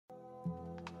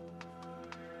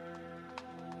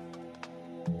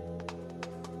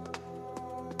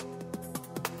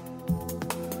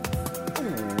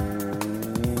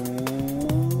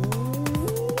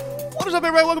What's up,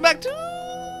 everybody? Welcome back to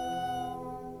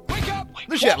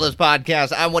the Shadowless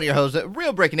Podcast. I'm one of your hosts,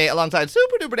 Real Breaking Nate, alongside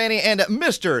Super Duper Dani and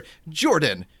Mr.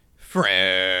 Jordan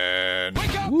Friend. Good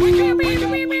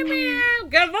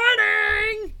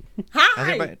morning.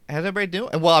 Hi. How's everybody doing?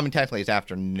 Well, I mean, technically it's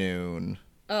afternoon.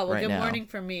 Oh, well, right good now. morning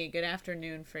for me. Good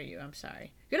afternoon for you. I'm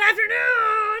sorry. Good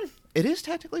afternoon. It is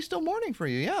technically still morning for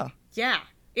you, yeah. Yeah.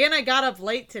 And I got up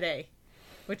late today,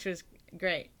 which was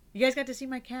great. You guys got to see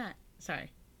my cat.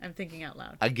 Sorry. I'm thinking out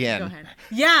loud. Again. Go ahead.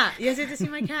 Yeah. You guys got to see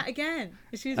my cat again.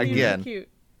 She's being really cute.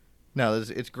 No,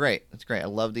 it's great. It's great. I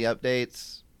love the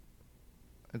updates.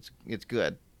 It's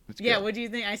good. Yeah, good. what do you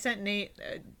think? I sent Nate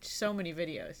so many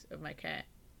videos of my cat.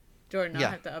 Jordan,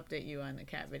 I'll have to update you on the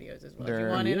cat videos as well. Do you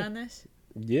want in on this?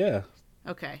 Yeah.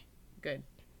 Okay, good.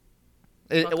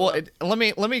 Let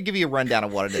me give you a rundown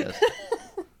of what it is.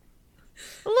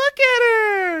 Look at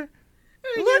her!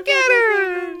 Look at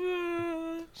her!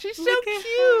 She's so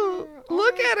cute!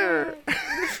 Look at her!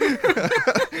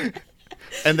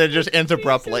 And then just ends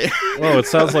abruptly. Oh, it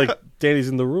sounds like Danny's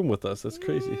in the room with us. That's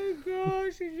crazy. Oh my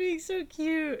gosh, she's being so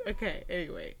cute. Okay,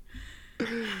 anyway.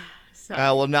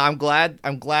 Well, no, I'm glad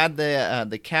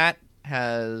the cat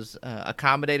has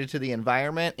accommodated to the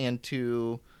environment and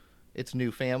to its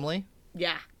new family.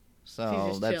 Yeah.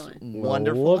 So that's chilling.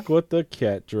 wonderful. Well, look what the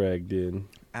cat dragged in.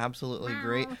 Absolutely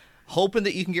great. Hoping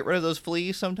that you can get rid of those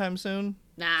fleas sometime soon.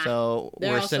 Nah. So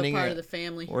they're we're also sending part of the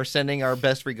family. We're sending our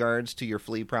best regards to your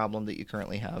flea problem that you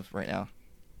currently have right now.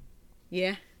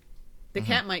 Yeah. The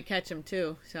cat might catch them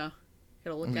too, so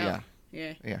gotta look out.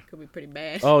 Yeah. Could be pretty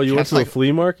bad. Oh, you went to a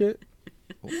flea market?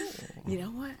 You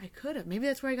know what? I could have. Maybe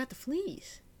that's where I got the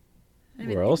fleas.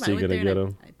 Where else are you gonna get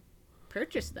them? I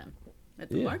purchased them at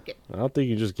the market. I don't think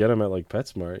you just get them at like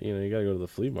PetSmart. You know, you gotta go to the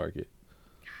flea market.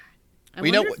 I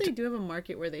wonder if they do have a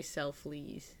market where they sell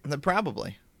fleas.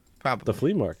 Probably. The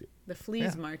flea market. The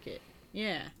fleas market.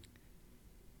 Yeah.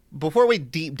 Before we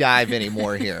deep dive any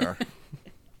more here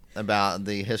about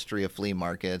the history of flea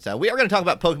markets, we are going to talk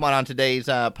about Pokemon on today's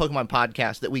Pokemon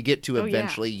podcast that we get to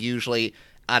eventually, usually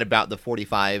at about the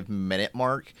 45-minute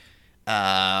mark.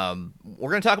 We're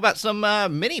going to talk about some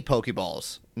mini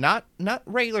Pokeballs. Not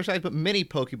regular size, but mini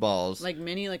Pokeballs. Like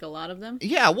mini, like a lot of them?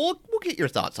 Yeah, we'll get your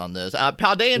thoughts on this.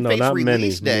 Paldean Fates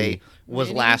release day was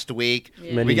last week.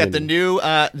 Yeah. We got the new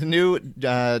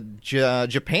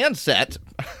Japan set,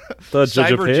 The Cyber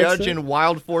Japan Judge set? and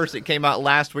Wild Force that came out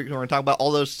last week. We're going to talk about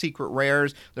all those secret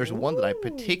rares. There's one that I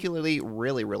particularly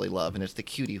really love, and it's the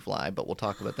Cutie Fly, but we'll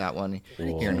talk about that one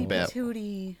here in a bit.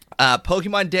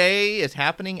 Pokemon Day is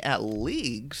happening at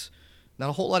Leagues. Not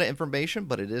a whole lot of information,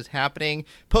 but it is happening.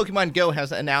 Pokemon Go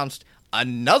has announced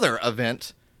another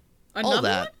event.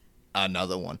 Another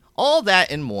one. All that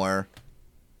and more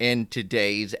in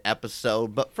today's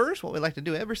episode. But first, what we like to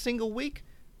do every single week,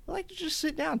 we like to just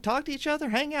sit down, talk to each other,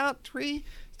 hang out, three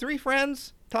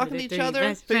friends, talking to each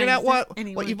other, figuring out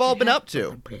what you've all been up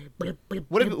to.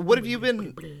 What have you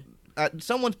been...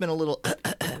 someone's been a little...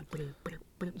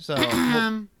 so,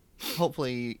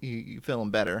 hopefully you feeling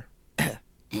better.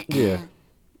 Yeah.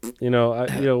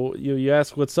 You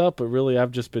ask what's up, but really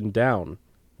I've just been down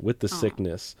with the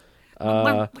sickness.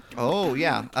 Yeah.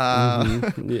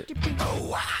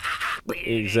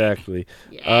 Exactly.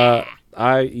 Yeah.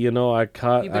 I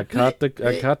caught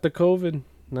the COVID.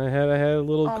 I had a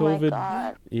little COVID. My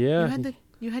God. Yeah.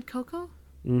 You had cocoa?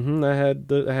 Mm-hmm. I had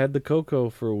the cocoa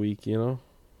for a week,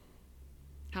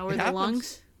 How were the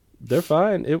lungs? They're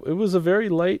fine. It was a very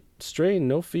light strain.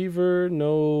 No fever,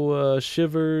 no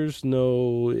shivers,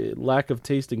 no lack of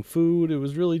tasting food. It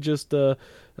was really just your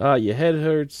head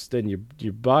hurts, then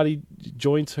your body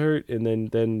joints hurt, and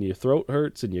then your throat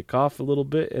hurts, and you cough a little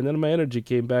bit, and then my energy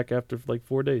came back after like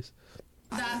 4 days.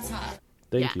 That's hot.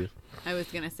 Thank you. I was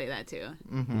gonna say that too.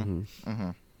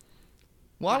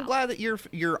 Well, I'm glad that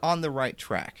you're on the right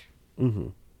track. Mm-hmm.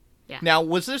 Yeah. Now,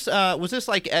 was this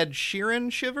like Ed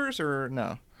Sheeran shivers or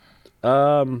no?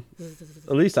 At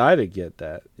least I didn't get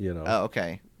that, Oh,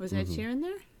 okay. Was Ed Sheeran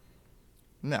there?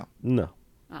 No.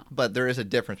 Oh. But there is a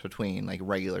difference between like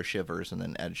regular shivers and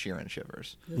then Ed Sheeran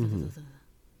shivers.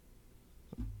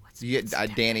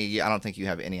 Dani, I don't think you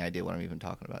have any idea what I'm even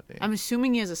talking about, do you? I'm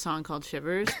assuming he has a song called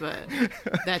Shivers, but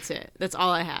that's it. That's all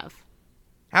I have.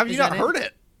 Have you not heard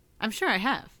it? I'm sure I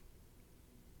have.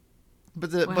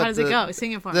 But how does it go?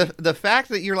 Sing it for me. The fact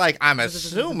that you're like, I'm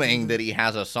assuming that he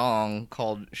has a song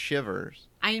called Shivers.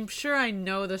 I'm sure I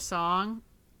know the song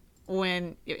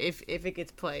if it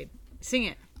gets played. Sing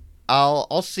it.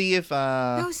 I'll see if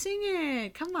No, sing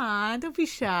it. Come on, don't be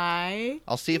shy.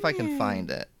 I'll see if I can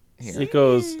find it. Here. It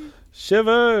goes,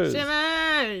 Shivers!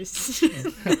 Shivers!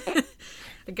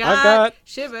 I got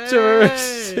shivers.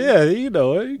 Yeah, you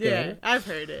know it. Yeah, I've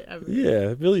heard it. A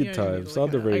million times on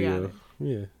the radio.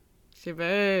 Yeah.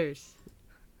 Shivers.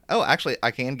 Oh, actually,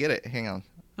 I can get it. Hang on.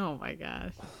 Oh my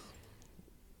gosh.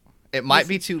 It might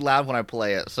be too loud when I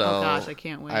play it, so. Oh gosh, I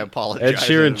can't wait. I apologize. Ed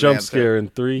Sheeran jump scare in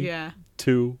 3,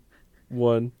 2,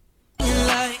 1.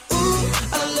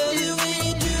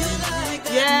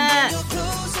 Yeah.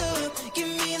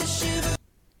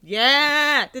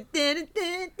 Yeah.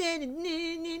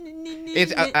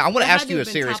 I want to ask you a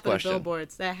serious question.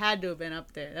 Billboards. That had to have been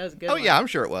up there. That was a good. Oh one. yeah, I'm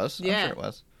sure it was. Yeah. I'm sure it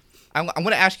was. I'm going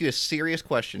to ask you a serious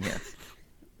question here.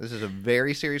 This is a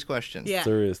very serious question. Yeah.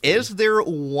 Seriously. Is there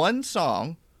one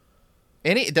song,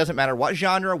 it doesn't matter what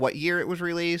genre, what year it was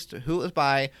released, who it was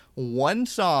by, one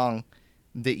song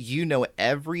that you know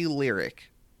every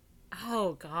lyric?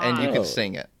 Oh God. And you can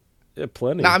sing it. Yeah,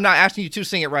 plenty. Now, I'm not asking you to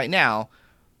sing it right now.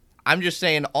 I'm just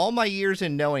saying, all my years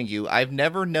in knowing you, I've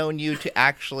never known you to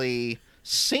actually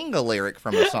sing a lyric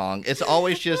from a song. It's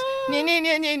always just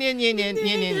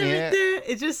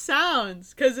it just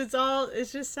sounds because it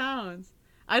just sounds.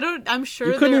 I'm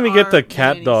sure you couldn't even get the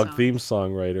cat dog theme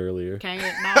song right earlier. Can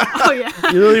it now? Oh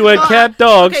yeah. You really went cat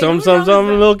dog, some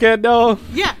little cat dog.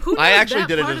 Yeah, I actually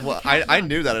did it as well. I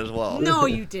knew that as well. No,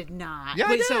 you did not. Yeah,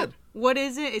 Wait, I did. So what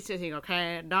is it? It's just you go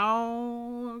cat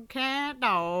dog, cat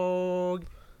dog.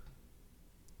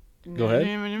 Go ahead.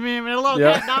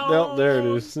 Cat dog. There it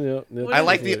is. Yep. I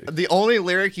like the only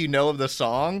lyric you know of the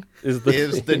song is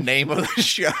the name of the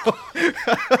show.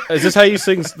 Is this how you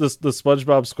sing the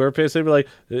SpongeBob SquarePants? They'd be like,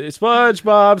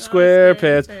 SpongeBob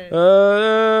SquarePants,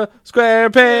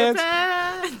 SquarePants.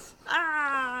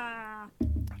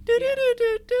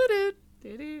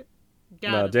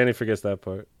 No, Danny forgets that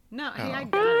part. No, hey, I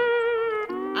got it.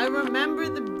 I remember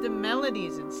the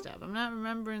melodies and stuff. I'm not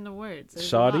remembering the words. There's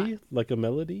Shoddy, like a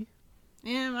melody?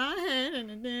 In my head.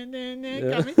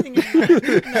 Got me singing.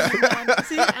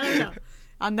 See, I don't know.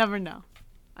 I'll never know.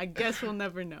 I guess we'll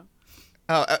never know.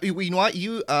 You know what?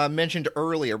 You mentioned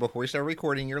earlier before we started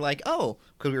recording, you're like, oh,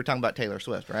 because we were talking about Taylor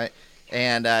Swift, right?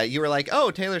 And you were like,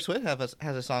 oh, Taylor Swift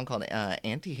has a song called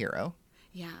Antihero.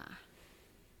 Yeah.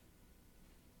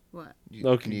 What?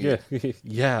 Okay,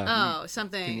 yeah. Oh,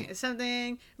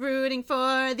 something rooting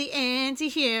for the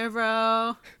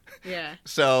anti-hero. Yeah.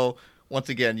 So, once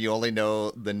again, you only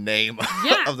know the name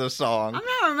of the song. I'm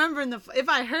not remembering if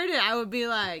I heard it, I would be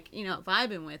like,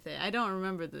 vibing with it. I don't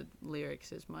remember the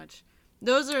lyrics as much.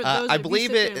 Those are I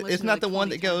believe it's not the one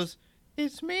that goes,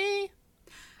 it's me.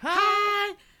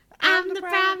 Hi, I'm the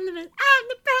problem.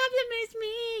 It's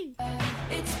me.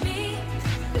 It's me.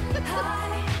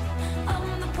 Hi.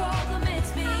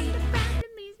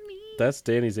 That's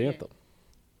Danny's anthem.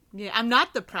 Yeah, I'm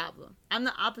not the problem. I'm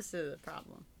the opposite of the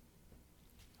problem.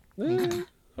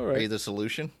 All right. Are you the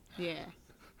solution? Yeah.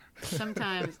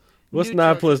 Sometimes. What's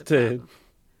 9 plus 10?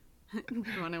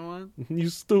 21. You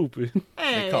stupid.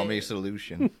 Hey. They call me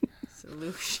solution.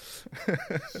 Solution.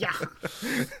 Yeah.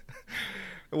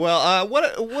 Well, what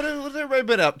has everybody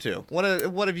been up to?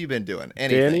 What have you been doing?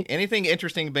 Danny? Anything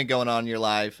interesting been going on in your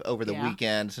life over the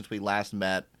weekend since we last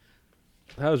met?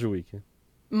 How was your weekend?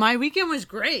 My weekend was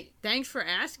great. Thanks for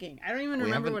asking. I don't even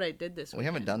remember what I did this weekend. We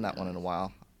haven't done that one in a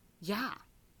while. Yeah.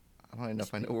 I don't even know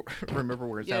if I remember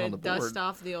where it's at on the board. Dust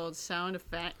off the old sound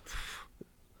effect.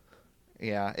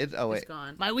 Yeah, it's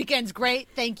gone. My weekend's great.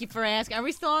 Thank you for asking. Are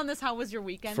we still on this? How was your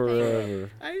weekend? Forever.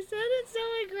 I said it so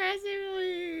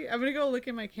aggressively. I'm gonna go look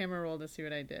at my camera roll to see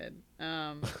what I did,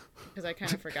 because I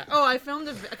kind of forgot. Oh, I filmed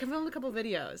a couple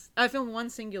videos. I filmed one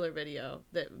singular video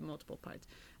that multiple parts.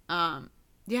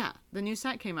 Yeah, the new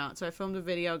set came out, so I filmed a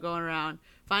video going around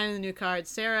finding the new cards.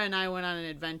 Sarah and I went on an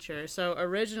adventure. So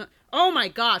oh my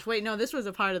gosh, wait, no, this is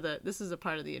a part of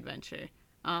the adventure.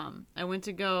 I went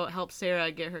to go help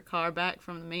Sarah get her car back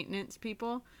from the maintenance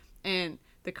people, and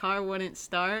the car wouldn't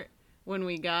start when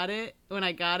I got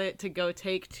it to go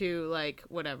take to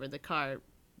the car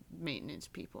maintenance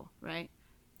people, right?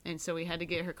 And so we had to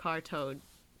get her car towed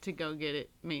to go get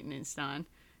it maintenance on.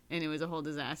 And it was a whole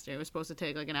disaster. It was supposed to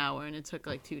take an hour, and it took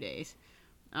 2 days.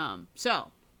 So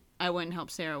I went and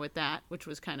helped Sarah with that, which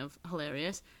was kind of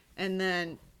hilarious. And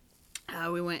then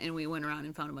we went around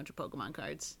and found a bunch of Pokemon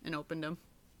cards and opened them.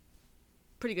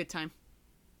 Pretty good time.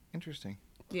 Interesting.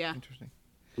 Yeah. Interesting.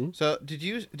 Mm-hmm. So did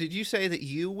you say that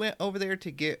you went over there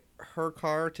to get her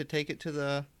car to take it to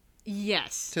the...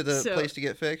 Yes. To the place to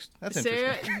get fixed? That's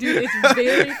Sarah, interesting. dude, it's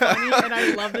very funny, and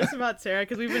I love this about Sarah,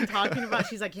 because we've been talking about,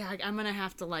 she's like, yeah, I'm going to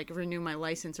have to, renew my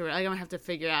license, or I'm going to have to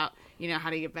figure out, how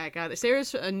to get back out there.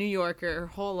 Sarah's a New Yorker her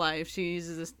whole life. She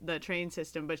uses the train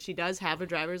system, but she does have a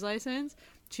driver's license,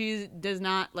 she does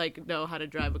not like know how to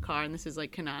drive a car, and this is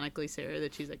like canonically Sarah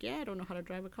that she's like, yeah, I don't know how to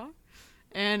drive a car,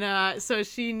 and so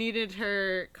she needed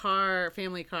her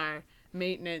family car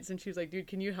maintenance, and she was like, dude,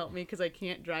 can you help me because I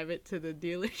can't drive it to the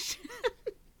dealership.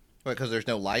 What, because there's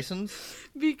no license?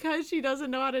 Because she doesn't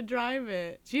know how to drive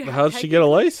it. How did she get a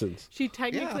license? She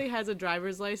technically has a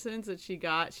driver's license that she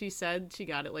got. She said she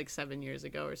got it like 7 years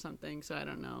ago or something. So I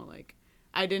don't know. Like,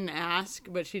 I didn't ask,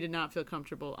 but she did not feel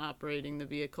comfortable operating the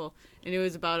vehicle. And it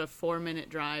was about a 4-minute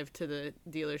drive to the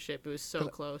dealership. It was so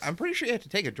close. I'm pretty sure you have to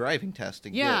take a driving test to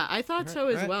get. Yeah, I thought so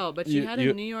as well. But she had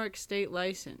a New York State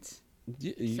license.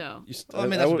 Well, I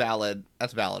mean, that's valid.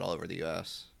 That's valid all over the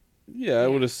U.S. Yeah, I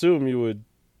would assume you would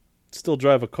still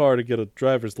drive a car to get a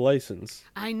driver's license.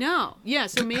 I know. Yeah,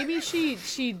 so maybe she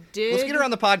did. Let's get her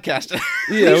on the podcast.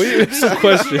 Yeah, we have some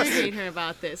questions. Interrogate her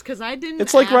about this because I didn't.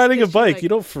 It's like riding a bike. Like, you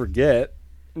don't forget,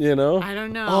 you know? I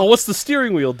don't know. Oh, what's the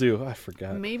steering wheel do? I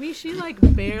forgot. Maybe she like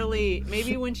barely.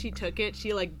 Maybe when she took it,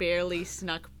 she like barely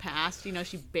snuck past. You know,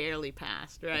 she barely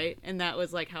passed, right? And that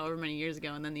was like however many years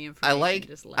ago. And then the information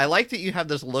just left. I like that you have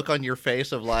this look on your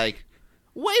face of like,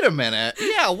 wait a minute.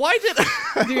 Yeah, why did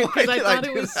Dude, because I thought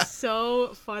it was so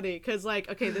funny. Because, like,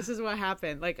 okay, this is what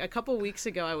happened. Like, a couple weeks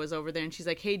ago, I was over there, and she's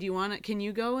like, hey, can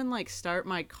you go and, like, start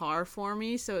my car for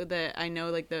me so that I know,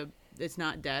 like, it's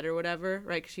not dead or whatever,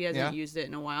 right? 'Cause she hasn't used it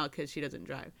in a while because she doesn't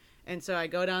drive. And so I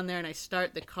go down there, and I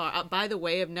start the car. By the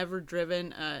way, I've never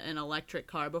driven an electric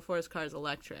car before. This car is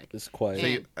electric. It's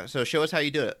quiet. So show us how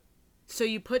you do it. So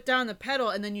you put down the pedal,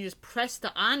 and then you just press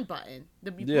the on button.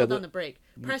 You pull down the brake.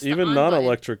 Press even the on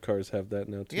non-electric cars have that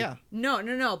now, too. Yeah.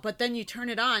 No. But then you turn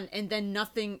it on, and then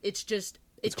nothing. It just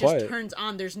quiet. turns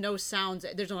on. There's no sounds.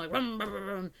 There's no like rum, rum, rum,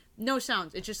 rum. No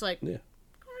sounds. It's just like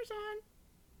car's on.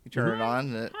 You turn it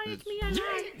on. It's me on.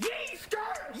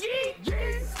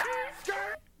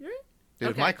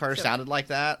 Dude, if my car sounded like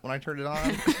that when I turned it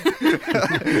on.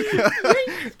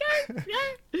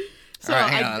 So all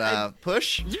right, hang on.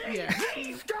 Push. Yeah.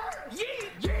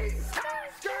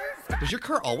 Does your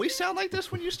car always sound like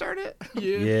this when you start it?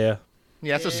 Yeah.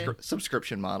 Yeah, it's a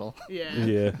subscription model. Yeah.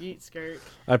 Yeet skirt.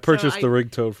 I purchased the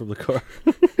ringtone from the car.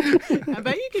 I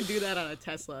bet you could do that on a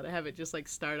Tesla to have it just like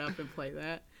start up and play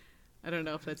that. I don't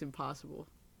know if that's impossible.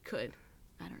 Could.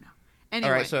 I don't know. Anyway,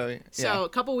 all right, so a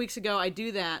couple weeks ago, I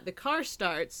do that. The car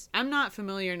starts. I'm not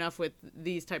familiar enough with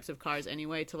these types of cars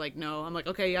anyway to like know. I'm like,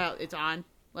 okay, yeah, it's on.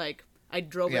 Like, I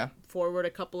drove it forward a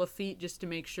couple of feet just to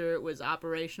make sure it was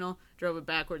operational. Drove it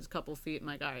backwards a couple of feet. I'm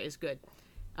like, all right, it's good.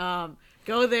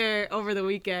 Go there over the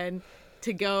weekend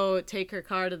to go take her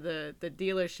car to the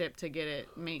dealership to get it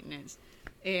maintenance.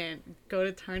 And go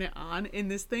to turn it on. And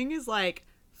this thing is, like,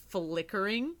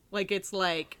 flickering. Like, it's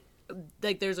like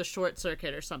there's a short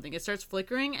circuit or something. It starts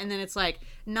flickering, and then it's like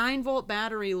 9-volt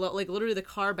battery, like literally the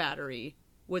car battery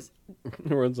was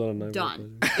runs on a 9-volt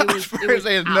done. There's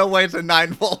no way it's a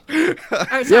 9-volt.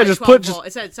 Sorry, just 12 volt.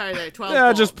 It said 12 yeah,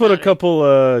 volt just put battery. a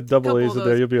couple double A's in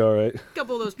there. You'll be all right. A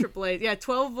couple of those triple A's. Yeah,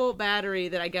 12-volt battery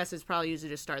that I guess is probably used to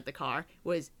just start the car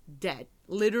was dead.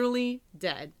 Literally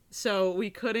dead. So we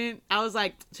couldn't. I was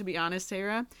like, to be honest,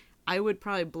 Sarah, I would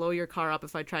probably blow your car up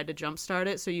if I tried to jump start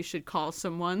it. So you should call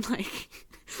someone like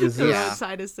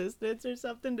roadside assistance or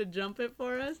something to jump it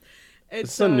for us.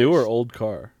 It's a new or old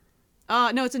car.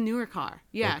 No, it's a newer car.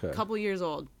 Yeah, Okay. a couple years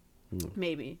old,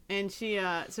 maybe. And she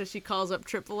calls up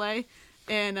AAA,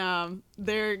 and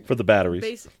they're For the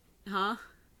batteries. Huh?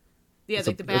 Yeah, It's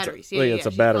like a- the batteries. it's a- Yeah, it's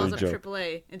a she battery calls up joke.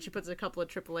 AAA, and she puts a couple of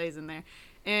AAAs in there.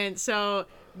 And so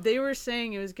they were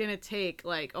saying it was gonna take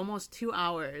like almost 2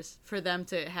 hours for them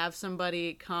to have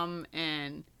somebody come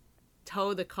and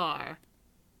tow the car.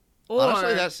 Or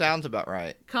Honestly, that sounds about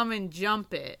right. come and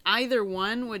jump it. Either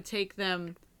one would take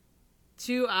them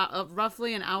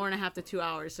roughly an hour and a half to 2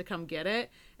 hours to come get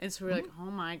it. And so we're like, oh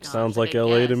my god. Sounds like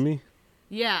LA to me.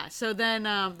 Yeah. So then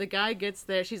the guy gets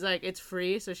there. She's like, it's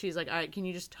free. So she's like, all right, can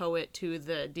you just tow it to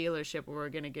the dealership where we're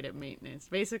going to get it maintenance?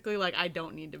 Basically, like, I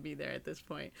don't need to be there at this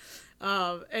point.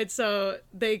 And so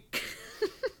they...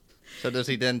 So does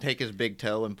he then take his big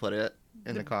toe and put it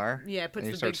in the car? Yeah, puts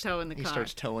And the big toe in the car. He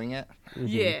starts towing it.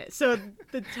 Yeah, so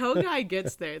the tow guy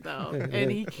gets there, though, and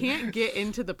he can't get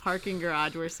into the parking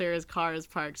garage where Sarah's car is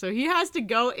parked. So he has to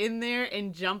go in there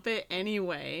and jump it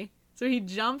anyway. So he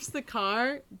jumps the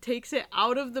car, takes it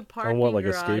out of the parking like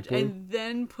a garage, skateboard? and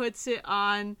then puts it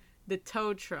on the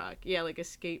tow truck. Yeah, like a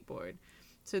skateboard.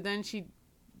 So then she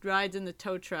rides in the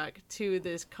tow truck to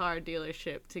this car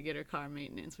dealership to get her car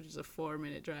maintenance, which is a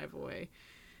 4-minute drive away.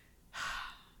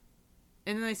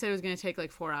 And then they said it was going to take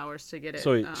like 4 hours to get it.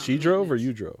 So she drove or maintenance.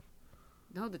 you drove?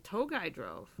 No, the tow guy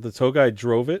drove. The tow guy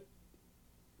drove it?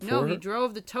 No, for he her?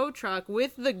 drove the tow truck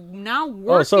with the now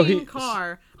working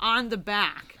car on the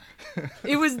back.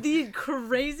 It was the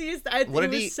craziest. It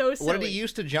was so silly. What did he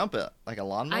use to jump it? Like a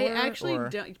lawnmower? I actually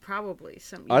don't. Probably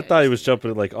some. I thought he was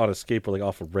jumping like on a skateboard, like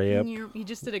off a ramp. He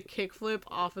just did a kickflip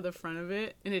off of the front of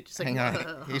it, and it just like. Hang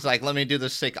on. He's like, let me do the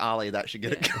sick ollie. That should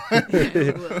get it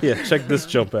going. Yeah, check this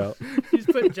jump out. He just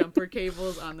put jumper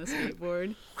cables on the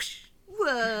skateboard.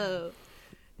 Whoa.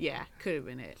 Yeah, could have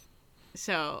been it.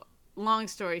 So, long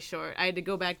story short, I had to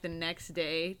go back the next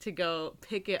day to go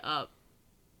pick it up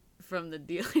from the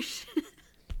dealership.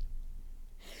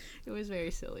 It was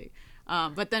very silly.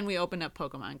 But then we opened up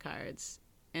Pokemon cards,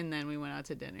 and then we went out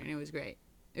to dinner, and it was great.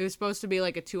 It was supposed to be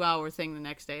like a 2-hour thing the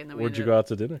next day, and then Where'd you go out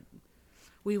to dinner?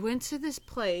 We went to this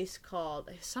place called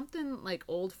something like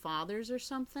Old Fathers or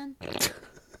something.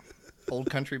 Old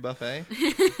Country Buffet?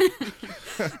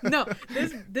 No,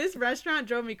 this restaurant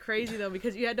drove me crazy though,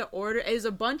 because you had to order. It was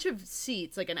a bunch of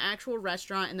seats, like an actual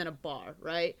restaurant, and then a bar,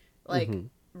 right? Like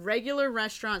regular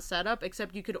restaurant setup,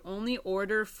 except you could only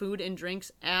order food and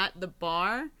drinks at the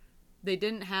bar. They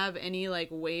didn't have any like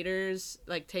waiters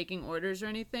like taking orders or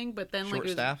anything. But then Short like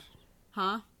staff?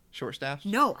 Huh? Short staff?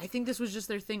 No, I think this was just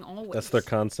their thing always. That's their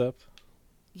concept.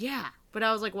 Yeah, but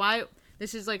I was like, why?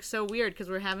 This is like so weird because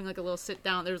we're having like a little sit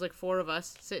down. There was like 4 of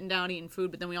us sitting down eating food,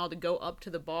 but then we all had to go up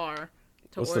to the bar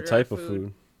to What's order the type our of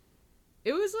food?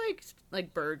 It was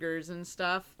like burgers and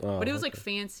stuff, Oh, but it was okay. like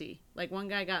fancy. Like one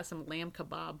guy got some lamb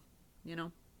kebab, you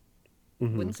know.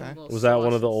 Mhm. With some Okay. little Was that sauce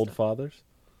one of the and old stuff. fathers?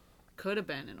 Could have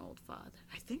been an Old Father.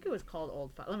 I think it was called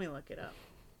Old Father. Let me look it up.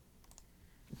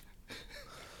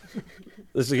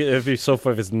 It'd be so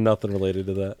funny if it's nothing related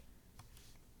to that.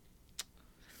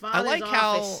 Father's like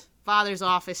office. Father's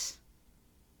office.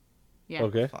 Yeah.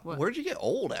 Okay. What? Where'd you get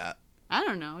old at? I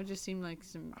don't know. It just seemed like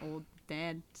some old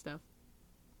dad stuff.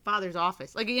 Father's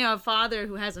office. Like, you know, a father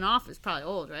who has an office, probably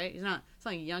old, right? It's not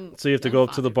young. So you have to young go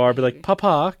up to the father bar and be like, behavior.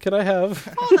 Papa, can I have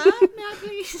Hold on, now,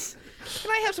 please.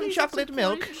 Can I have some chocolate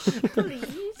milk? Please.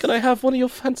 can I have one of your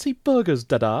fancy burgers,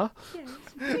 Dada? Yes,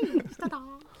 please. Ta-da.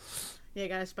 Yeah, I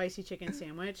got a spicy chicken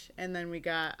sandwich, and then we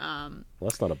got Well,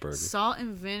 that's not a burger. salt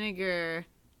and vinegar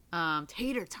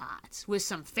tater tots with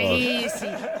some fancy,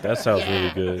 That sounds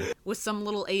Yeah. really good. with some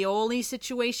little aioli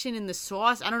situation in the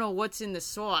sauce. I don't know what's in the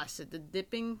sauce, the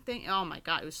dipping thing. Oh my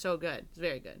god, it was so good. It's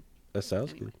very good. That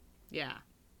sounds Anyway. good. Yeah,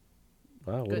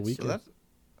 Wow, what a Good So weekend.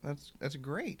 that's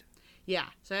great. yeah.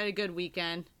 So I had a good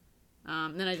weekend.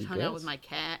 Then I just hung out Congrats. with my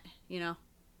cat. You know,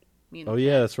 me and the Oh, cat.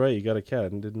 yeah, that's right. You got a cat. I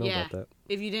didn't know Yeah. about that.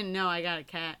 If you didn't know, I got a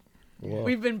cat. Whoa.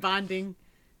 We've been bonding,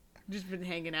 just been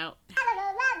hanging out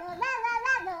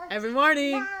every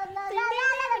morning.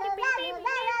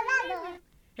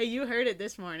 Hey, you heard it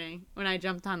this morning when I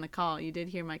jumped on the call. You did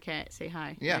hear my cat say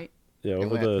hi. Yeah. Right? Yeah, over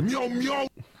went, the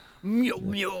Meow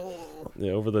meow.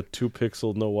 over the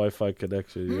 2-pixel no Wi-Fi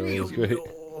connection. You know, it was great.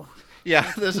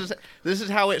 Yeah, this is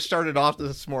how it started off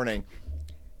this morning.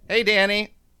 Hey,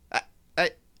 Danny.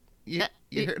 You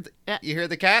hear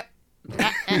the cat?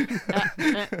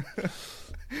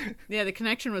 Yeah, the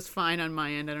connection was fine on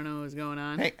my end. I don't know what was going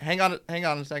on. Hey, hang on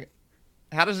a second.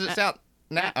 How does it sound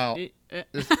now? Oh,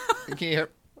 can you hear?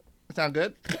 It sound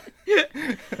good?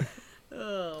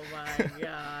 Oh my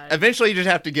god. Eventually, you just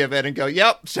have to give in and go,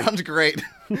 "Yep, sounds great."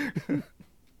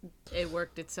 It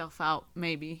worked itself out,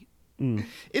 maybe.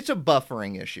 It's a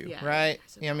buffering issue, Yeah, right?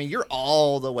 it's a I mean, you're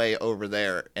all the way over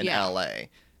there in Yeah. LA.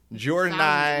 Jordan and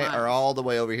Thousands I of are miles. all the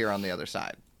way over here on the other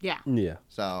side. Yeah. Yeah.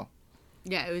 So,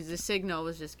 Yeah, it was the signal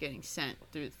was just getting sent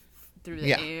through the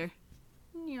Yeah. air.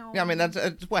 yeah, I mean, that's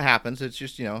what happens. It's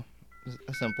just, a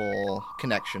simple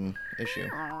connection issue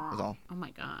is all. Oh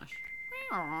my gosh.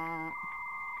 Hang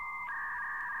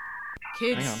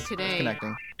Kids on, it's today.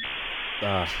 connecting.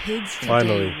 Kids today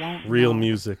Finally, won't real know.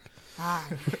 music. Ah,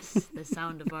 yes, the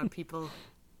sound of our people.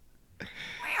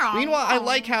 Meanwhile, I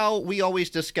like how we always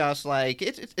discuss, like,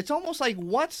 it's almost like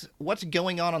what's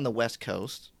going on the West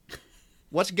Coast,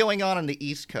 what's going on the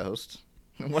East Coast,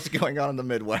 and what's going on in the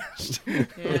Midwest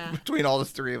Yeah. between all the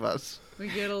three of us. We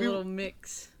get a little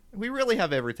mix. We really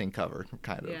have everything covered,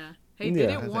 kind of. Yeah. Hey, did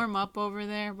Yeah. it warm up over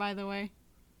there, by the way?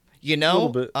 You know,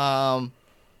 Little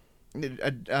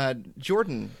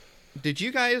Jordan, did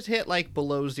you guys hit, like,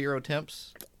 below 0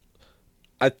 temps?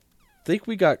 I think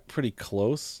we got pretty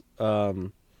close.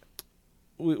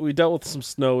 We dealt with some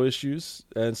snow issues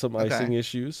and some icing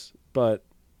issues, but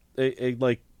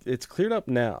it's cleared up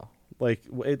now. Like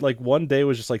one day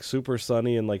was just like super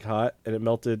sunny and like hot, and it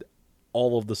melted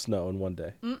all of the snow in one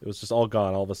day. It was just all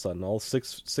gone all of a sudden. All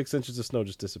six inches of snow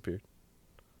just disappeared.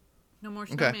 No more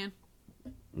Okay. snowman.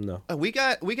 No. We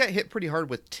got hit pretty hard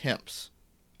with temps.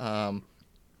 Not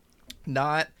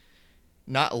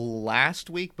not last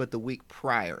week, but the week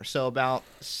prior. So about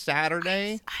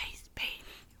Saturday. Ice,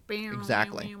 baby.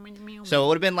 Exactly. So it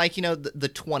would have been like,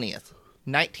 the 20th,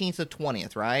 19th to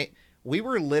 20th, right? We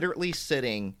were literally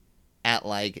sitting at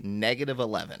like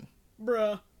 -11.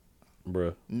 Bruh.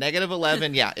 Bruh.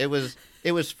 -11, yeah. It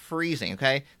was freezing,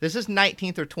 okay? This is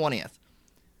 19th or 20th.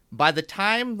 By the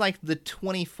time like the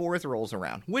 24th rolls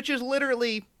around, which is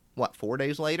literally, 4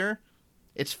 days later?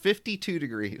 It's 52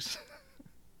 degrees.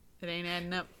 It ain't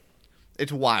adding up.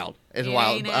 It's wild. It's It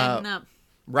wild. ain't adding up.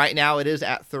 Right now it is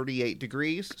at 38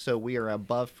 degrees, so we are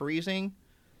above freezing.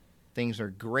 Things are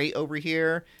great over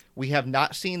here. We have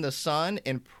not seen the sun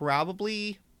in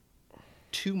probably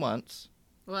 2 months.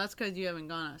 Well, that's because you haven't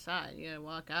gone outside. You gotta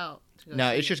walk out. No,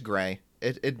 it's just gray.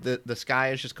 The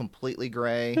sky is just completely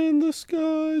gray. And the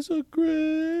skies are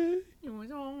gray. It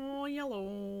was all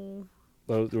yellow.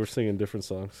 Oh, we're singing different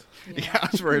songs. Yeah, I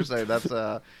was going to say, that's,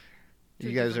 you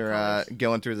Two guys different are colors.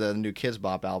 going through the new Kids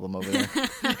Bop album over there.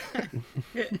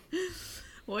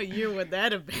 What year would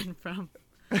that have been from?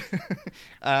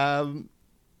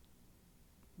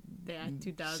 Yeah,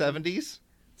 2000. 70s?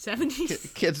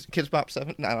 70s? Kids Bop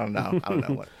 7? I don't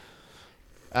know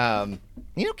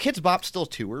what. Kids Bop still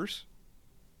tours.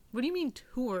 What do you mean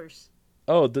tours?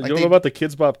 Oh, Like you don't they- know about the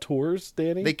Kids Bop tours,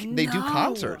 Danny? They do No.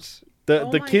 concerts. The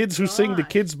Oh the my kids who sing the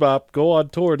gosh. Kids Bop go on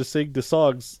tour to sing the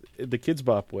songs the Kids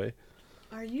Bop way.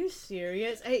 Are you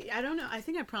serious? I don't know. I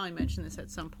think I probably mentioned this at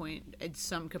some point in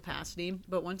some capacity.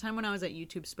 But one time when I was at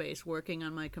YouTube Space working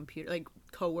on my computer, like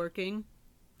co-working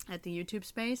at the YouTube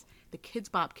Space, the Kids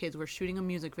Bop kids were shooting a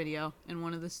music video in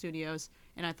one of the studios.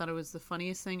 And I thought it was the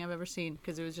funniest thing I've ever seen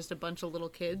because it was just a bunch of little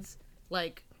kids,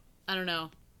 like, I don't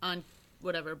know, on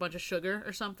whatever, a bunch of sugar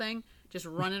or something, just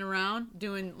running around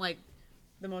doing, like,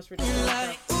 the most ridiculous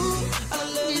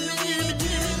stuff.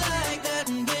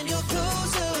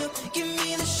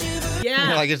 Yeah.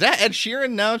 You're like, is that Ed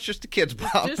Sheeran? No, it's just the Kids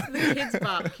Bop. Just the Kids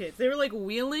Bop kids. They were like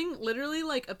wheeling literally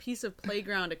like a piece of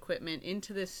playground equipment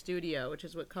into this studio, which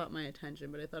is what caught my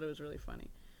attention, but I thought it was really funny.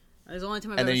 It was the only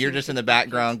time I've And ever then you're seen just in Kids the Bop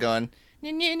background going,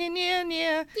 "Nya, nya, nya, nya,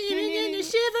 nya,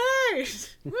 kids.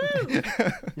 Shivers!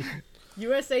 Woo!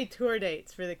 USA tour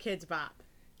dates for the Kids Bop.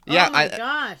 Yeah, oh my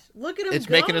gosh. Look at them It's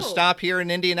go. making a stop here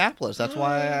in Indianapolis. That's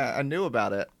why I knew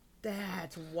about it.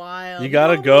 That's wild. You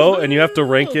gotta go, and you have to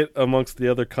rank it amongst the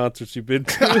other concerts you've been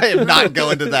to. I am not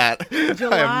going to that. I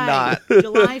am not.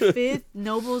 July 5th,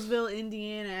 Noblesville,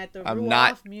 Indiana at the I'm Ruoff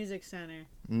not- Music Center.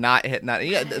 Not hitting that.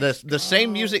 Yeah, the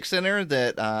same music center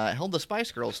that held the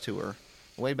Spice Girls tour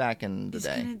way back in the It's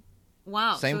day. gonna-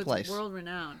 Wow, Same so place. It's world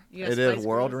renowned. You got It is Spice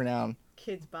world Girls, renowned.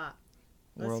 Kids Bop.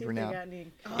 Let's World see if they renowned. got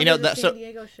any- Oh, You know there's a that so San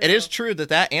Diego show. it is true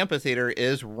that amphitheater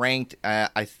is ranked,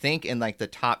 I think, in like the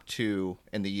top 2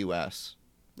 in the U.S.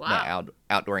 Wow. That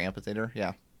outdoor amphitheater.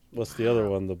 Yeah, What's the other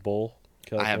one? The Bowl?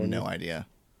 I have no idea.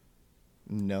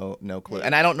 No clue,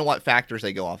 and I don't know what factors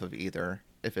they go off of either.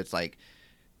 If it's like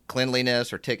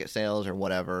cleanliness or ticket sales or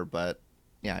whatever, but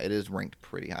yeah, it is ranked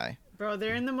pretty high. Bro,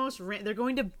 they're in the most. They're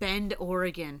going to Bend,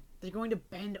 Oregon.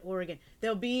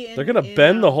 They'll be in. They're gonna in,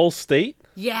 bend the whole state?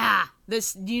 Yeah.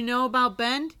 This. Do you know about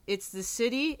Bend? It's the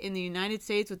city in the United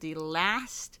States with the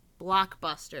last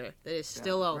blockbuster that is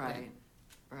still open.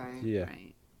 Right. Yeah.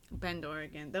 Right. Bend,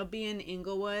 Oregon. They'll be in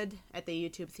Inglewood at the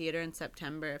YouTube Theater in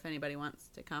September if anybody wants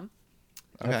to come.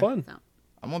 Okay. Have fun. So,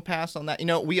 I'm gonna pass on that.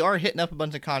 We are hitting up a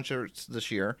bunch of concerts this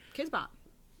year, Kids Bop.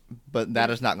 but that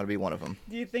is not going to be one of them.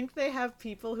 Do you think they have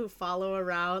people who follow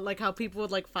around, like how people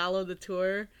would like follow the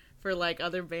tour for like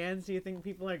other bands? Do you think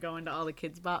people are going to all the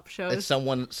Kids Bop shows? It's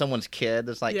someone's kid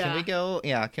that's like, can Yeah. we go?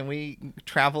 Yeah, can we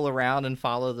travel around and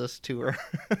follow this tour?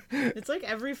 It's like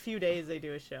every few days they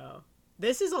do a show.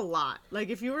 This is a lot. Like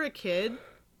if you were a kid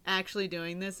actually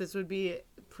doing this would be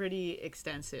pretty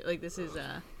extensive. Like this is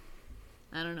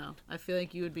I don't know. I feel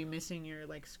like you would be missing your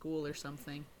like school or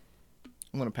something.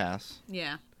 I'm gonna pass.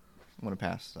 Yeah. I'm gonna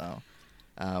pass. So,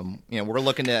 we're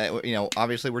looking to,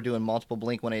 obviously we're doing multiple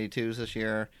Blink 182s this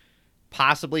year,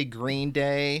 possibly Green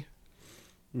Day.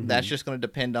 That's just going to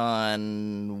depend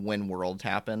on when Worlds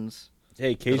happens.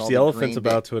 Hey, Cage all the the Elephant's Green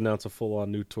about to announce a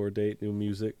full-on new tour date, new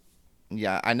music.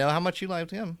 Yeah, I know how much you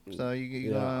liked him. So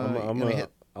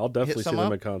I'll definitely see some them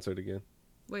up? in concert again.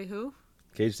 Wait, who?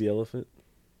 Cage the Elephant.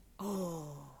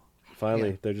 Oh.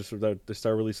 Finally, Yeah. they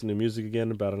start releasing new music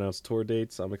again. About to announce tour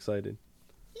dates. I'm excited.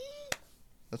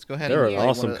 Let's go ahead. They're and an play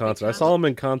awesome one of the- concert. I saw them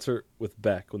in concert with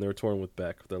Beck when they were touring with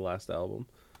Beck for their last album.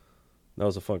 That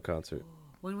was a fun concert.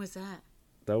 When was that?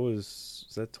 Was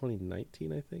that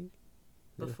 2019? I think.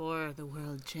 Before the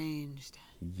world changed.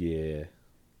 Yeah.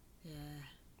 Yeah.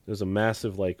 There was a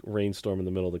massive rainstorm in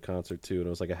the middle of the concert too, and it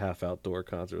was like a half outdoor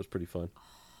concert. It was pretty fun.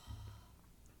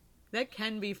 That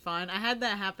can be fun. I had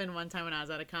that happen one time when I was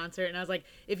at a concert, and I was like,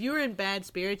 if you were in bad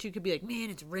spirits, you could be like, man,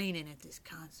 it's raining at this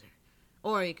concert.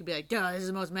 Or you could be like, duh, this is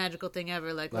the most magical thing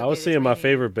ever. Like, I was seeing my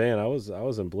favorite band. I was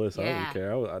in bliss. I Yeah.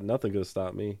 didn't care. Nothing could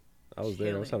stop me. I was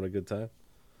there. I was having a good time.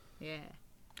 Yeah.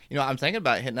 You know, I'm thinking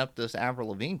about hitting up this Avril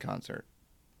Lavigne concert.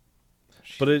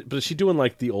 But is she doing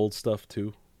like the old stuff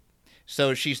too?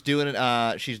 So she's doing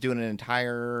an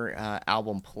entire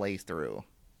album playthrough.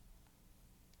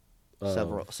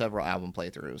 Several album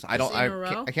playthroughs. I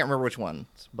can't remember which ones,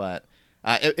 but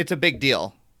it's a big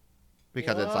deal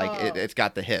because it's like it's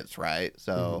got the hits, right?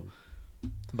 So,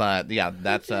 but yeah,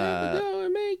 that's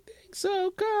Don't make things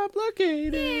so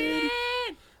complicated.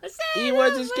 Yeah, He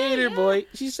was a skater boy.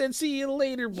 She said, "See you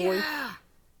later, boy." Yeah.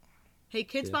 Hey,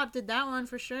 Kids Bop did that one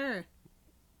for sure.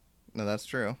 no, that's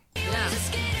true. Yeah.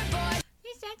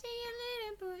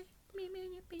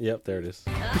 Yep, there it is.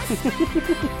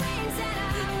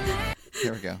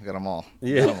 Here we go, got them all.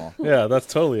 Yeah, Got 'em all. yeah, that's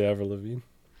totally Avril Lavigne.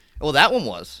 Well, that one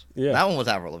was. Yeah. That one was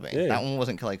Avril Lavigne. Yeah. That one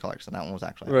wasn't Kelly Clarkson. That one was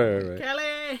actually Avril Lavigne.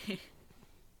 Right. Kelly.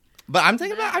 But I'm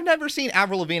thinking about. I've never seen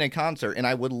Avril Lavigne in concert, and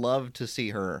I would love to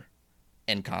see her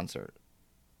in concert.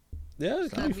 Yeah, it could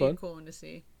be That'd be fun. a cool one to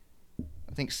see.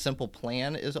 I think Simple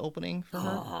Plan is opening for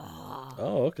her.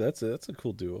 Oh, okay, that's a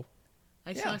cool duo.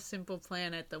 I saw Simple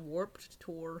Plan at the Warped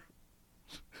Tour.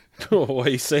 Why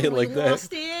you say it like We that?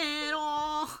 lost it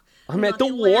all. I'm at the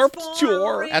Nothing lasts Warped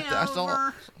Tour.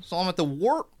 I saw him at the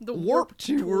Warp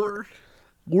Tour.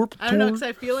 Warped I don't know, Tour. because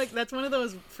I feel like that's one of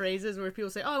those phrases where people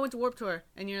say, oh, I went to Warp Tour.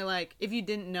 And you're like, if you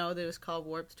didn't know that it was called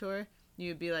Warped Tour,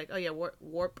 you'd be like, oh, yeah,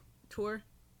 Warp Tour.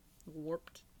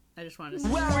 Warped. I just wanted to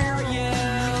say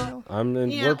I'm in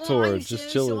yeah, Warped Tour, I'm just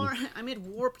so chilling. sorry. I'm at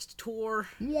Warped Tour.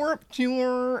 Warp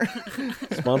Tour.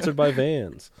 Sponsored by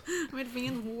Vans. I'm at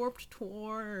Van's Warped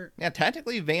Tour. Yeah,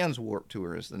 technically Vans Warp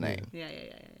Tour is the name. Yeah.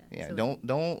 Yeah, So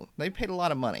don't. They paid a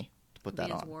lot of money to put that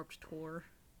Van's on. Warped Tour.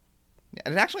 Yeah,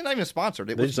 it's actually not even sponsored.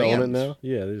 It They was just own it Vans. now.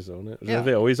 Yeah, they just own it. Yeah. Have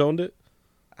they always owned it?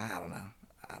 I don't know.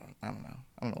 I don't know.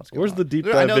 I don't know what's going Where's on. the deep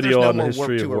I dive know there's video no on the more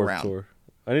history of Tour Warped around. Tour?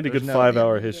 I need a There's good no-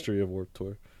 5-hour yeah. history of Warped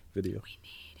Tour video.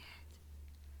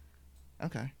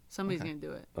 Okay. Somebody's Okay. going to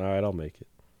do it. All right, I'll make it.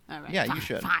 All right. Yeah, you fine,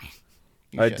 should. Fine.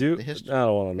 You I should. do. The I history.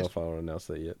 don't want to know if I want to announce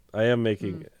that yet. I am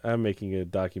making. I'm making a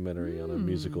documentary on a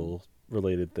musical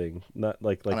related thing, not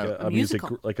like On a, a music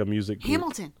musical? like a music group.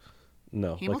 Hamilton.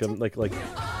 No, Hamilton? like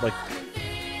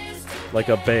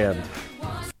a band.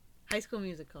 High School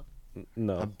Musical.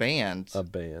 No, A band. a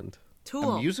band.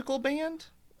 Tool. A musical band?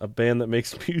 A band that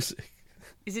makes music.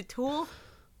 Is it Tool?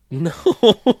 No.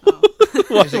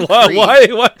 Is it why,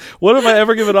 Creed? why? What have I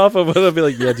ever given off of? I'll be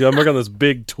like, yeah, dude, I'm working on this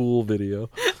big Tool video.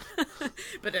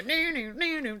 But I don't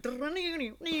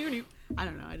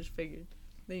know. I just figured.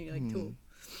 Then you like Tool.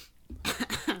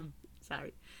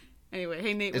 Sorry. Anyway,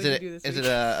 hey Nate, what Is did it you do this is week? it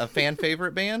a fan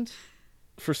favorite band?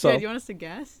 For Yeah, some, do you want us to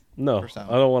guess? no, for some?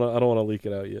 I don't want to. I don't want to leak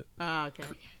it out yet. Oh, okay.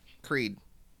 Creed.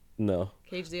 No.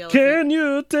 Cage the Elephant. Can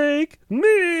you take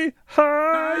me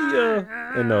higher?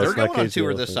 And no, They're it's not going on Cage the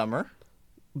tour this Elephant. summer.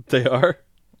 They are.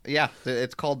 Yeah,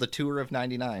 it's called the Tour of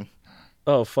 '99.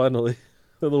 Oh, finally.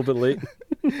 A little bit late.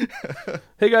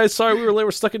 Hey guys, sorry we were late.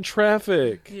 We're stuck in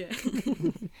traffic. Yeah.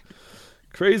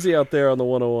 Crazy out there on the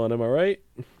 101. Am I right?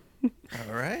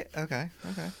 All right. Okay.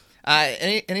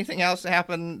 Anything else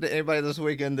happened to anybody this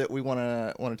weekend that we want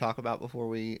to talk about before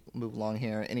we move along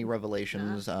here? Any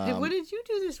revelations? Hey, what did you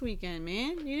do this weekend,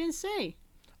 man? You didn't say.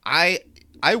 I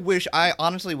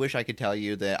honestly wish I could tell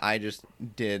you that I just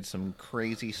did some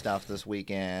crazy stuff this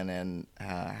weekend and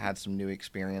had some new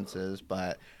experiences,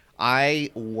 but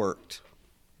I worked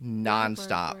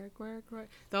nonstop. Work.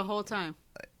 The whole time.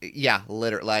 Yeah,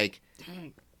 literally. Like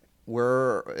Dang.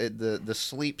 the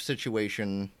sleep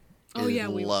situation Oh, is yeah,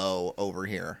 low over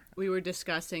here. We were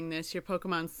discussing this. Your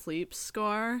Pokemon sleep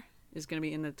score is going to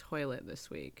be in the toilet this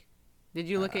week. Did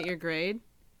you look at your grade?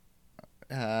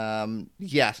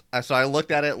 Yes. So I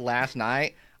looked at it last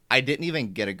night. I didn't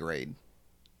even get a grade.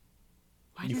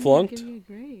 Why You didn't flunked? Give you a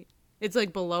grade? It's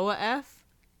like below a F.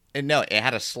 And no, it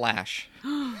had a slash.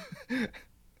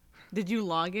 Did you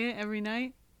log it every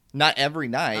night? Not every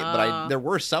night, but there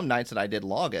were some nights that I did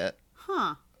log it.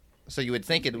 Huh. So you would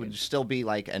think it would still be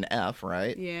like an F,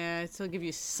 right? Yeah, it'll give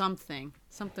you something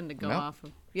to go Nope. off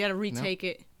of. You got to retake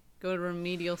it. Go to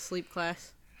remedial sleep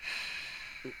class.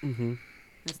 Mm-hmm.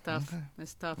 That's tough.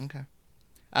 That's tough. Okay.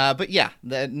 But yeah,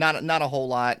 not a whole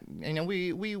lot. You know,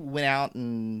 we went out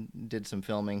and did some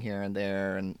filming here and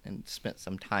there and spent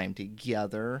some time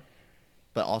together,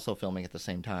 but also filming at the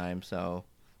same time. So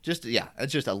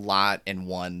it's just a lot in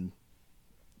one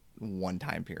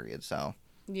time period. So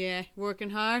Yeah, working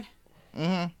hard.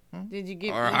 Mm-hmm. Did you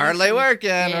give Or Evie hardly some... working,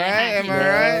 right? Am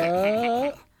I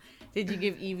right? Did you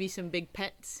give Evie some big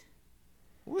pets?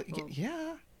 What?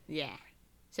 Yeah. Yeah.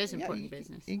 Says Yeah, important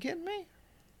business. You kidding me?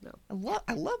 No.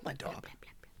 I love my dog.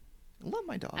 I love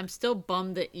my dog. I'm still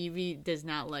bummed that Evie does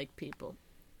not like people.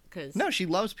 No, she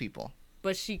loves people.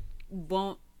 But she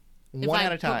won't. One if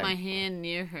at I a time. put my hand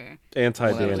near her,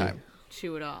 Anti-Dani.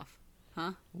 chew it off.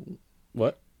 Huh?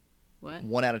 What? What?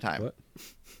 One at a time. What?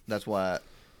 That's what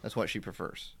she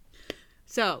prefers.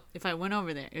 So, if I went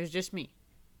over there, it was just me,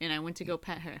 and I went to go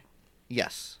pet her,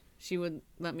 Yes. she would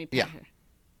let me pet her.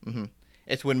 Mm-hmm.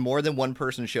 It's when more than one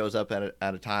person shows up at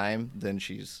a time, then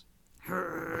she's...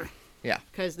 Yeah.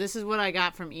 Because this is what I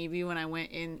got from Evie when I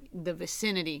went in the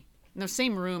vicinity. In the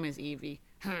same room as Evie.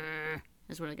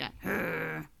 That's what I got.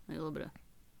 Like a little bit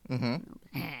of...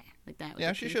 like that.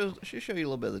 Yeah, she show you a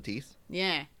little bit of the teeth.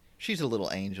 Yeah. She's a little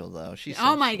angel, though. She's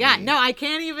Oh so my god. sweet. No, I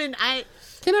can't even...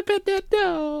 Can I pet that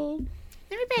dog?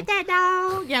 Let me pet that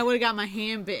dog. Yeah, I would have got my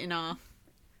hand bitten off.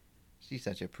 She's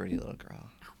such a pretty little girl.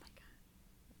 Oh my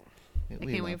god. We I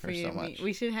can't love wait for her you so to much. meet.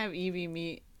 We should have Evie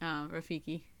meet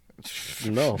Rafiki.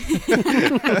 No.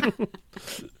 Let me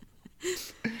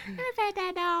pet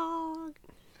that dog.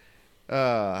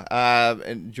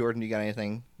 And Jordan, you got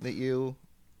anything that you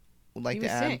would like He to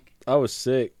was add? sick. I was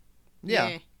sick.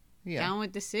 Yeah. Down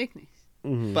with the sickness.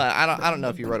 But I don't know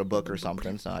if you wrote a book or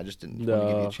something, so I just didn't want to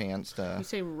give you No. a chance to You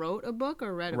say wrote a book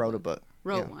or read a wrote book? a book.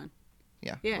 Wrote Yeah. one.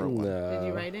 Yeah. Yeah. Wrote one. No. Did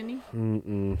you write any?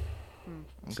 Mm-mm.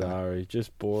 Sorry.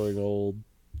 Just boring old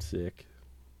sick.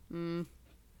 Boo.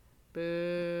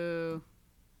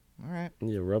 All right.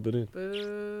 Yeah, rub it in.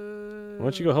 Boo. Why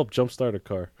don't you go help jumpstart a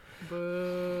car?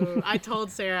 Boo. I told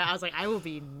Sarah, I was like, I will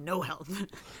be no help.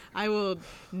 I will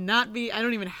not be, I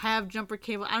don't even have jumper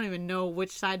cable. I don't even know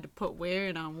which side to put where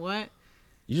and on what.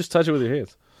 You just touch it with your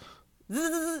hands.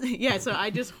 Yeah, so I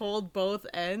just hold both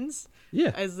ends.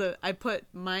 Yeah. I put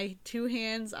my two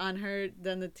hands on her,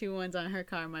 then the two ones on her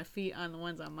car, my feet on the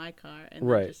ones on my car, and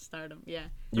Right. then just start them. Yeah.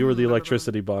 You were the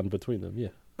electricity bond between them. Yeah.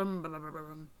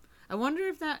 I wonder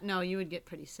if no, you would get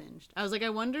pretty singed. I was like, I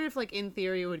wonder if, like, in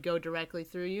theory, it would go directly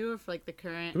through you, if, like, the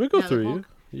current... It would go no, the through whole-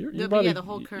 you. the- body, yeah, the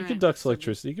whole You current can duct would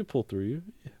electricity. You can pull through you.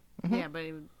 Yeah. Yeah, but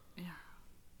it would... Yeah.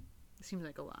 It seems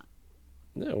like a lot.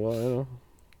 Yeah, well, I know.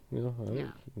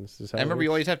 Yeah. This is how I remember it you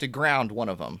works. always have to ground one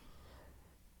of them.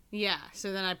 Yeah,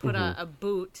 so then I put a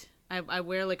boot. I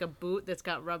wear, like, a boot that's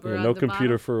got rubber Yeah, on no the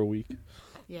computer bottom. for a week.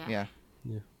 Yeah. Yeah.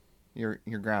 Yeah.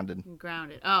 You're grounded. I'm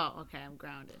grounded. Oh, okay, I'm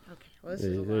grounded. Okay, well, this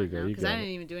Yeah, is a there you lot go, now, you because I got didn't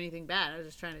it. even do anything bad. I was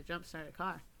just trying to jumpstart a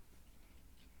car.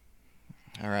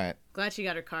 All right. Glad she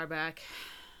got her car back.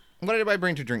 What did everybody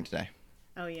bring to drink today?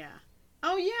 Oh, yeah.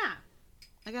 Oh, yeah!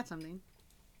 I got something.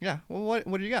 Yeah. Well,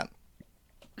 what do you got?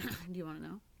 Do you want to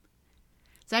know?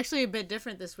 It's actually a bit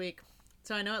different this week.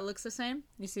 So I know it looks the same.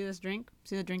 You see this drink?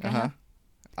 See the drink I have?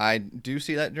 I do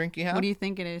see that drink you have. What do you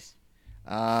think it is?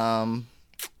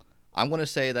 I'm gonna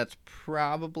say that's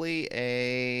probably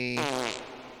a.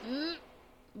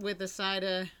 With a side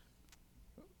of...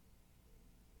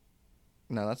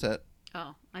 No, that's it.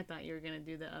 Oh, I thought you were going to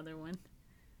do the other one.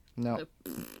 No.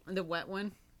 The wet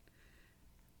one.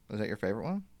 Is that your favorite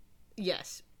one?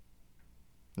 Yes.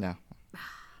 No.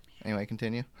 Anyway,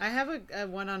 continue. I have a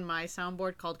one on my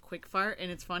soundboard called Quick Fart,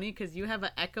 and it's funny because you have an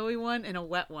echoey one and a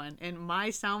wet one, and my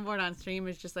soundboard on stream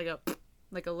is just like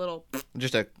a little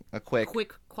Just a quick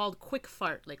called Quick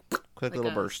Fart, like little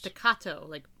a burst. staccato,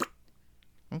 like.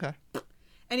 Okay.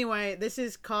 Anyway, this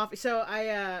is coffee. So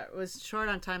I was short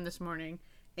on time this morning,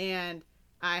 and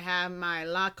I have my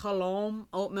La Colombe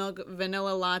oat milk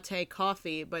vanilla latte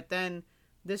coffee, but then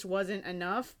this wasn't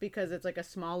enough because it's like a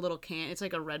small little can. It's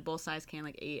like a Red Bull size can,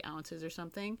 like 8 ounces or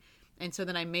something. And so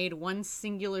then I made one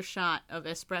singular shot of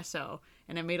espresso,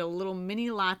 and I made a little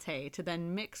mini latte to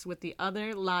then mix with the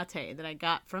other latte that I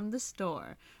got from the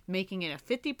store, making it a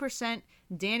 50%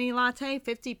 Dani latte,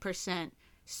 50%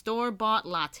 store-bought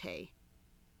latte.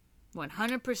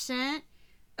 100%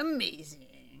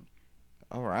 amazing.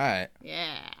 All right.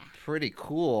 Yeah. Pretty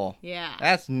cool. Yeah.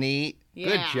 That's neat. Good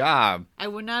Yeah. job. I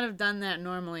would not have done that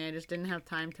normally. I just didn't have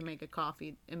time to make a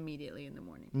coffee immediately in the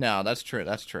morning. No, that's true.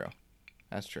 That's true.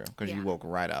 That's true. Because Yeah. you woke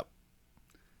right up.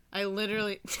 I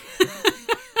literally...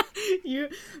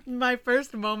 My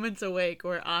first moments awake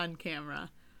were on camera.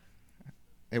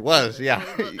 It was, yeah.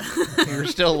 You were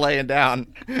still laying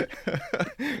down.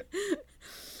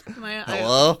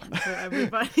 Hello? For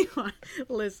everybody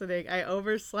listening, I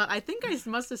overslept. I think I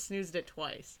must have snoozed it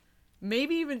twice.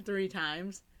 Maybe even 3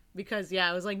 times. Because, yeah,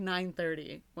 it was like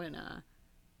 9:30 when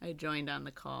I joined on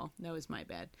the call. That was my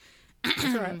bad. That's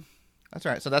all right. That's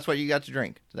all right. So that's what you got to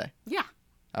drink today. Yeah.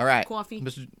 All right. Coffee.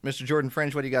 Mr. Jordan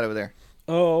Fringe, what do you got over there?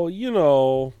 Oh,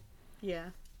 Yeah.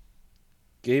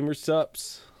 gamer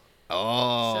sups.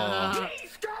 Oh.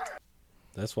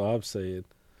 That's what I'm saying.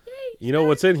 You know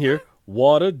what's in here?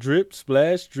 Water, drip,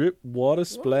 splash, drip, water,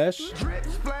 splash. Drip,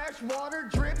 splash, water,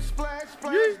 drip, splash,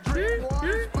 splash, drip,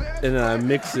 water, splash. And then I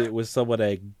mix it with some of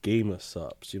that gamer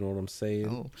sups. You know what I'm saying?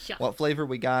 Oh. Yeah. What flavor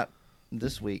we got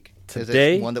this week?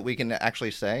 Today? Is it one that we can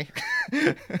actually say?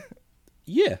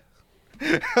 Yeah.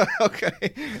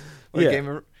 Okay. What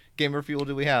Yeah. gamer fuel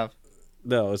do we have?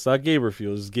 No, it's not gamer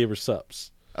fuel. It's gamer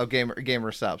sups. Oh,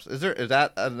 gamer subs. Is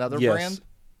that another Yes. brand?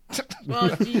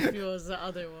 Well, G Fuel is the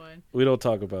other one. We don't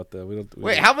talk about that. We don't.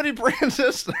 Wait, how many brands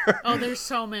is there? Oh, there's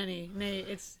so many. Nate,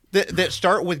 it's that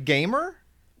start with gamer?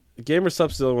 Gamer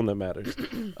sups is the only one that matters.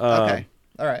 Okay.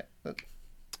 All right.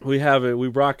 We have it. We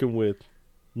rocking with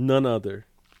none other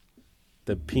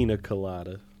than Pina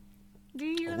Colada. Do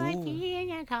you like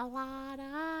pina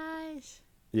coladas?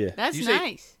 Yeah. That's You say-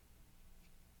 nice.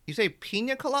 You say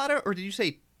pina colada or did you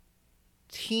say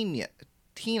Tina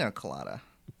colada?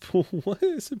 What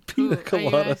is a Pina Ooh, are you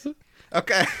Colada? guys-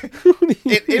 Okay. What do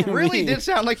you It really mean? did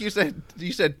sound like you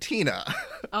said Tina.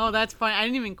 Oh, that's fine. I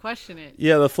didn't even question it.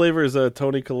 Yeah, the flavor is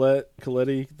Toni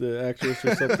Colletti, the actress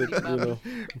or something. You know.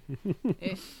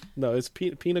 Eh, No, it's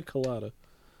Pina Colada.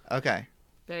 Okay.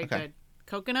 very Okay.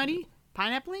 good. Coconutty?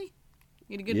 Pineapple-y?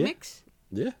 Get a good Yeah. mix?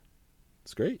 Yeah,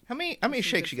 it's great. How many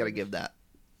shakes you got to give that?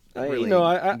 I Really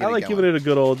I get it like giving going. it a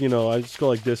good old, I just go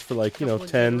like this for like, Couple of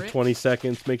 10, good 20 rips.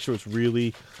 seconds. Make sure it's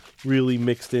really, really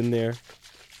mixed in there.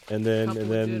 And then Couple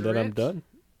and of then, good then I'm rips. done.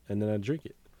 And then I drink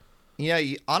it. Yeah,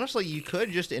 honestly, you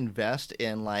could just invest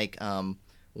in like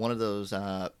one of those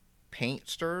paint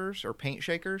stirrers or paint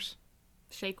shakers.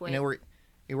 Shake You weight.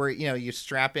 know where you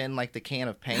strap in like the can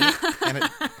of paint and it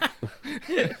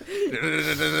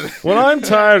When I'm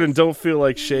tired and don't feel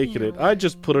like shaking it, I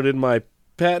just put it in my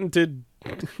patented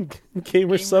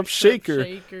Gamer Sub Sub shaker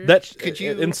shaker. that Could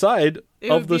you- inside It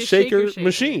would of the be a shaker shaker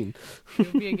machine.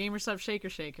 It would be a Gamer Sub shaker.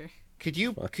 Could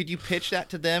you pitch that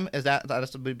to them as that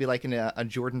would be like a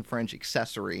Jordan French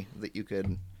accessory that you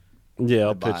could Yeah,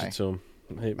 I'll Goodbye. pitch it to him.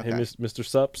 Hey, Okay. Mr.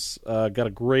 Sups, got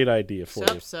a great idea for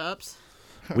you. Sups.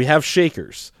 We have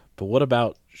shakers, but what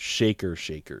about shakers?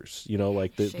 Like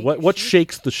Shaker what shake?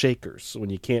 shakes the shakers when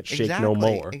you can't shake no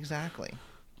more? Exactly.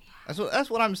 That's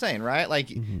what I'm saying, right? Like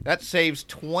that saves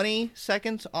 20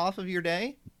 seconds off of your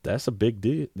day, That's a big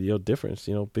deal, difference.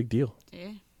 Big deal.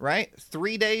 Yeah. right?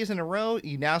 3 days in a row,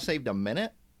 you now saved a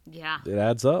minute. Yeah. It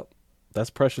adds up. That's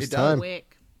precious It does. time.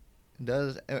 Quick. It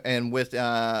does, and with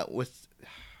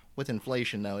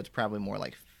inflation though, it's probably more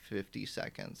like 50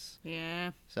 seconds.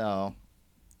 Yeah. So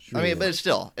Sure. I mean, but it's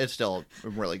still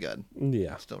really good.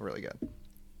 Yeah. Still really good.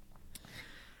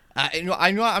 I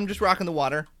know I'm just rocking the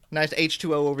water. Nice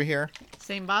H2O over here.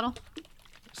 Same bottle.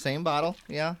 Same bottle,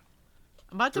 yeah.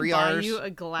 I'm about to 3 buy R's. you a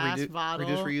glass bottle.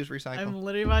 Reduce, reuse, recycle. I'm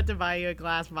literally about to buy you a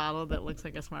glass bottle that looks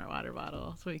like a smart water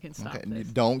bottle, so we can stop Okay, this.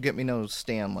 don't get me no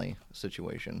Stanley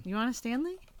situation. You want a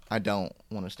Stanley? I don't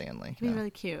want a Stanley. It'd be No.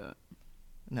 really cute.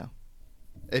 No.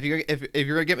 If you're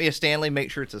gonna get me a Stanley, make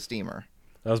sure it's a steamer.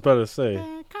 I was about to say,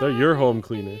 they're your home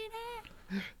cleaner.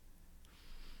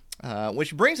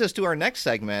 Which brings us to our next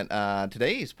segment.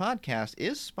 Today's podcast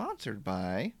is sponsored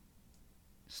by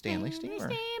Stanley Steamer.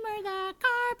 Steamer, the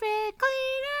carpet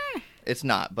cleaner. It's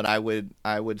not, but I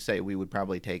would say we would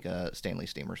probably take a Stanley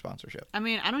Steamer sponsorship. I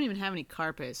mean, I don't even have any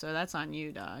carpet, so that's on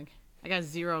you, dog. I got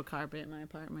 0 carpet in my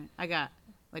apartment. I got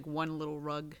like 1 little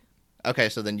rug. Okay,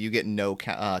 so then you get no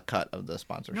cut of the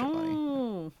sponsorship money.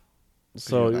 No.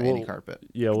 So You don't buy any we'll, carpet.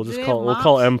 yeah, we'll Do just they call have we'll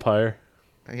call mops? Empire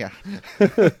Yeah.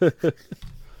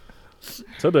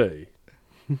 today.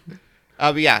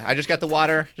 But yeah, I just got the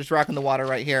water, just rocking the water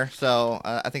right here. So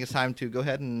I think it's time to go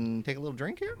ahead and take a little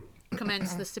drink here.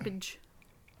 Commence the sippage.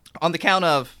 On the count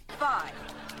of 5,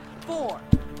 4,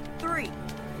 3,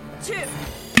 2.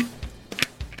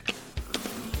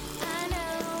 I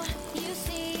know, you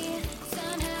see,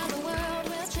 somehow the world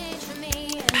will change for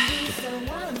me and be so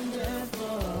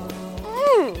wonderful.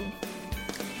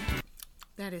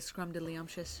 That is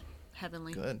scrumdiddlyumptious.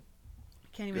 Heavenly. good.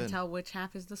 Can't even Good. tell which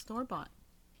half is the store bought.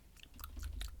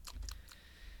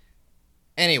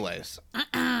 Anyways,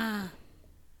 I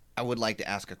would like to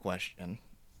ask a question,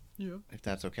 Yeah. if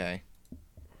that's okay.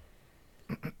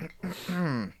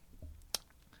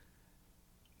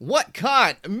 What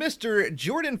caught Mr.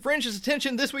 Jordan Fringe's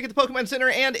attention this week at the Pokemon Center?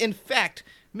 And in fact,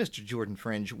 Mr. Jordan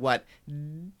Fringe, what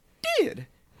did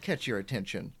catch your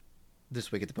attention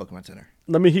this week at the Pokemon Center?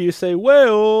 Let me hear you say,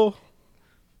 well.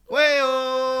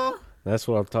 Well, That's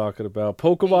what I'm talking about.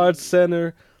 Pokemon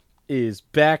Center is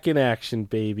back in action,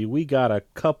 baby. We got a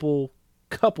couple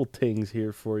couple things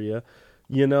here for you.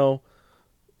 You know,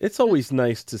 it's always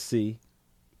nice to see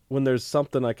when there's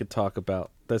something I could talk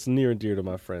about that's near and dear to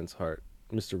my friend's heart,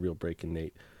 Mr. Real Breaking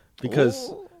Nate.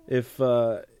 Because if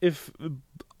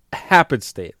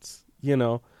happenstance, you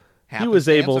know, he was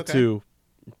able to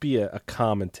be a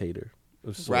commentator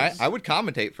of sorts. Right? I would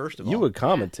commentate, first of all. You would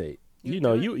commentate.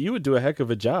 Yeah. You would do a heck of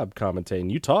a job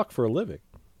commentating. You talk for a living,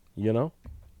 you know?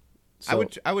 So,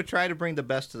 I would try to bring the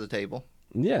best to the table.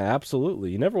 yeah, absolutely.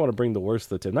 You never want to bring the worst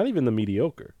to the table. Not even the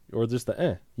mediocre or just the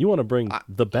eh. You want to bring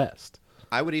the best.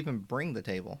 I would even bring the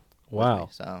table. Wow. Me,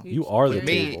 so You are the with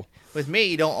me, table. with me,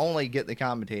 you don't only get the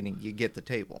commentating, you get the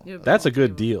table. You have That's the a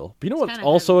good table. deal. But you know It's what's kinda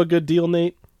also a good deal,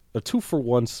 Nate? A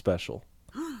 2-for-1 special.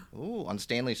 Ooh, on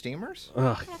Stanley Steamers?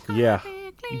 Ugh, yeah.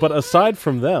 But aside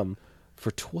from them,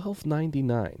 for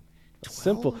 $12.99,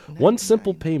 one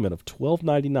simple payment of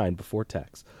 $12.99 before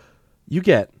tax, you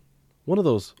get one of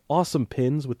those awesome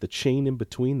pins with the chain in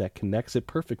between that connects it,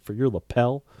 perfect for your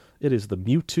lapel. It is the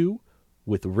Mewtwo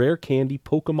with Rare Candy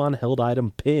Pokemon held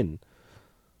item pin.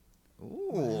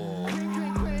 Ooh.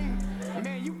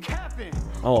 Man, you capping.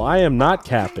 Oh, I am not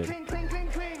capping. Cling, cling, cling,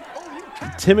 cling. Oh, you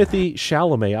capping. Timothy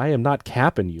Chalamet, I am not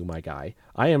capping you, my guy.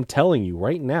 I am telling you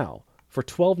right now, for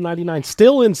 $12.99,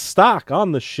 still in stock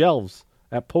on the shelves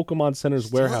at Pokemon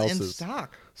Center's warehouses. In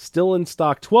stock. Still in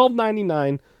stock.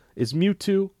 $12.99 is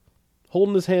Mewtwo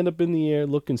holding his hand up in the air,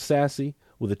 looking sassy,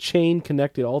 with a chain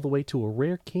connected all the way to a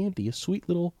rare candy, a sweet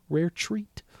little rare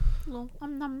treat.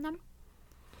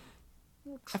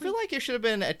 I feel like it should have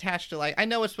been attached to, like, I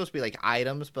know it's supposed to be like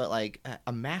items, but like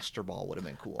a Master Ball would have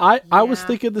been cool. I was Yeah.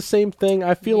 thinking the same thing.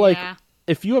 I feel like Yeah.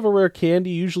 if you have a rare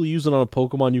candy, you usually use it on a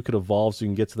Pokemon you could evolve so you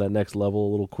can get to that next level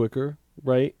a little quicker,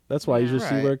 right? That's why I usually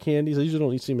see Right. rare candies. I usually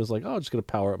don't see them as like, oh, I'm just going to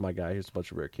power up my guy. Here's a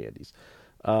bunch of rare candies.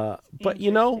 But,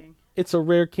 you know, Interesting. it's a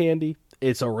rare candy.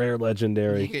 It's a rare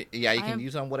legendary. You can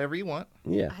use it on whatever you want.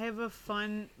 Yeah. I have a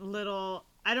fun little.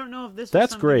 I don't know if this. That's was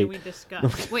something great. That we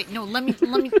discussed. Wait, no. Let me.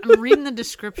 I'm reading the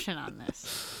description on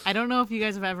this. I don't know if you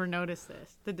guys have ever noticed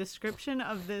this. The description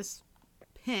of this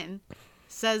pin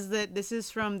says that this is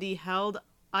from the held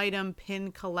item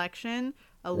pin collection,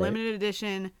 a limited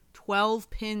edition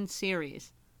 12-pin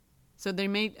series. So they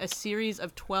made a series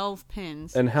of 12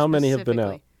 pins. And how many have been out?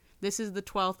 specifically. This is the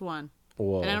 12th one.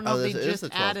 Whoa. And I don't know if this they is just the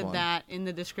 12th added one. that in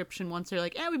the description once they're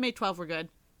like, we made 12, we're good.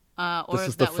 Or This if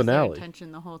is the that was finale. their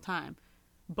intention the whole time.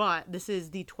 But this is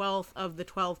the 12th of the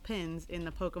 12 pins in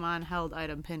the Pokemon held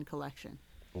item pin collection.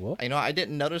 Well, You know, I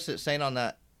didn't notice it saying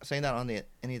that on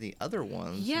any of the other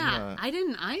ones. Yeah, I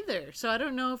didn't either. So I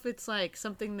don't know if it's like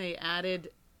something they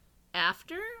added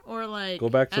after or like. go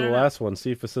back I to the don't know. last one.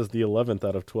 See if it says the 11th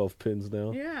out of 12 pins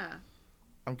now. Yeah.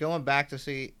 I'm going back to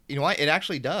see. You know what? It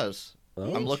actually does. Oh.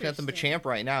 I'm looking at the Interesting. Machamp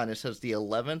right now, and it says the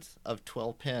 11th of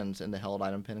 12 pins in the held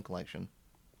item pin collection.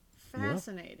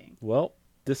 Fascinating. Well,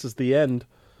 this is the end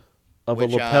of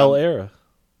Which, a lapel era.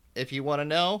 If you want to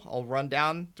know, I'll run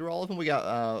down through all of them. We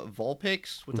got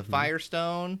Vulpix with the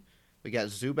Firestone. We got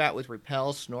Zubat with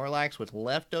Repel. Snorlax with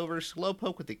Leftovers.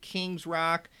 Slowpoke with the King's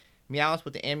Rock. Meowth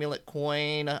with the Amulet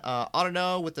Coin.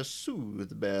 Autono with the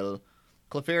Soothe Bell.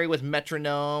 Clefairy with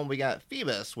Metronome. We got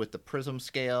Phoebus with the Prism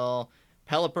Scale.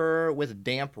 Pelipper with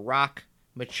Damp Rock.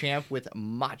 Machamp with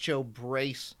Macho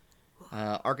Brace.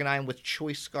 Arcanine with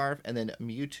Choice Scarf. And then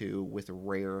Mewtwo with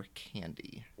Rare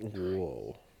Candy.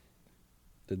 Whoa.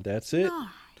 Then that's it.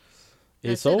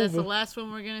 That's It's it. over. That's the last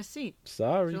one we're gonna see.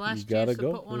 Sorry, It's your last you gotta chance to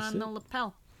go. put one That's on it. the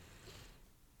lapel.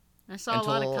 I saw a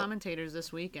lot of Until- commentators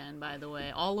this weekend, by the way.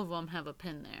 All of them have a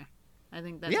pin there. I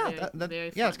think that's Yeah,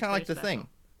 very yeah, fun, it's kind of like the very thing. special.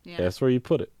 Yeah, That's where you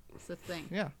put it. it's the thing.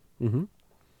 Yeah. Mm-hmm.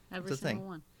 Every it's a single thing.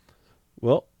 one.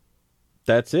 Well,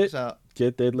 that's it. So,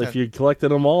 Get that. If you collected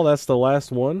them all, that's the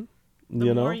last one. The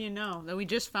you know, more you know. That we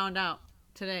just found out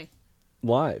today.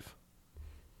 live.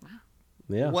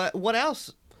 Yeah. what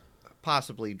else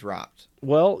possibly dropped?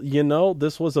 Well, you know,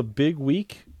 this was a big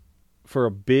week for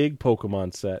a big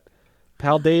Pokemon set.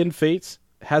 Paldean Fates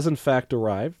has in fact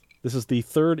arrived. This is the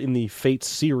third in the Fates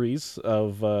series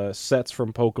of sets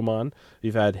from Pokemon.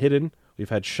 We've had Hidden, we've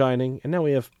had Shining, and now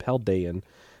we have Paldean.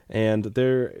 And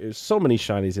there is so many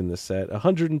shinies in this set.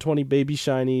 120 baby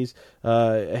shinies,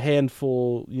 a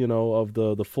handful, you know, of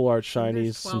the full art shinies,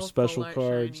 There's some 12 special full art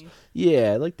cards. shinies.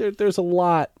 Yeah, like there's a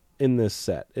lot in this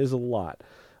set. There's a lot.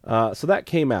 So that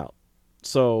came out.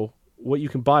 So what you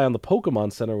can buy on the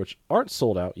Pokemon Center, which aren't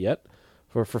sold out yet,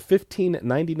 for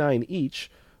 $15.99 each,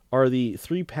 are the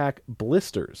 3-pack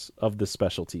blisters of the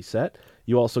specialty set.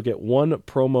 You also get one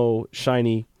promo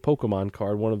shiny Pokemon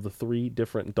card, one of the 3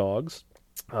 different dogs.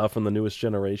 from the newest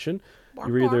generation.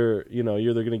 You're either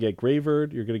going to get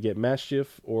Graverd, you're going to get Maschiff,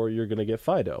 or you're going to get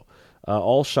Fido.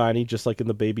 All shiny, just like in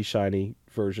the baby shiny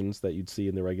versions that you'd see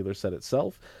in the regular set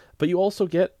itself. But you also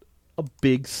get a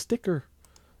big sticker.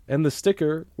 And the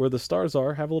sticker, where the stars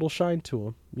are, have a little shine to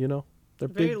them, you know? They're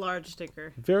Very big, large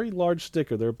sticker. very large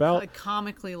sticker. They're about Like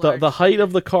comically large. the height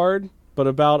of the card, but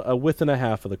about a width and a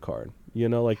half of the card. You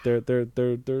know, like they're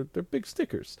big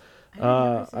stickers.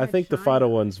 I think the Fido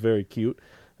one's very cute.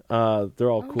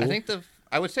 They're all cool.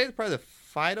 I would say probably the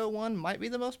Fido one might be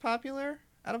the most popular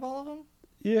out of all of them.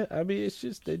 Yeah, I mean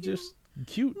they're just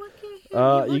cute. Look at him. He you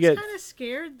looks get kind of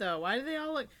scared though. Why do they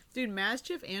all look? Dude,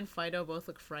 Maschiff and Fido both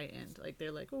look frightened. Like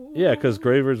they're like, oh. yeah, because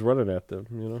Graverd's running at them.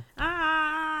 You know.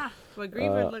 Ah, but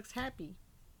Graverd looks happy.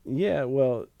 Yeah,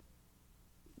 well.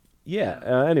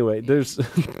 Yeah. Anyway, there's.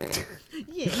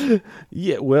 Yeah.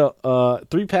 Yeah. Well,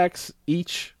 3 packs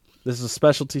each. This is a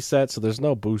specialty set, so there's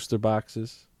no booster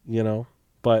boxes. You know,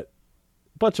 but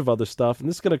a bunch of other stuff, and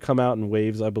this is going to come out in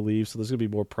waves, I believe. So there's going to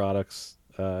be more products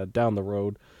down the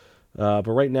road. But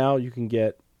right now, you can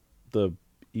get the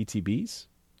ETBs.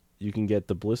 You can get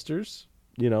the blisters.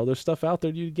 You know, there's stuff out there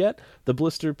you get. The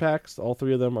blister packs, all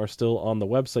 3 of them are still on the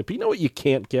website. But you know what you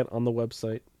can't get on the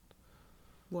website?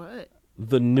 What?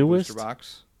 The newest. Booster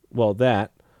box. Well,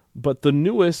 that. But the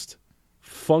newest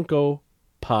Funko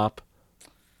Pop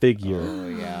figure. Oh,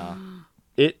 yeah.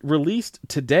 It released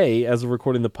today as we're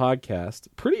recording the podcast,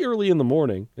 pretty early in the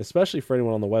morning, especially for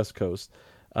anyone on the West Coast.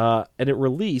 And it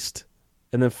released,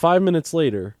 and then 5 minutes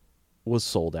later was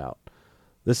sold out.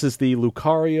 This is the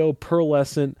Lucario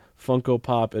Pearlescent Funko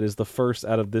Pop. It is the first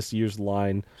out of this year's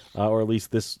line, or at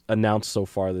least this announced so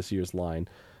far this year's line.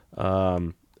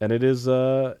 And it is,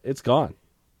 it's gone.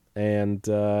 And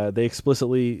they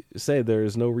explicitly say there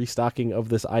is no restocking of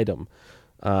this item.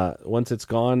 Once it's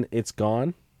gone, it's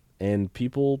gone. And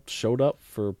people showed up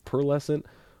for Pearlescent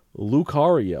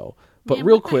Lucario. But Man,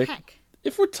 real what the quick, heck?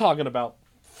 if we're talking about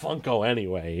Funko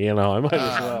anyway, you know, I might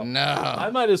as well. No.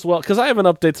 I might as well, because I have an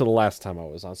update to the last time I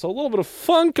was on. So a little bit of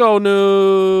Funko news.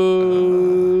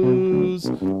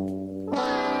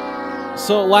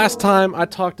 So last time I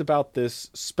talked about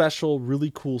this special,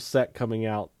 really cool set coming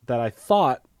out that I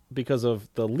thought, because of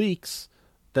the leaks,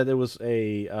 that it was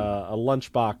a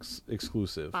lunchbox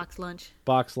exclusive. Box lunch.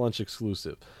 Box lunch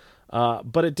exclusive.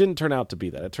 But it didn't turn out to be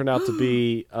that. It turned out to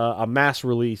be a mass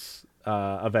release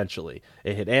eventually.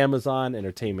 It hit Amazon,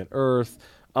 Entertainment Earth,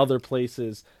 other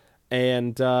places,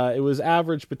 and it was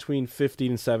average between $50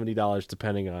 and $70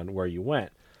 depending on where you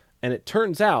went. And it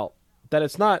turns out that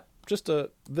it's not just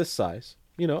this size.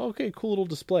 You know, okay, cool little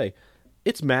display.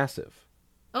 It's massive.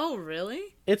 Oh,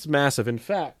 really? It's massive. In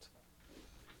fact,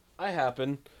 I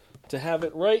happen to have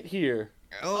it right here.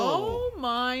 Oh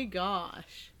my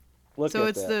gosh. Look So at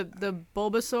it's that. the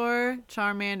Bulbasaur,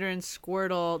 Charmander, and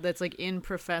Squirtle that's like in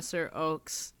Professor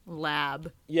Oak's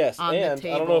lab. Yes, on the and I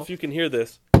don't know table. if you can hear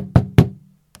this.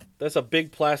 That's a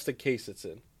big plastic case it's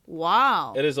in.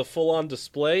 Wow. It is a full-on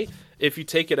display. If you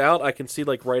take it out, I can see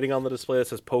like writing on the display that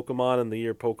says Pokemon and the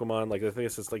year Pokemon. Like I think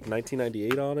it says like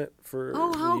 1998 on it for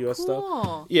Oh, how the US cool.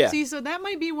 stuff. Yeah. See, so that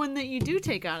might be one that you do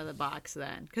take out of the box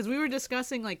then. Because we were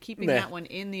discussing like keeping that one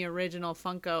in the original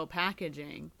Funko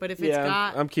packaging. But if it's Yeah,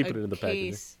 got I'm keeping a it in the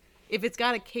packaging. case, if it's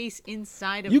got a case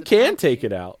inside of You the can take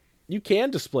packaging- it out. You can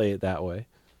display it that way.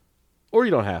 Or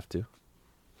you don't have to.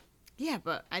 Yeah,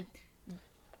 but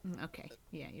okay.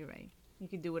 Yeah, you're right. You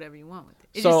can do whatever you want with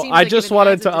it. It So, just seems I like just if it wanted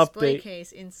has a to display update-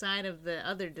 case inside of the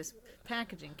other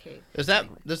packaging case.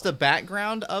 Does the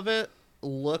background of it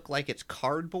look like it's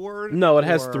cardboard? No, it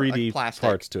has or, 3D like, plastic?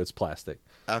 parts to its plastic.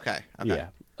 Okay. Yeah.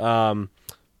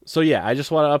 So yeah, I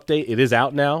just want to update. It is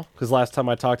out now because last time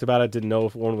I talked about it, didn't know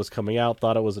if one was coming out.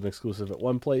 Thought it was an exclusive at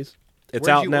one place. It's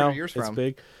Where'd out you now. order yours It's from?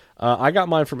 big. I got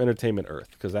mine from Entertainment Earth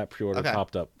because that pre-order Okay.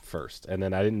 popped up first, and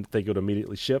then I didn't think it would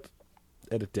immediately ship,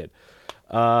 and it did.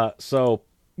 So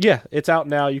yeah, it's out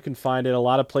now. You can find it. A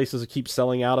lot of places keep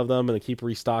selling out of them, and they keep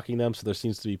restocking them. So there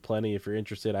seems to be plenty. If you're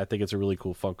interested, I think it's a really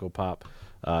cool Funko Pop.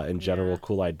 In general, Yeah.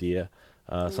 cool idea.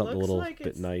 Something a looks little like bit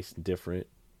it's- nice and different.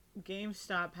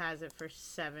 GameStop has it for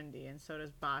 $70, and so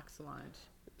does Box Lunch.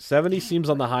 70 seems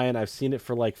on the high end. I've seen it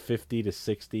for like 50 to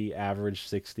 60, average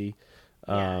 60.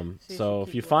 Yeah, so you So should if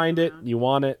keep you find it, looking around. you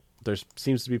want it, there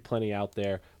seems to be plenty out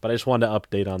there. But I just wanted to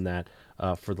update on that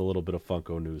for the little bit of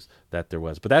Funko news that there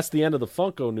was. But that's the end of the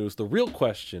Funko news. The real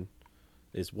question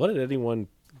is, what did anyone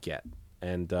get?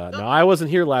 And now I wasn't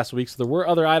here last week, so there were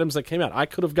other items that came out. I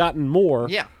could have gotten more.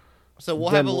 Yeah. So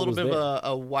we'll Then have a what little was bit of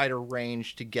a wider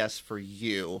range to guess for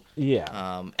you.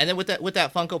 Yeah. And then with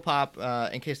that Funko Pop,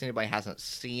 in case anybody hasn't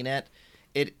seen it,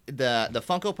 the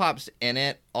Funko Pops in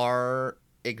it are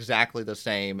exactly the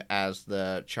same as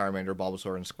the Charmander,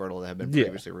 Bulbasaur, and Squirtle that have been Yeah.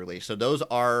 previously released. So those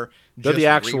are They're just the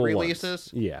actual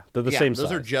re-releases. ones. Yeah, they're the same those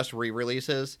size. are just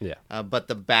re-releases. Yeah. But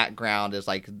the background is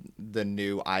like the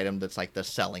new item that's like the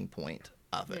selling point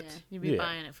of it. Yeah, you'd be Yeah.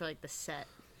 buying it for like the set,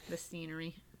 the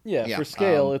scenery. Yeah, Yeah, for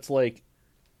scale, it's like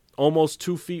almost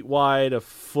 2 feet wide, a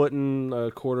foot and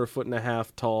a quarter, foot and a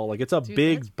half tall. Like it's a Dude,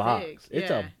 big that's box. big. It's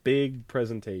Yeah. a big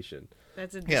presentation.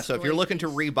 That's a Yeah, so if you're display looking to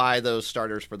piece. rebuy those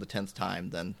starters for the 10th time,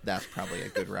 then that's probably a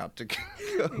good route to go.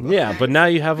 Yeah, but now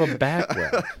you have a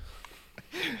background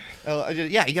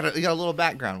Yeah, you got a little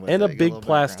background with and it. a You got big little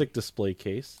plastic display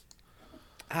case.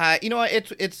 You know what?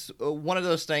 It's one of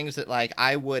those things that like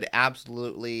I would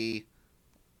absolutely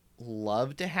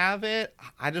love to have it.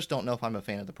 I just don't know if I'm a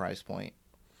fan of the price point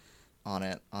on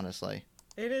it, honestly.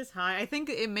 It is high. I think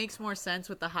it makes more sense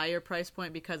with the higher price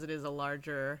point because it is a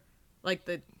larger, like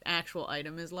the actual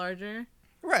item is larger.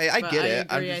 Right, I But get I it.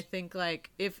 I'm agree. I just, think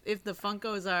like if the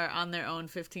Funkos are on their own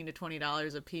 $15 to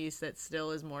 $20 a piece, that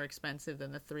still is more expensive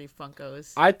than the 3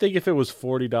 Funkos. I think if it was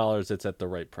 $40, it's at the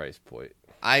right price point.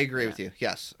 I agree with you.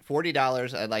 Yes,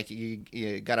 $40. I like you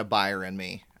got a buyer in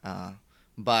me.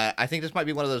 But I think this might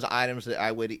be one of those items that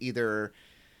I would either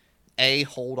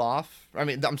hold off. I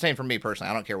mean, I'm saying for me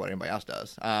personally, I don't care what anybody else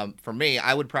does. For me,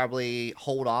 I would probably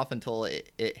hold off until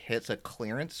it hits a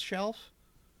clearance shelf.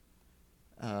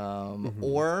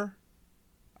 Or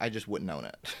I just wouldn't own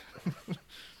it.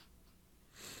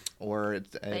 Or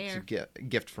it's a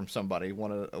gift from somebody.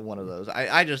 One of those.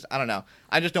 I don't know.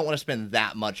 I just don't want to spend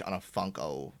that much on a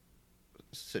Funko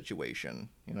situation.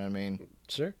 You know what I mean?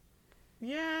 Sure.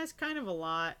 Yeah, it's kind of a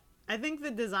lot. I think the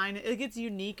design, it gets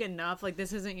unique enough. Like,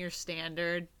 this isn't your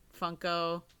standard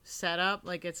Funko setup.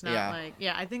 Like, it's not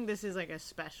I think this is like a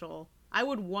special. I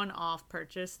would one-off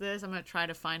purchase this. I'm going to try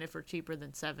to find it for cheaper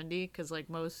than $70 because, like,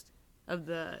 most of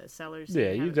the sellers.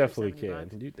 Yeah, you definitely $70.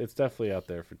 can. It's definitely out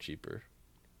there for cheaper.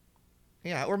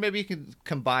 Yeah, or maybe you could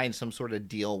combine some sort of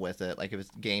deal with it. Like if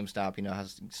it's GameStop, you know how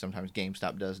sometimes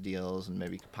GameStop does deals, and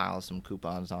maybe pile some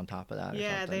coupons on top of that.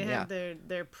 Yeah, or something. they have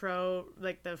their pro,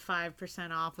 like the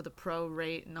 5% off with a pro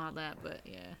rate and all that. But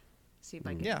yeah, see if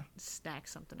I can stack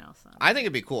something else on. I think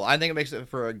it'd be cool. I think it makes it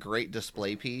for a great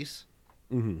display piece.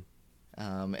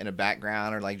 Mm-hmm. In a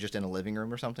background or like just in a living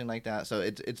room or something like that. So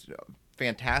it's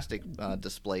fantastic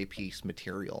display piece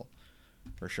material.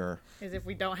 For sure. As if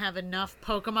we don't have enough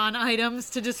Pokemon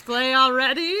items to display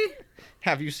already.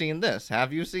 Have you seen this?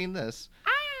 Have you seen this?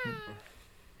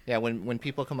 Yeah, when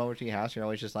people come over to your house, you're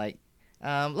always just like,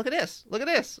 look at this. Look at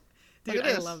this. Dude, look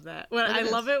at I this. love that. Well, I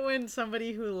love it when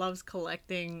somebody who loves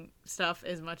collecting stuff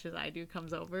as much as I do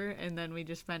comes over, and then we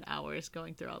just spend hours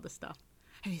going through all the stuff.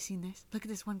 Have you seen this? Look at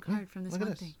this one card from this look at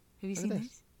one this. thing. Have you Look seen at this?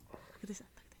 this. Look at this. Look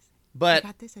at this. But I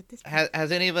got this at this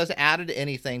has any of us added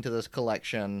anything to this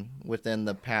collection within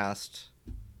the past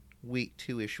week,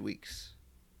 2-ish weeks?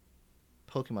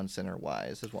 Pokemon Center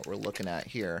wise is what we're looking at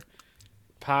here.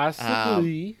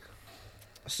 Possibly.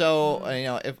 So, you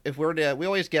know, if we're to, we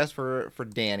always guess for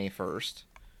Dani first.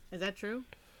 Is that true?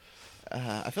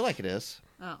 I feel like it is.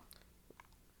 Oh.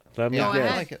 Let me Yeah, Go I feel guess.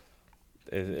 ahead. like it.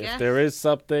 If Guess. there is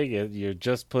something, you're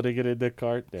just putting it in the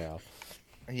cart now.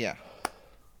 Yeah.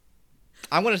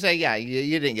 I'm going to say, yeah,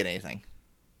 you didn't get anything.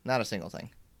 Not a single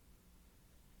thing.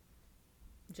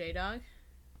 J-Dog?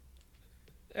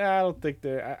 I don't think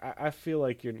there. I feel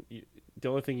like the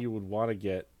only thing you would want to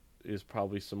get is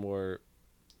probably some more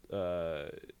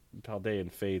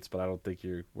Paldean Fates, but I don't think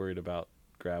you're worried about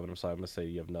grabbing them, so I'm going to say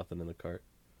you have nothing in the cart.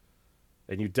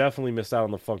 And you definitely missed out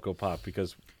on the Funko Pop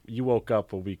because you woke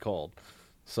up when we called.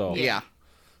 So Yeah.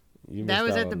 you That missed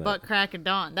was out at the on that. butt crack of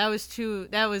dawn. There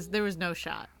was no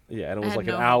shot. Yeah, and it I was had like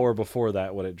an no- hour before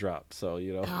that when it dropped. So,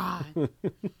 you know. God.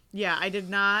 Yeah, I did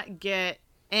not get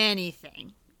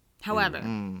anything. However,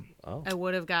 Oh. I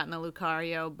would have gotten the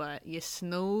Lucario, but you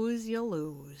snooze, you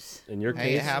lose. In your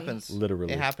Hey, it case, happens.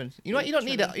 literally. It happens. You know what? You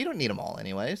don't need them all,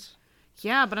 anyways.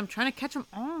 Yeah, but I'm trying to catch them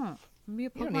all. Be a You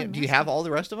don't Pokemon need, do you master. have all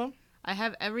the rest of them? I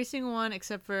have every single one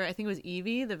except for I think it was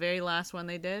Eevee, the very last one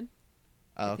they did.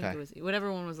 Oh, I think okay. it was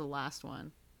whatever one was the last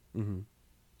one. Mm-hmm.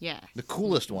 Yeah. The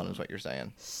coolest one is what you're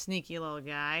saying. Sneaky little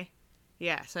guy.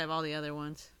 Yeah, so I have all the other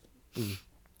ones.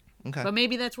 Okay. But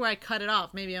maybe that's where I cut it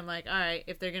off. Maybe I'm like, all right,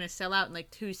 if they're going to sell out in like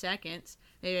 2 seconds,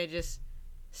 maybe I just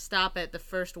stop at the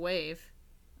first wave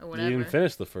or You whatever. didn't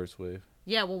finish the first wave.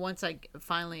 Yeah, well, once I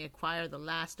finally acquire the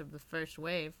last of the first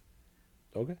wave,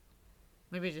 Okay.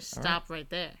 maybe just stop right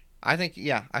there. I think,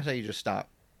 yeah, I say you just stop.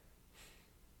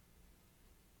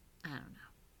 I don't know.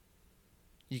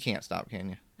 You can't stop, can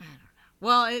you?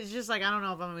 Well, it's just like, I don't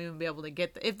know if I'm even be able to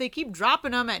get if they keep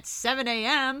dropping them at 7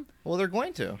 a.m., Well, they're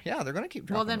going to. Yeah, they're going to keep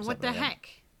dropping well, then them what the 7 a.m. heck?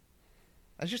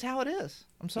 That's just how it is.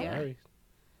 I'm sorry. Sorry.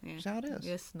 Yeah. That's how it is.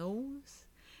 Yes, snows,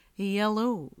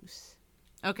 yellows.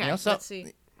 Okay, You know, so- let's see.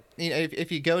 You know,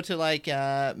 if you go to like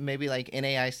maybe like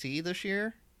NAIC this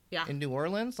year Yeah. in New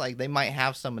Orleans, like they might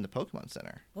have some in the Pokemon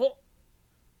Center. Oh,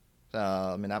 So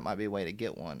I mean that might be a way to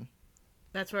get one.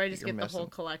 that's where I just You're get the whole missing.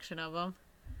 collection of them.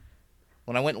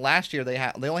 When I went last year, they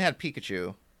only had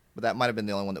Pikachu, but that might have been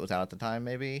the only one that was out at the time.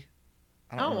 Maybe.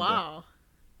 I don't Oh, remember. wow.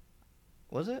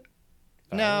 Was it?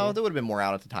 I don't No, know. there would have been more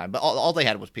out at the time, but all they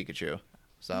had was Pikachu.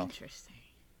 So Interesting.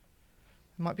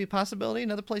 might be a possibility.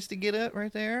 Another place to get it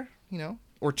right there. You know,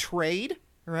 or trade.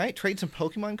 Right? Trade some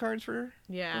Pokemon cards for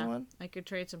Yeah, one. I could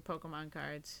trade some Pokemon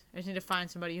cards. I just need to find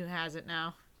somebody who has it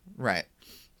now. Right.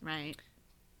 Right.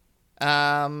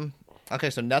 Okay,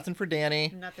 so nothing for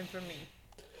Dani. Nothing for me.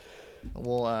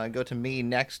 We'll go to me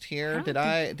next here. I Did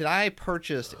don't I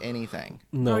purchase anything?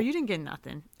 No, Oh, you didn't get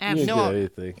nothing. you didn't Absolutely.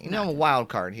 get anything. You know, I'm a wild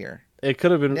card here. It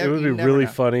could have been. Never- it would you be never really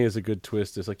know. funny as a good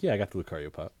twist. It's like, yeah, I got the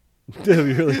Lucario pop. That'd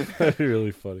be really, that'd be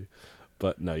really funny.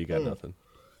 But no, you got nothing.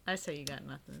 I say you got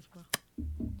nothing as well.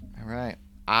 All right.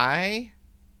 I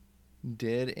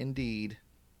did indeed.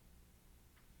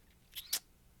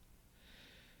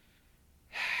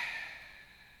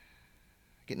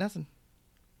 Get nothing.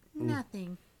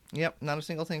 Nothing. Yep, not a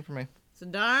single thing for me. It's a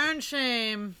darn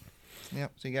shame.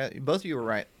 Yep. So you got both of you were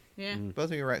right. Yeah,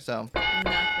 Both of you were right. So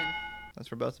nothing. that's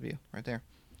for both of you right there.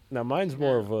 Now mine's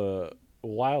more of a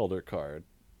wilder card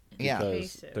Yeah. because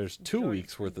Invasive. there's 2 Jordan.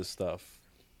 weeks worth of stuff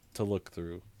to look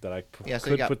through that I Yeah, so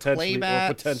you could got potentially or playbats.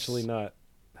 potentially not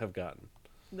have gotten.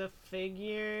 The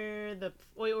figure,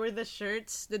 wait, were the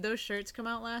shirts? Did those shirts come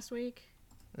out last week?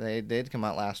 They did come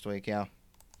out last week. Yeah,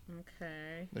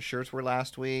 Okay, the shirts were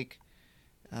last week.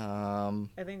 I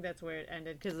think that's where it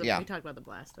ended because Yeah. we talked about the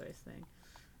Blastoise thing.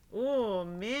 Oh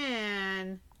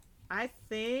man, I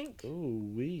think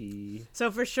Ooh wee.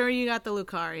 so. For sure, you got the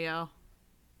Lucario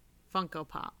Funko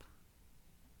Pop.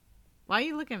 Why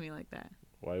you look at me like that?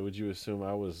 Why would you assume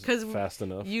I was 'Cause fast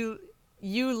enough? You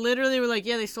literally were like,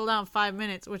 yeah, they sold out in 5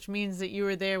 minutes, which means that you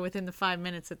were there within the 5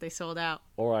 minutes that they sold out.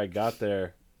 Or I got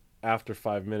there after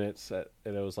 5 minutes and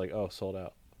it was like, oh, sold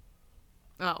out.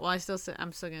 Oh well,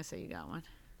 I'm still gonna say you got one.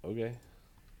 Okay.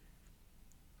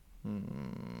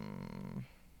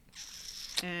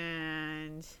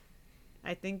 And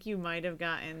I think you might have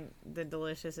gotten the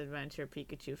Delicious Adventure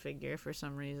Pikachu figure for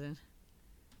some reason.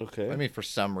 Okay. I mean, for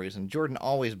some reason, Jordan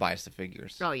always buys the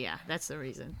figures. Oh yeah, that's the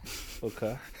reason.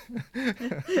 Okay.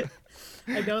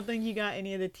 I don't think you got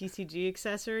any of the TCG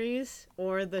accessories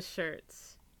or the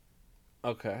shirts.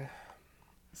 Okay.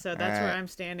 So that's where Alright. I'm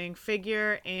standing.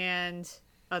 Figure and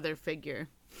other figure.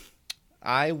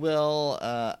 I will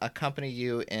accompany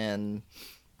you in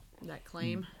That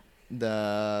claim.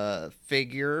 the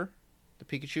figure, the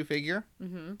Pikachu figure.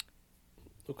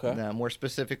 Okay. More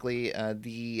specifically,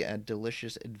 the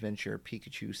Delicious Adventure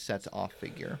Pikachu sets off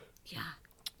figure. Yeah.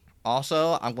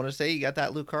 Also, I'm going to say you got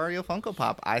that Lucario Funko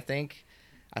Pop. I think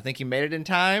you made it in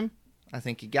time. I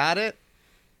think you got it.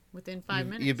 Within 5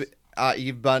 minutes.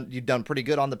 You've done pretty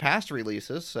good on the past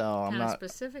releases, so I'm Kind of not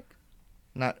specific.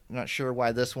 not sure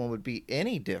why this one would be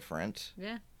any different.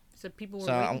 Yeah. So people were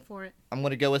So, waiting for it. I'm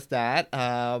going to go with that.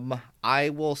 I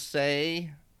will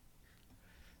say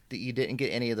that you didn't get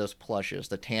any of those plushes,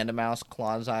 the Tandemaus,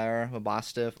 Clonzyre,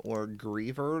 Mabostiff, or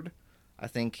Greavard. I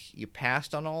think you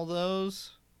passed on all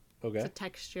those, It's Okay. a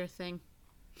texture thing.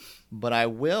 but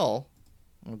I'm going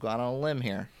to go out on a limb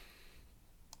here.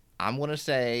 I'm going to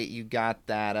say you got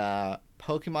that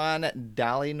Pokemon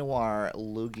Dali Noir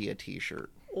Lugia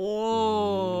t-shirt.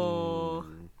 Oh,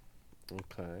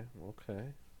 Okay. Okay.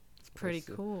 it's pretty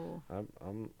That's cool.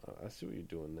 I see what you're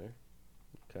doing there.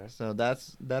 Okay. So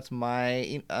that's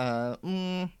my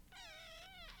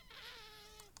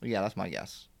yeah, that's my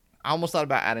guess. I almost thought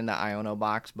about adding the Iono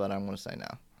box, but I'm going to say no.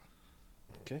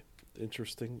 Okay.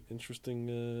 Interesting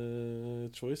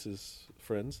choices,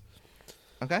 friends.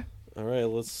 Okay. All right,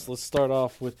 let's start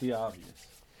off with the obvious.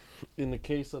 In the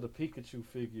case of the Pikachu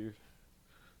figure,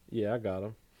 yeah, I got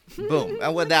him. Boom.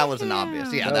 Well, that was an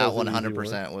obvious. Yeah, That that was an easy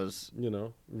 100% was. You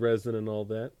know, resin and all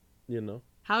that. You know,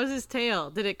 How's his tail?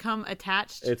 Did it come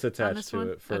attached? it's on attached this to one?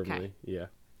 it firmly. Okay. Yeah,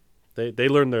 they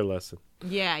learned their lesson.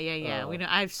 Yeah. We know.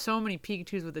 I have so many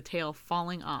Pikachu's with the tail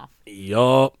falling off.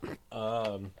 Yup.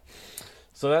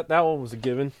 So that one was a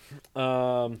given.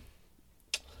 In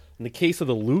the case of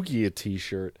the Lugia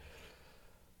T-shirt,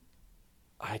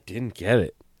 I didn't get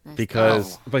it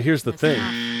because. But here's the thing: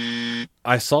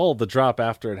 I saw the drop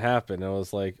after it happened. And I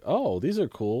was like, "Oh, these are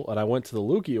cool," and I went to the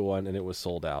Lugia one, and it was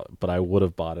sold out. But I would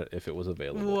have bought it if it was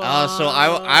available. Whoa. So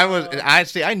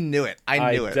I knew it.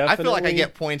 I knew it. I feel like I definitely-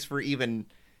 get points for even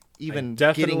even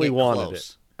definitely getting it wanted close.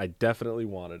 it. I definitely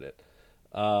wanted it.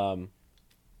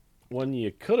 One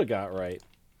you could have got right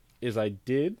is I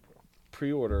did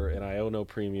pre-order an Iono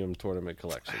Premium Tournament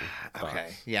Collection box. Okay,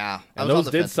 yeah. I And was on those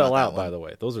the did fence sell about that out, by one. the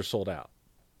way. Those are sold out.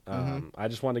 I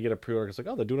just wanted to get a pre-order. It's like,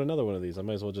 oh, they're doing another one of these. I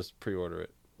might as well just pre-order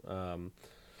it.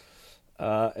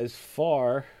 As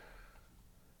far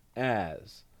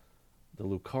as the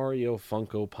Lucario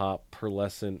Funko Pop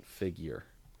Pearlescent figure,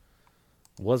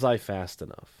 was I fast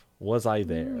enough? Was I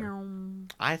there?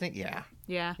 I think, yeah.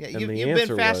 Yeah. Yeah, And you've the been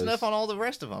answer fast was- enough on all the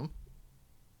rest of them.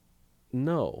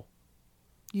 No.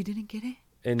 You didn't get it?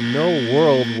 In no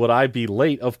world would I be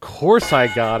late. Of course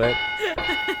I got it.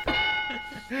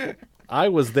 I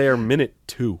was there minute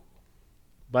 2.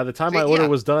 By the time See, my order yeah.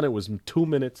 was done, it was 2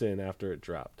 minutes in after it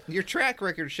dropped. Your track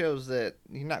record shows that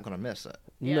you're not going to miss it.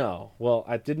 Yeah. No. Well,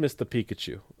 I did miss the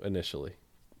Pikachu initially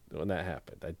when that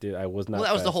happened. I was not Well,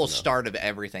 that was the fast whole enough. start of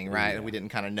everything, right? Yeah. We didn't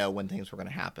kind of know when things were going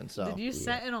to happen. So Did you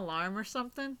set an alarm or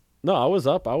something? No, I was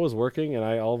up. I was working, and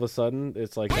all of a sudden,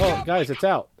 it's like, oh, guys, it's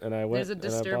out. And I went There's a and I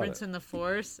bought disturbance it. in the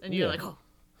force, and you're Yeah. like, oh,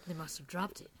 they must have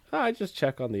dropped it. I just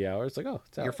check on the hour. It's like, oh,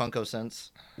 it's out. your Funko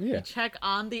sense. Yeah. You check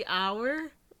on the hour?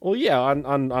 Well, yeah,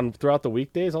 on throughout the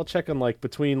weekdays, I'll check on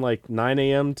between 9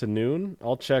 a.m. to noon.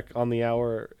 I'll check on the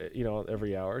hour,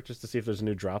 every hour, just to see if there's a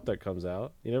new drop that comes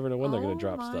out. You never know when they're going Oh to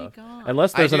drop my stuff. God.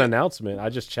 Unless there's I an do- announcement, I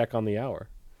just check on the hour.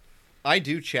 I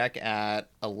do check at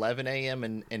 11 a.m.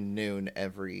 and noon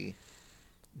every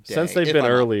day. Since they've if been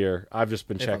I'm up. earlier, I've just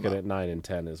been If I'm checking up. at 9 and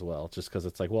 10 as well, just because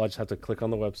it's like, well, I just have to click on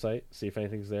the website, see if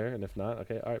anything's there, and if not,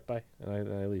 okay, all right, bye,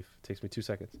 and I leave. It takes me 2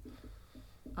 seconds.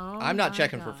 Oh I'm not my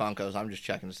checking God. for Funkos. I'm just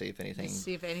checking to see if anything,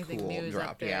 See if anything cool new is up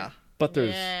dropped. there. Yeah. But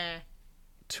there's Yeah.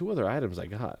 2 other items I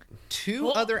got. 2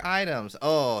 other items.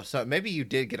 Oh, so maybe you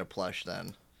did get a plush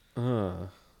then.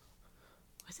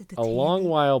 Was it the A long Tandy?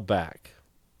 while back,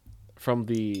 from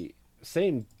the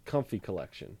same Comfy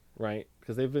collection, right?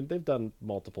 Because they've done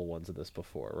multiple ones of this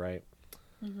before, right?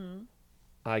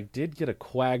 I did get a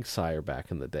Quagsire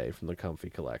back in the day from the Comfy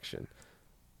collection,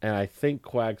 and I think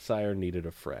Quagsire needed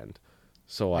a friend,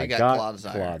 so I got got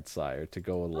Clodsire. Clodsire to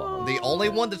go along The only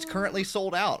one that's currently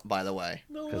sold out, by the way.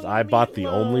 because I bought the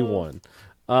only one.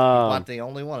 Not the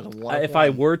only one. It's a one of If I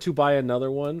one. were to buy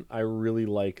another one, I really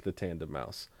like the Tandem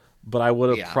Mouse. But I would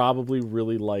have Yeah. probably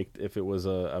really liked if it was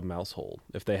a mouse hold.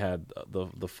 If they had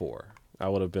the 4, I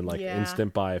would have been like Yeah.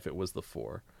 instant buy if it was the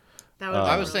 4. That would've I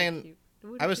been was really saying- cute. It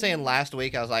would've I was been saying last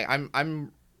week, I was like,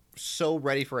 I'm so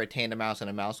ready for a Tandem Mouse and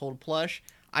a Mousehold plush.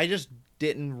 I just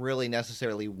didn't really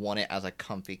necessarily want it as a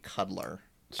comfy cuddler.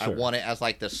 I Sure. want it as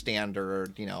like the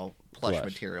standard, plush Plush.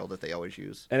 material that they always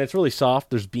use. And it's really soft.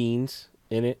 There's beans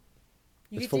in it.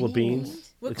 You It's get full to of eat beans.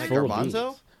 beans? What It's kind full of of beans.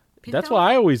 Garbanzo? That's Pinto? what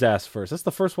I always ask first. That's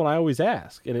the first one I always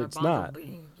ask, and it's Garbanzo not.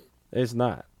 beans. It's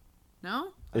not.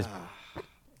 No? It's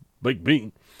baked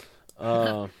bean.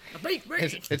 A baked bean.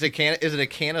 Is it a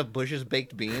can of Bush's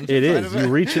baked beans? It inside is. of You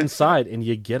reach inside and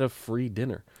you get a free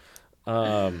dinner.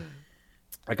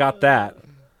 I got that.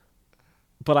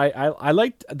 But I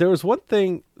liked. There was one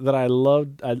thing that I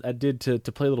loved. I did to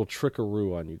play a little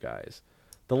trickaroo on you guys.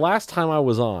 The last time I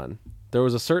was on, there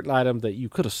was a certain item that you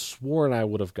could have sworn I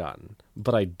would have gotten,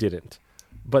 but I didn't.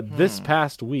 But this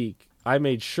past week, I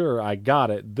made sure I got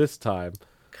it this time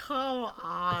Come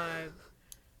on.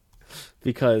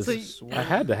 because So I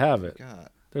had to have it. God.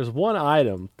 There's one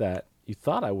item that you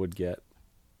thought I would get,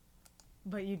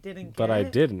 But you didn't get but I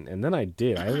it? didn't, and then I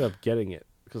did. I ended up getting it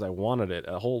because I wanted it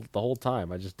the whole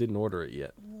time. I just didn't order it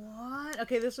yet. What?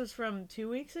 Okay, this was from 2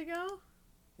 weeks ago?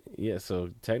 Yeah,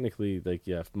 so technically,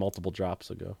 multiple drops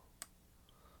ago.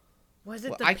 Was it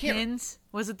Well, the I can't- pins?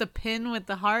 Was it the pin with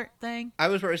the heart thing? I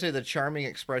was about to say the Charming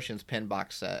Expressions pin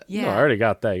box set. Yeah. No, I already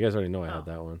got that. You guys already know I had Oh.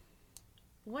 that one.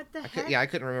 What the I heck? I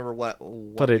couldn't remember what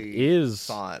But it we is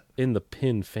saw it. in the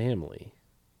pin family.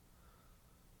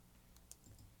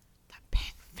 The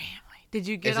pin family. Did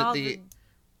you get Is it all the-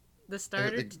 the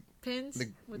starter the- pins?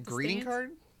 The with the greeting stands?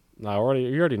 card? No,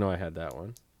 you already know I had that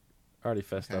one. I already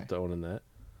fessed Okay. up to owning that.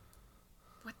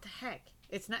 What the heck?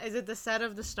 It's not. Is it the set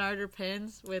of the starter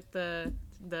pins with the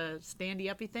standy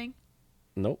uppy thing?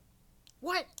 Nope.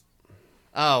 What?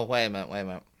 Oh, wait a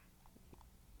minute.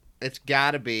 It's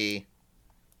got to be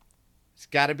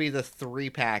the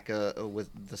 3-pack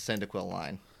with the Cyndaquil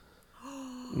line.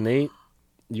 Nate,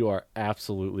 you are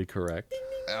absolutely correct.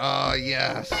 Oh,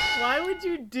 yes. Why would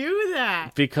you do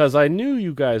that? Because I knew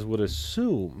you guys would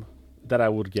assume that I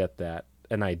would get that,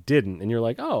 and I didn't. And you're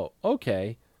like, oh,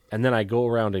 okay. And then I go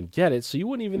around and get it, so you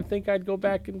wouldn't even think I'd go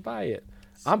back and buy it.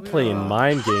 I'm playing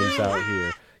mind games out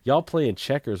here. Y'all playing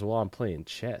checkers while I'm playing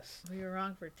chess. We were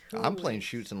wrong for 2 I'm playing weeks.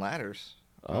 Shoots and Ladders.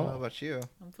 I don't know about you.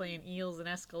 I'm playing eels and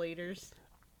escalators.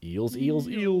 Eels.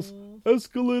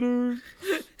 Escalator.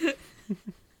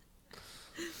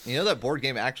 You know that board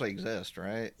game actually exists,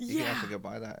 right? You can Yeah. actually go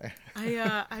buy that.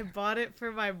 I bought it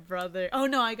for my brother. Oh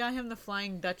no, I got him the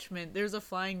Flying Dutchman. There's a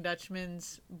Flying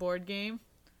Dutchman's board game,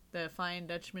 the Flying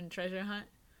Dutchman Treasure Hunt.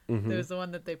 There was the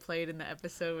one that they played in the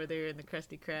episode where they were in the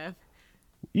Krusty Krab.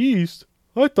 East.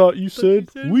 I thought you said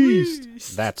said west.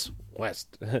 west. That's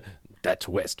west. That's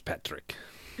west, Patrick.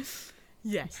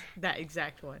 Yes, that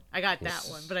exact one. I got that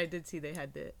one, but I did see they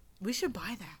had the. We should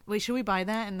buy that. Wait, should we buy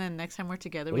that and then next time we're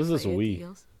together What we is this, play a it, Wii?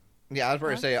 Eels? Yeah, I was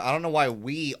going to say, I don't know why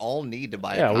we all need to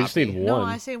buy a Yeah, copy. we just need one. No,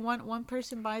 I say one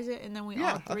person buys it and then we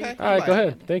Yeah, all three. okay. play All right, it go ahead.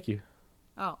 together. Thank you.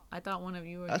 Oh, I thought one of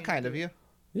you were. That's gonna kind do of it. you.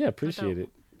 Yeah, appreciate it.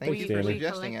 Thank Thanks, you for Dani.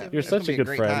 suggesting it. You're It's such gonna a be good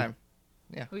great friend.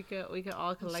 time. We could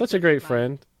all collect. Such a great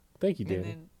friend. Thank you,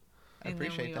 Danny. And I then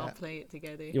appreciate we all that. play it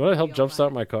together. You want to help We all jumpstart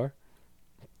buy my car?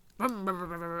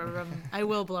 it. I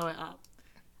will blow it up.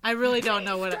 I really don't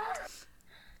know what.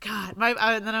 God,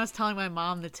 then I was telling my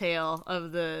mom the tale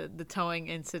of the towing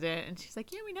incident, and she's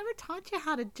like, "Yeah, we never taught you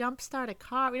how to jumpstart a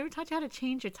car. We never taught you how to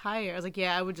change a tire." I was like,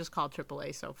 "Yeah, I would just call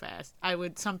AAA so fast.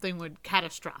 Something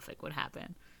catastrophic would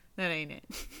happen. That ain't it."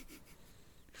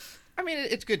 I mean,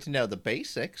 it's good to know the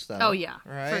basics, though. Oh, yeah,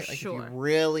 right? for Like, sure. If you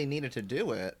really needed to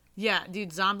do it. Yeah,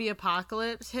 dude, zombie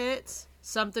apocalypse hits.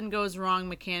 Something goes wrong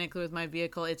mechanically with my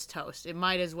vehicle. It's toast. It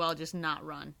might as well just not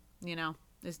run. You know,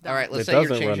 it's done. All right, let's It say you're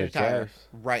doesn't run, changing a it tire drives.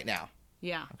 right now.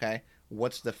 Yeah. Okay,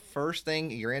 what's the first thing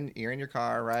you're in your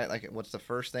car, right? Like, what's the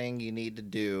first thing you need to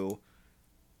do?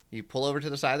 You pull over to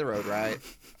the side of the road, right?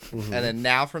 And then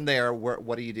now from there,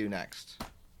 what do you do next?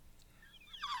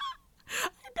 I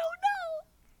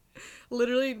don't know.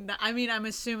 Literally, I mean, I'm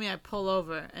assuming I pull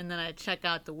over and then I check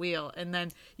out the wheel, and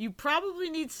then you probably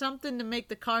need something to make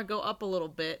the car go up a little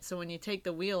bit, so when you take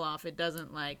the wheel off, it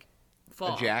doesn't like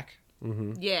fall. A jack.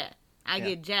 Yeah, I Yeah.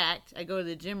 get jacked. I go to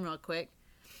the gym real quick,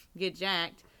 get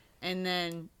jacked, and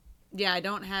then yeah, I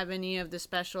don't have any of the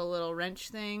special little wrench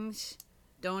things.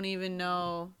 Don't even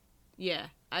know. Yeah,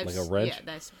 Like a wrench?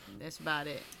 Yeah, that's about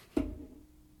it.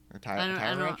 Or tire, I don't- tire I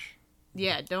don't- wrench.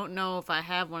 Yeah, don't know if I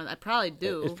have one. I probably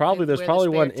do. It's probably there's where the probably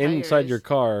spare one tire inside is. your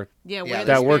car Yeah, Yeah, where the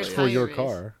that spare works for your tire is.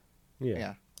 car. Yeah.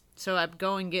 Yeah. So I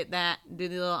go and get that, do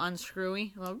the little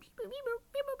unscrewy, little beep, boop, beep,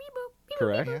 boop, beep, boop, beep, boop, beep, boop,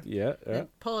 Correct. beep, boop. Yeah. Yeah. Then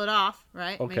pull it off,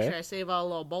 right? Make Okay. sure I save all the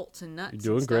little bolts and nuts. You're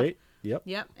doing and stuff. great. Yep.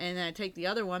 Yep. And then I take the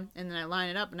other one and then I line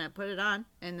it up and I put it on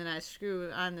and then I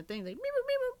screw on the thing like beep, boop,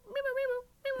 beep, boop, beep, boop, beep,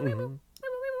 boop, beep, boop, beep, boop, beep, boop, beep,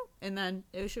 boop, and then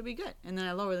it should be good. And then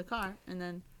I lower the car and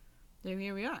then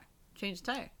here we are. Change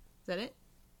the tire. Is that it?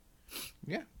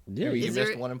 Yeah. Yeah. You Is missed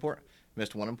there- one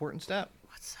important step.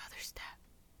 What's the other step?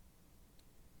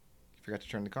 You forgot to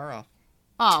turn the car off.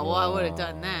 Oh, well, I would have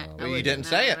done that. I Well, you would've didn't done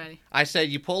say that it. already. I said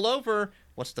you pull over.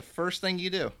 What's the first thing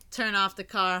you do? Turn off the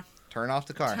car. Turn off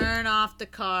the car. Turn off the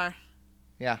car.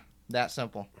 Yeah, that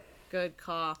simple. Good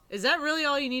call. Is that really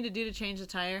all you need to do to change the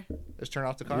tire? Just turn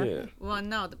off the car. Yeah. Well,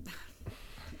 no.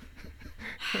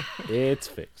 It's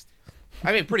fixed.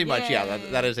 I mean, pretty much, yeah.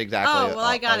 That is exactly. Oh, well,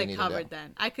 I got all you it need to covered do.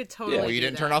 then. I could totally. Well, you do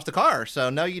didn't that. turn off the car,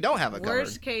 so no, you don't have it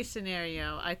Worst covered. case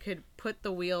scenario, I could put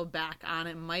the wheel back on.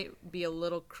 It might be a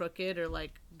little crooked or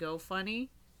like go funny,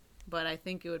 but I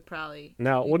think it would probably.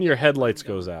 Now, when your headlights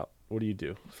goes out, what do you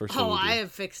do? First thing Oh, you do? I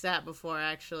have fixed that before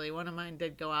actually. One of mine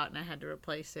did go out and I had to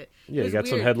replace it. It Yeah, you was got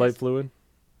some weird headlight 'cause- fluid?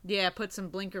 Yeah, put some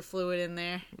blinker fluid in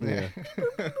there. Yeah.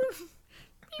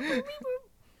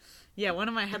 Yeah, one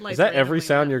of my headlights. Is that right every on my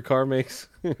sound lap. your car makes?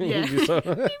 Yeah.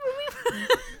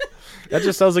 That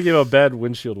just sounds like you have a bad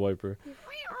windshield wiper.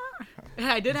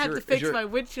 Yeah, I did have your- to is fix your- my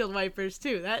windshield wipers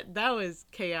too. That was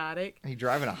chaotic. Are you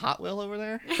driving a Hot Wheel over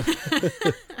there?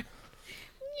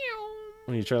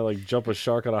 When you try to like jump a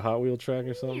shark on a Hot Wheel track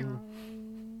or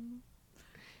something.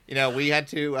 You know, we had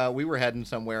to. We were heading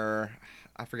somewhere.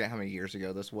 I forget how many years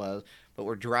ago this was, but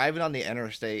we're driving on the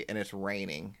interstate and it's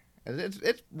raining. And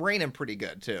it's raining pretty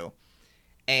good too.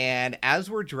 And as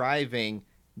we're driving,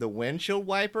 the windshield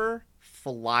wiper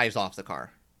flies off the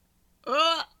car.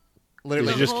 Ugh. Did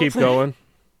Literally, you just whole keep thing? going?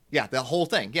 yeah, the whole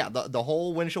thing. Yeah, the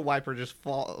whole windshield wiper just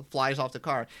flies off the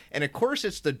car. And of course,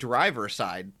 it's the driver's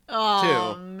side.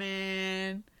 Oh Too.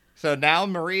 man. So now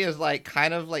Maria's like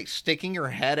kind of like sticking her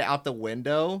head out the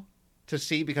window to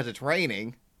see because it's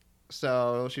raining.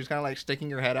 So she's kind of like sticking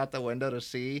her head out the window to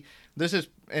see.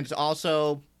 It's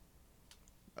also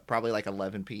probably like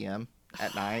 11 p.m.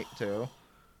 at night too.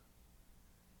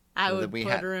 I So would then we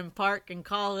put had- her in park and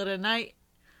call it a night.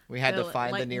 We had to Till it find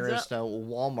the lightens nearest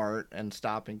Walmart and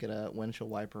stop and get a windshield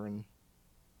wiper and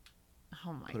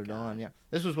Oh my put it god. on. Yeah,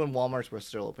 this was when Walmarts were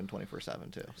still open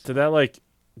 24/7 too. So. Did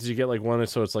Did you get like one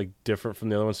so it's like different from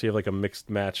the other one? So you have like a mixed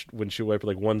match windshield wiper.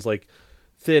 Like one's like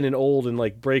thin and old and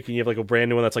like breaking. You have like a brand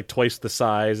new one that's like twice the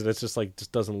size, and it's just like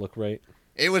just doesn't look right.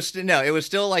 It was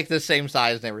still like the same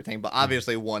size and everything, but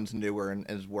obviously one's newer and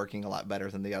is working a lot better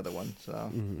than the other one.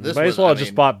 So this Might was, as well I have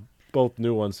just mean, bought both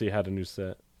new ones so you had a new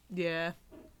set. Yeah.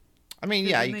 I mean,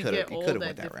 yeah, Then you they could have get old went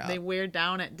at that route. They wear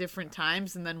down at different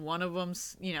times, and then one of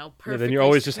them's, perfect. Yeah, then you're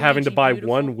always just having to buy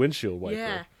one windshield wiper.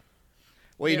 Yeah.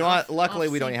 Well, you know Yeah, what? Luckily,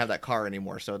 we don't sync. have that car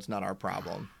anymore, so it's not our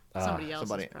problem. Somebody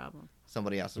else's problem.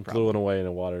 Somebody else's Blew problem. it away in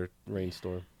a water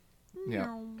rainstorm.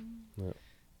 Yeah.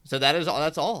 So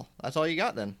that's all. That's all you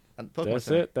got then. At the Pokemon That's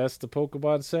Center. it. That's the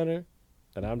Pokemon Center,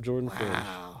 and I'm Jordan Finch.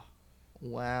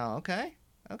 Wow. Okay.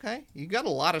 You got a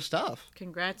lot of stuff.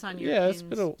 Congrats on your Yeah, pins.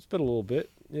 it's been a little bit.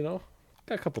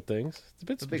 Got a couple things.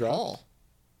 It's a big haul.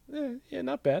 Yeah,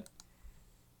 not bad.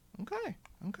 Okay.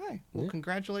 Well, Yeah.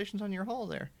 congratulations on your haul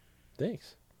there.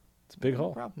 Thanks. It's a big No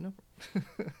haul. problem.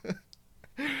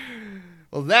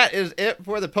 Well, that is it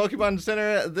for the Pokemon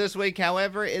Center this week.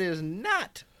 However, it is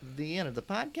not the end of the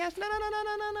podcast.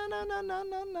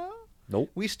 No. Nope.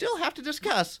 We still have to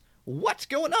discuss what's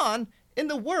going on in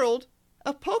the world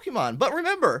of Pokemon. But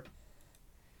remember,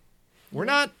 we're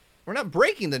not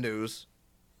breaking the news.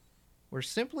 We're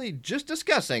simply just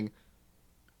discussing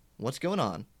what's going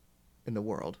on in the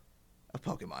world of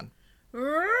Pokemon.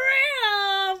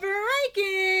 Real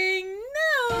breaking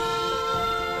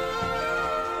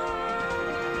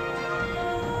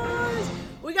news!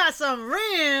 We got some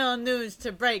real news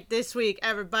to break this week,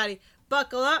 everybody.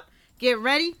 Buckle up, get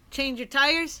ready, change your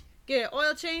tires, get an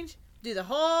oil change, do the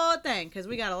whole thing, because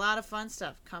we got a lot of fun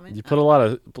stuff coming. You put a lot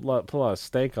of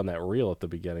stank on that reel at the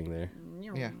beginning there.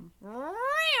 Yeah.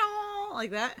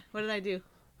 Like that? What did I do? You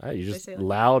They just say like-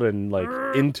 loud and like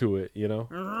into it,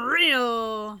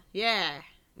 Real. Yeah.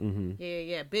 Mm-hmm.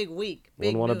 Yeah. Big week.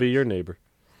 Wouldn't Big want to be news. your neighbor.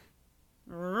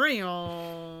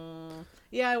 Real.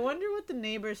 Yeah, I wonder what the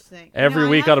neighbors think. Every I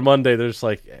week have- on a Monday, there's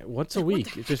like once a What the week.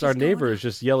 heck It's just is our going neighbor on? is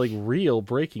just yelling real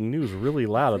breaking news really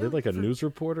loud. Are they like a For- news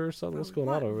reporter or something? for What's going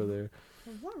what? on over there?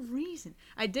 For what reason?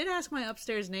 I did ask my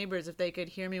upstairs neighbors if they could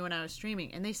hear me when I was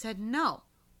streaming, and they said no.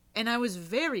 And I was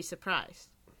very surprised.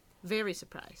 Very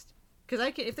surprised. Because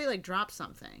if they like drop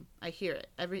something, I hear it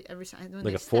every time. When Like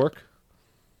they a step, fork?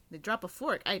 They drop a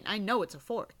fork. I know it's a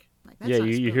fork. Like, that's Yeah, not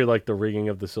you spilled. hear like the ringing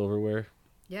of the silverware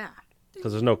Yeah.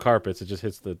 because there's no carpets. It just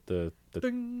hits the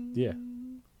Ding. yeah.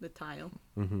 The tile.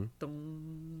 Mm-hmm.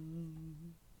 Dong.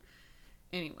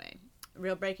 Anyway,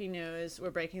 real breaking news. We're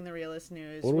breaking the realest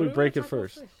news. What do we wanna break it talk about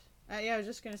first? Yeah, I was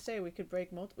just gonna say we could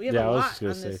break multiple. We have Yeah, a I was lot just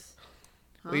gonna on say. this.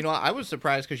 Well, you know, I was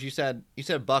surprised because you said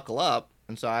buckle up,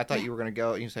 and so I thought you were gonna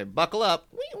go. You say buckle up,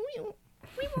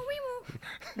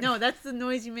 No, that's the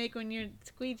noise you make when you're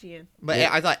squeegeeing. but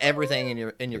I thought everything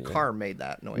in your car made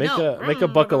that noise. Make a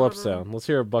buckle up sound. Let's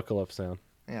hear a buckle up sound.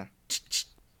 Yeah.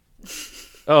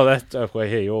 Oh, that's wait.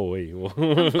 Hey, oh wait.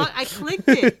 I clicked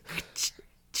it.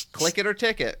 Click it or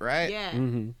ticket, right? Yeah.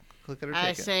 Mm-hmm. Click it or I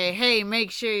ticket. say, hey, make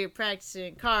sure you're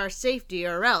practicing car safety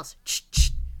or else.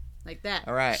 Like that.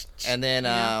 All right, and then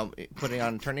Yeah. putting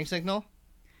on turning signal.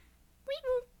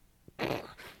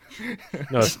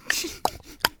 No,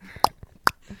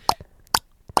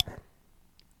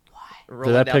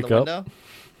 Rolling that down pick the up? window.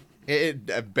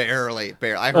 It barely.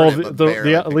 I oh, heard it, but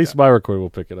barely. at least my record will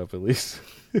pick it up. At least.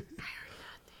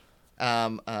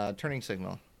 Turning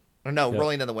signal. Or no, Yeah.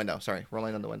 rolling down the window. Sorry,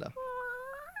 rolling down the window.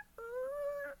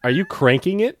 Are you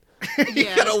cranking it? You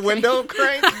got a window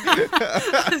crank?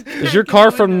 Is your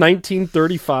car from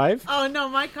 1935? Oh, no,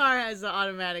 my car has the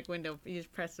automatic window. You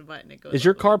just press the button, it goes. Is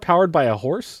your car powered by a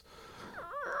horse?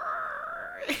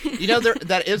 You know,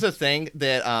 that is a thing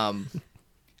that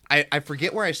I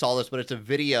forget where I saw this, but it's a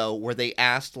video where they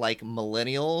asked like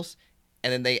millennials,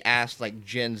 and then they asked like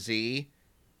Gen Z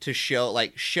to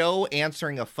show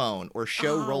answering a phone or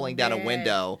show rolling down a man.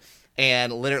 window.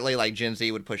 And literally, like, Gen Z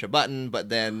would push a button, but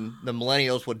then the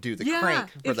millennials would do the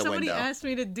crank for if the somebody window. asked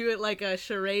me to do it like a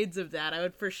charades of that, I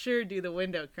would for sure do the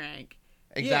window crank.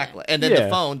 Exactly. And then Yeah. the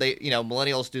phone,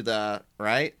 millennials do the,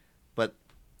 right? But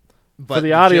For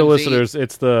the audio Gen Z listeners,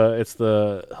 it's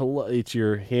the hello. It's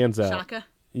your hands out. Shaka?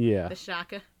 Yeah. The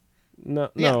shaka?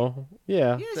 No. Yeah. No.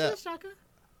 Yeah. Yeah, The- it's the shaka.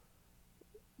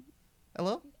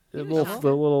 Hello?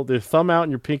 The thumb out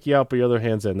and your pinky out, but your other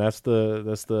hand's in. That's the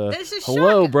This is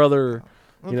hello, shaka. brother.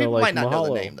 Well, You know, people like might not know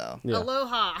the mahalo. name, though. Yeah.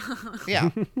 Aloha. Yeah.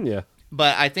 Yeah.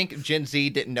 But I think Gen Z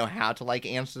didn't know how to, like,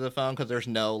 answer the phone because there's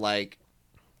no, like,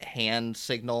 hand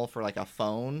signal for, like, a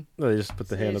phone. No, they just put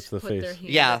the They hand up just to the put face. their hand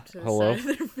Yeah. up to the Hello? side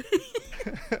of their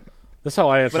face. That's how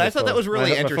I answer. But I the thought that phone. was really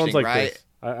my phone's interesting, like right? This.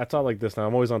 I talk like this now.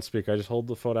 I'm always on speaker. I just hold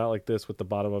the phone out like this with the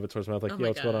bottom of it towards my mouth. Like, Oh yeah, my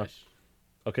what's going on? gosh.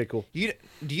 Okay, cool. You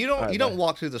right, don't bye.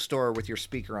 walk through the store with your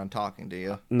speaker on talking, do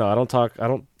you? No, I don't talk.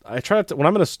 I try to when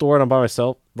I'm in a store and I'm by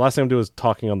myself. The last thing I'm doing is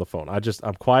talking on the phone.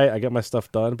 I'm quiet. I get my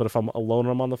stuff done. But if I'm alone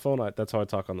and I'm on the phone, that's how I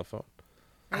talk on the phone.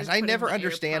 As just I put in never the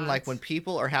understand like AirPods. when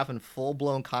people are having full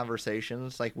blown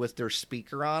conversations like with their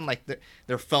speaker on, like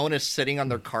their phone is sitting on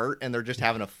their cart and they're just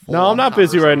having a full. No, I'm not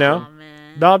busy right now. Oh,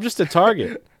 man. No, I'm just at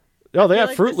Target. No, they I feel got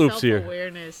like Fruit the Loops here.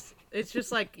 Self-awareness. It's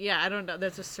just like, yeah, I don't know.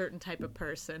 That's a certain type of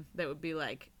person that would be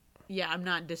like, yeah, I'm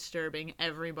not disturbing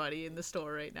everybody in the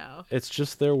store right now. It's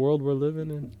just their world we're living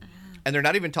in. And they're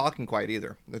not even talking quiet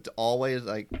either. It's always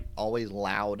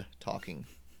loud talking.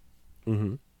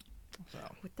 Mm-hmm. So.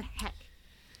 What the heck?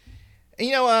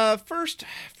 You know, first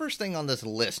thing on this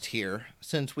list here,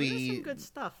 since There's some good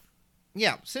stuff.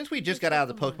 since we just got out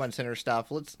of the Pokemon Center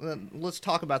stuff, let's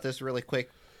talk about this really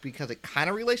quick because it kind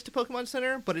of relates to Pokemon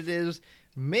Center, but it is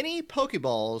mini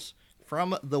Pokeballs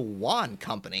from the Wand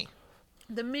Company.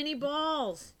 The mini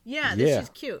balls. Yeah, Yeah. this is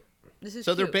cute.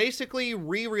 So they're basically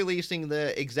re-releasing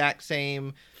the exact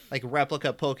same like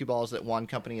replica Pokeballs that Wand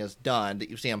Company has done that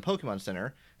you see on Pokemon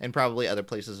Center and probably other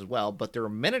places as well, but they're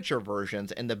miniature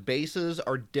versions and the bases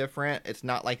are different. It's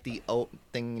not like the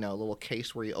thing, little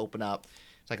case where you open up.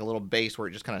 It's like a little base where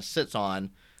it just kind of sits on.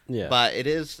 Yeah. But it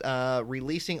is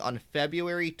releasing on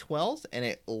February 12th, and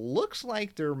it looks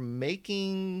like they're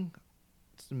making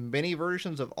some mini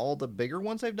versions of all the bigger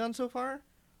ones they've done so far.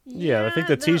 Yeah, I think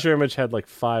the teaser image had like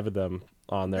 5 of them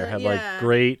on there. Had like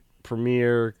Great,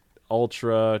 Premier,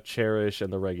 Ultra, Cherish,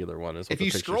 and the regular one. Is what If the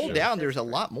you picture scroll shows. down, there's a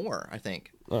lot more, I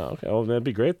think. Oh, okay. Well, that'd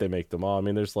be great if they make them all. I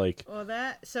mean, there's like Well,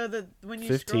 when you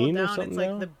 15 scroll or down, it's something like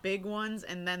now? the big ones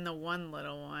and then the one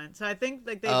little one. So I think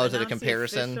like they. Oh, is it a announced the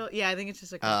comparison? yeah, I think it's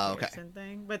just a Oh, okay. comparison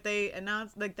thing. But they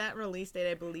announced like that release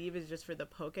date, I believe, is just for the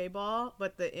Pokeball.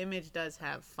 But the image does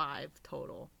have 5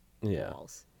 total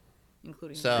balls,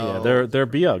 including. So- yeah, they're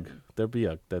Biug. They're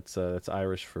Biug. That's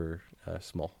Irish for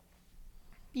small.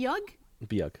 Biug.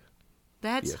 Biug.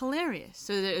 That's Biug. hilarious.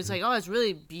 So it's like, oh, it's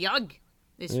really Biug.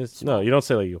 It's No, you don't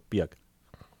say like you Biug.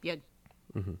 Biug.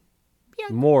 Mm-hmm.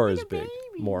 Biug, More like is a big.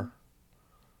 baby. More.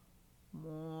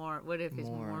 More. What if it's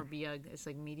more Biug? It's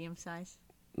like medium size.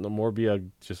 No, more Biug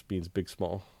just means big,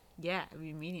 small. Yeah, it'd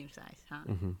be medium size, huh?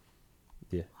 Mm-hmm.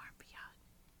 Yeah. More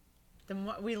Biug. The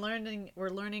more we're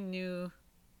learning new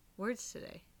words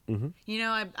today. Mm-hmm. You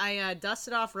know, I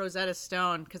dusted off Rosetta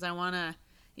Stone because I want to,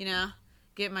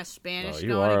 get my Spanish Oh, you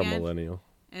going are again. a millennial.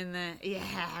 And then, yeah,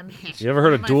 man. You ever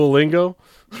heard of Duolingo?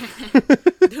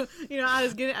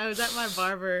 I was at my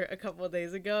barber a couple of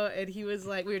days ago, and he was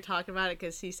like, we were talking about it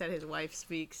because he said his wife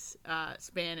speaks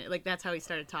Spanish. Like, that's how he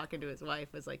started talking to his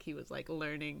wife, was like he was like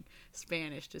learning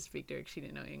Spanish to speak to her because she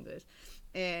didn't know English.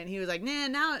 And he was like,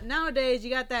 nah, nowadays you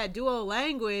got that Duo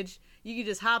language. You can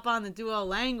just hop on the Duo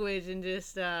language and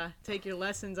just take your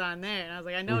lessons on there. And I was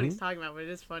like, I know what he's talking about, but it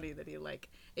is funny that he like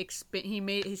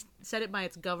he said it by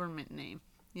its government name.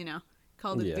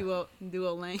 Called it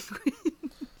Duo language.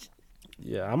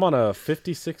 Yeah, I'm on a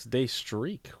 56-day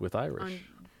streak with Irish. On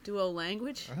Duo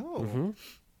language. Oh. Mm-hmm.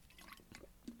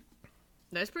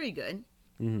 That's pretty good.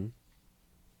 Mm-hmm.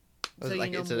 So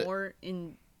Like, you is know it- more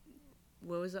in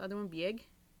what was the other one? Bieg?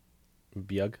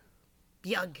 Biug.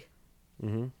 Biug.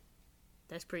 Mm-hmm.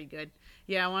 That's pretty good.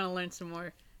 Yeah, I want to learn some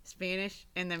more Spanish,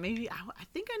 and then maybe I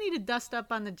think I need to dust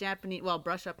up on the Japanese. Well,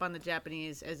 brush up on the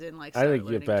Japanese, as in like. I Start need to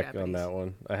learning get back Japanese. on that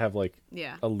one. I have like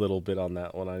Yeah, a little bit on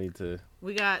that one. I need to.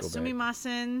 we got go back.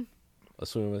 sumimasen,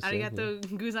 Sumimasen. arigato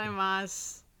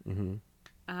gozaimasu.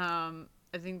 Mm-hmm.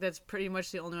 I think that's pretty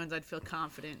much the only ones I'd feel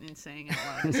confident in saying out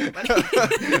loud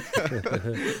to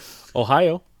somebody.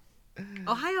 Ohio.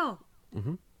 Ohio.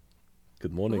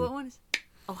 Good morning. What one is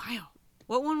Ohio?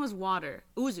 What one was water?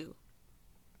 Uzu.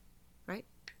 Right?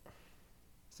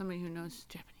 Somebody who knows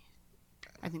Japanese.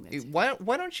 I think that's it.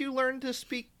 Why don't you learn to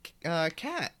speak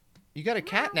cat? You got a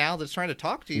cat now that's trying to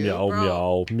talk to you. Meow, Bro.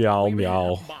 meow, meow,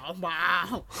 meow. Bow,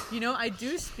 bow. I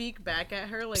do speak back at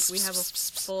her like we have a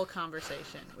full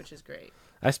conversation, which is great.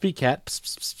 I speak cat. Psst,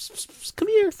 psst, psst, psst, psst. Come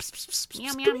here. Psst, psst, psst, psst.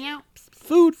 Meow, meow, Come meow. here.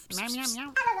 Food. Psst, Meow, psst, meow, psst.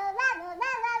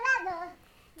 meow.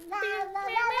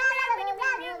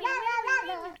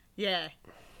 Yeah.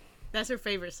 That's her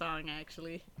favorite song,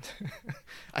 actually.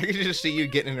 I could just see you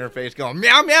getting in her face going,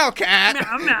 meow, meow, cat.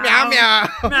 Meow, meow. Meow,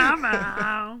 meow. Meow,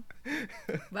 meow.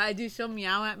 But I do, she'll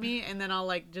meow at me, and then I'll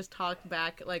like just talk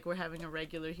back like we're having a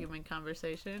regular human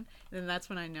conversation. And then that's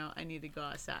when I know I need to go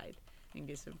outside and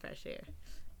get some fresh air.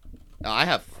 No, I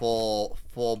have full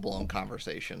blown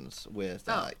conversations with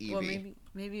Evie. Well,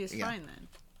 maybe it's Yeah. fine then.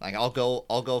 Like I'll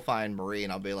go find Marie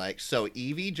and I'll be like, so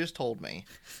Evie just told me.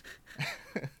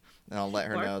 And I'll let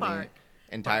her Bark, know bark.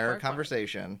 the entire Bark, bark, bark.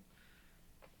 conversation.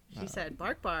 She said,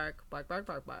 bark, bark, bark, bark,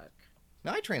 bark, bark.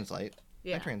 No, I translate.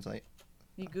 Yeah. I translate.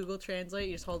 You Google Translate,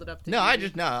 you just hold it up to No,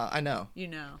 TV. I know. You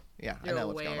know. Yeah, You're I know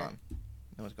what's going aware. on. I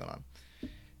know what's going on.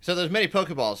 So there's many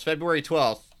Pokeballs, February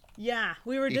 12th. Yeah,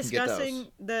 we were You can get discussing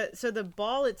the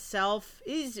ball itself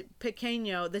is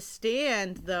pequeño. The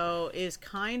stand though is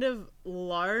kind of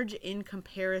large in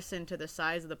comparison to the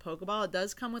size of the Pokeball. It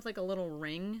does come with like a little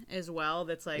ring as well.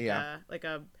 That's like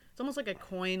it's almost like a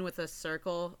coin with a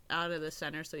circle out of the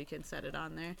center, so you can set it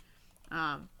on there.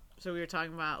 So we were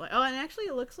talking about like and actually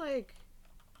it looks like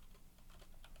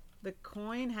the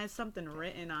coin has something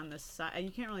written on the side. You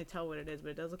can't really tell what it is, but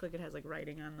it does look like it has like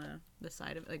writing on the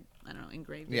side of it, like, I don't know,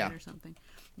 engraved in or something.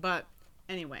 But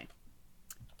anyway,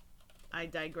 I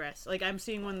digress. Like I'm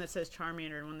seeing one that says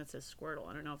Charmander and one that says Squirtle.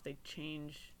 I don't know if they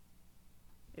change,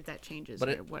 if that changes or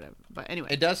whatever. But anyway.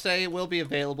 It does say it will be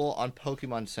available on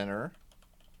Pokemon Center.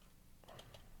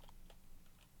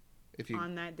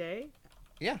 On that day?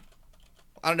 Yeah.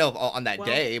 I don't know if on that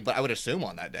day, but I would assume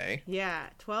on that day. Yeah,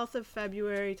 12th of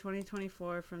February,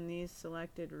 2024, from these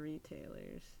selected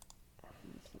retailers.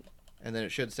 And then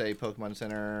it should say Pokemon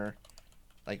Center,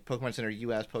 like Pokemon Center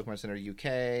US, Pokemon Center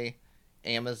UK,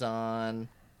 Amazon,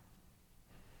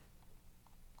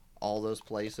 all those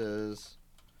places.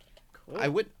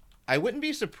 Cool. I wouldn't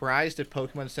be surprised if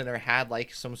Pokemon Center had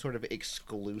like some sort of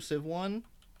exclusive one.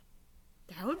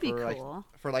 That would be cool.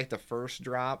 For like the first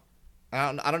drop.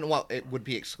 I don't know what it would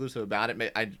be exclusive about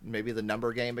it. Maybe the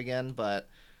number game again, but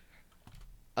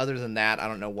other than that, I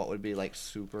don't know what would be like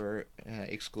super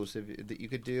exclusive that you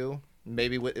could do.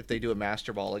 Maybe if they do a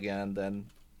Master Ball again, then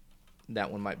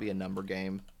that one might be a number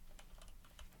game.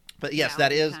 But yes,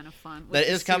 that is kind of fun. That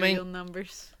is coming.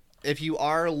 Numbers. If you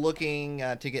are looking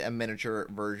to get a miniature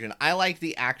version, I like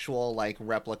the actual like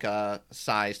replica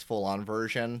sized full on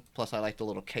version. Plus, I like the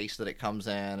little case that it comes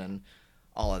in and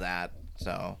all of that.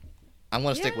 So I'm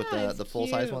going to stick with the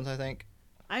full-size ones, I think.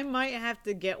 I might have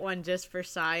to get one just for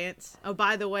science. Oh,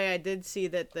 by the way, I did see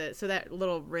that that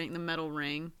little ring, the metal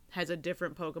ring, has a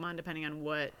different Pokemon depending on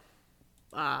what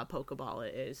Pokeball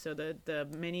it is. So the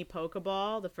mini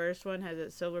Pokeball, the first one, has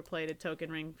a silver-plated token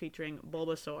ring featuring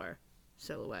Bulbasaur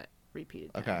silhouette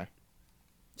repeated. Okay.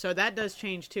 So that does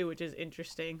change, too, which is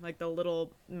interesting. Like the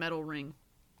little metal ring.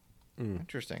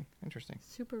 Interesting.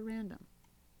 Super random.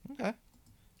 Okay.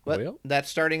 But that's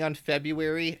starting on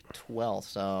February 12th,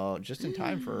 so just in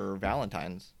time for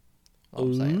Valentine's. All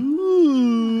I'm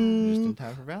saying. Just in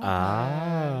time for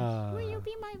Valentine's. Will you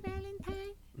be my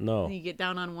Valentine? No. And you get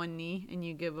down on one knee and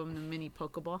you give them the mini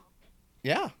Pokeball.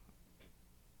 Yeah.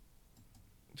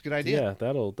 It's a good idea. Yeah,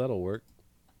 that'll work.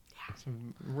 It's a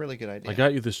really good idea. I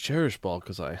got you this Cherish Ball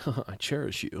because I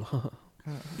cherish you.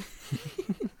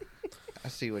 I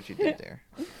see what you did there.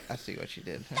 I see what you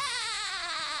did.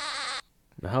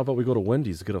 Now, how about we go to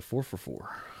Wendy's to get a 4 for $4?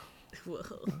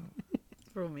 Whoa.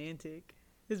 Romantic.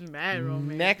 It's mad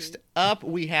romantic. Next up,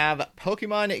 we have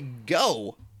Pokemon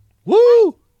Go.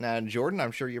 Woo! Now, Jordan,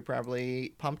 I'm sure you're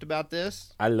probably pumped about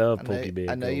this. I love Pokemon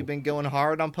Go. I know you've been going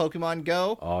hard on Pokemon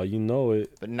Go. Oh, you know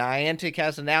it. But Niantic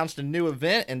has announced a new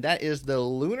event, and that is the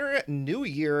Lunar New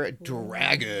Year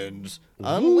Dragons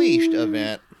Unleashed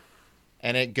event.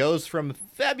 And it goes from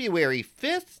February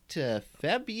 5th to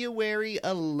February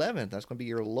 11th. That's going to be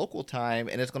your local time.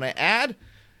 And it's going to add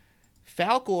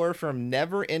Falcor from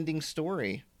Never Ending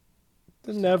Story.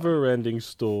 The Never Ending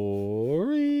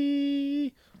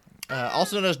Story.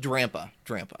 Also known as Drampa.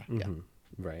 Yeah.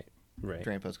 Right.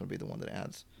 Drampa is going to be the one that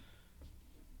adds.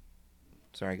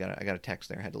 Sorry, I got a text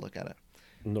there. I had to look at it.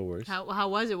 No worries. How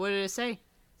was it? What did it say?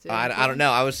 I don't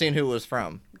know. I was seeing who it was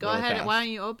from. Go ahead. Fast. Why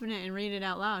don't you open it and read it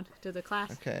out loud to the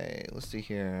class? Okay, let's see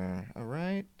here. All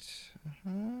right.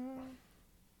 All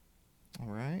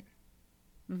right.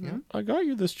 Mm-hmm. Yep. I got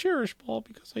you this Cherish Ball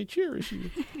because I cherish you.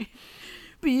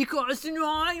 Because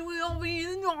tonight will be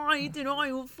the night that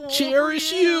I will fall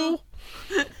cherish you.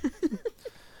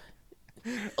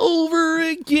 Over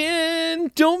again.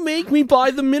 Don't make me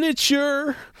buy the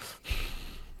miniature.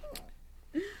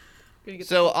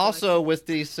 So also with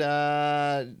this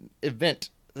event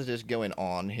that is going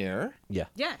on here. Yeah.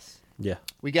 Yes. Yeah.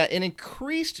 We got an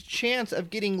increased chance of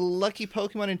getting lucky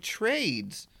Pokemon in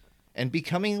trades and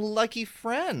becoming lucky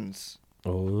friends.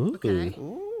 Oh. Okay.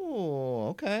 Ooh,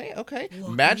 okay.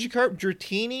 Magikarp,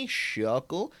 Dratini,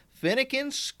 Shuckle, Fennekin,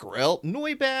 Skrelp,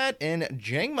 Noibat, and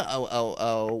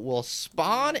Jangma-O will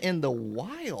spawn in the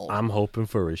wild. I'm hoping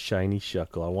for a shiny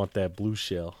Shuckle. I want that blue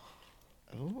shell.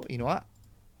 Oh, you know what?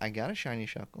 I got a shiny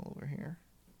Shuckle over here.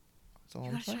 That's all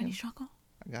I'm saying. Shiny Shuckle?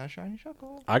 I got a shiny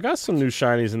Shuckle. I got some new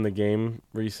shinies in the game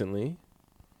recently,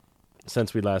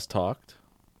 since we last talked.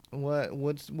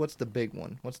 What's the big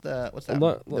one? What's that?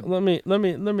 Let me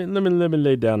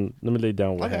lay down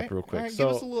what happened real quick. All right,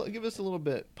 So give us a little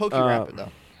bit. Rapid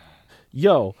though.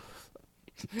 Yo,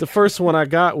 the first one I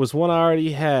got was one I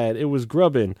already had. It was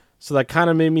grubbin', so that kind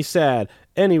of made me sad.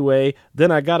 Anyway,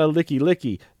 then I got a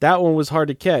licky. That one was hard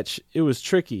to catch. It was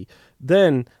tricky.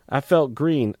 Then I felt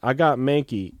green. I got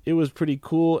Mankey. It was pretty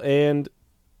cool, and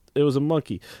it was a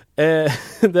monkey. And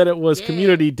then it was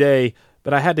Community Day,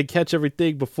 but I had to catch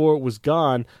everything before it was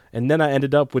gone, and then I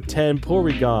ended up with 10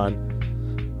 Porygon.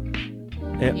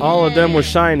 And all of them were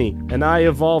shiny, and I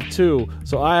evolved too.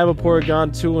 So I have a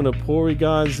Porygon 2 and a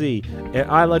Porygon Z. And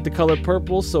I like the color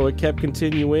purple, so it kept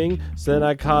continuing. So then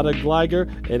I caught a Gligar,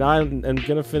 and I'm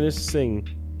gonna finish singing.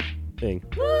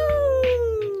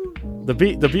 Woo! The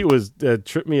beat was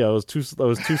tripped me. I was too slow.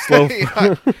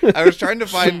 Yeah, I was trying to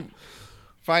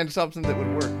find something that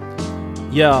would work.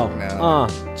 Yo,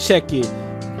 check it.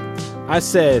 I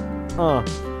said,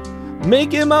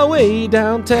 making my way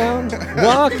downtown,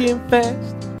 walking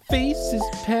fast, faces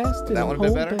past. That would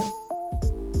have been better.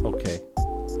 Okay.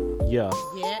 Yeah.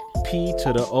 Yeah. P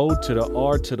to the O to the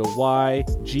R to the Y,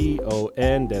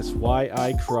 G-O-N, that's why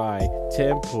I cry.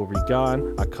 10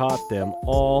 Porygon, I caught them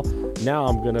all. Now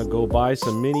I'm gonna go buy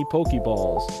some mini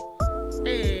Pokeballs.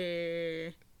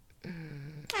 Hey.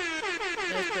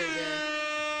 That's pretty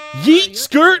good. Yeet,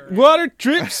 skirt, water,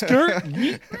 drip, skirt,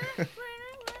 yeet.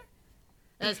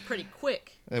 That's pretty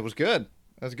quick. It was good.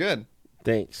 That's good.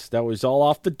 Thanks. That was all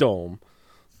off the dome.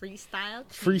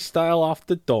 Freestyle off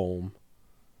the dome.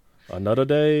 Another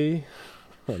day,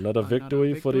 another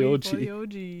victory for the OG.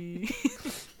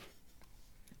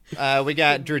 We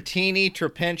got Dratini,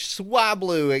 Trapinch,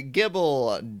 Swablu,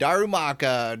 Gibble,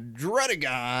 Darumaka,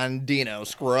 Dredagon, Dino,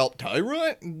 Squirrel,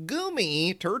 Tyrant,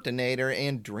 Goomy, Turtonator,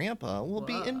 and Drampa will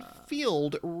be in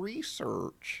field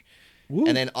research. Woo.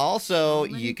 And then also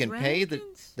you can pay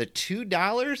dragons? the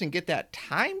 $2 and get that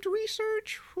timed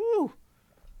research. Whew.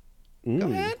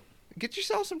 Go ahead. Get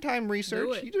yourself some time research.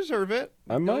 Do it. You deserve it.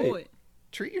 I might.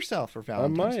 Treat yourself for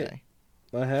Valentine's Day.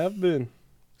 I have been.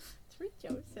 Treat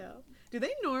yourself.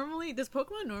 Does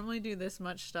Pokemon normally do this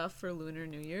much stuff for Lunar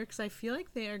New Year? Because I feel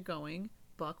like they are going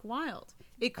buck wild.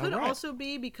 It could also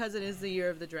be because it is the year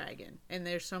of the dragon, and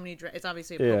there's so many. It's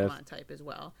obviously a Pokemon type as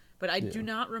well. But I do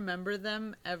not remember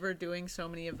them ever doing so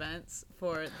many events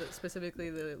for specifically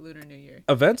the Lunar New Year.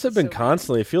 Events have been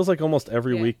constantly. It feels like almost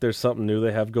every week there's something new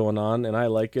they have going on, and I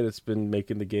like it. It's been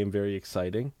making the game very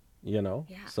exciting, Yeah.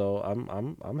 So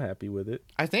I'm happy with it.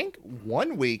 I think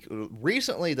 1 week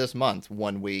recently this month,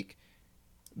 1 week,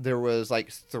 there was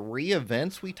like 3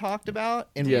 events we talked about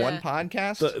in one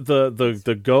podcast.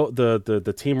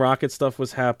 The Team Rocket stuff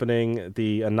was happening.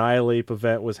 The Annihilate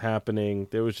event was happening.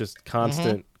 There was just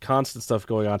constant stuff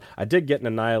going on. I did get an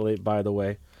Annihilate, by the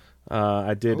way.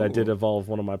 I did evolve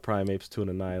one of my Primeapes to an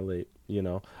Annihilate.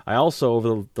 I also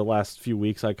over the last few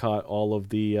weeks I caught all of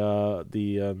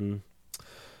the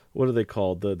what are they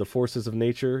called? The Forces of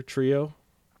Nature trio.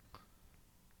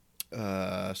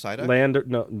 Psyduck?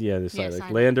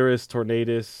 Psyduck. Landorus,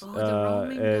 Tornadus,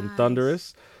 and guys.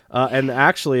 Thundurus. And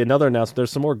actually, another announcement,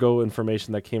 there's some more Go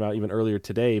information that came out even earlier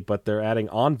today, but they're adding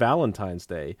on Valentine's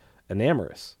Day an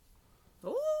Amorous.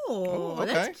 Oh,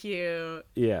 okay. That's cute.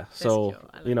 Yeah, so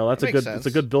That makes sense. it's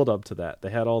a good build up to that. They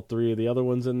had all 3 of the other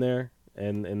ones in there,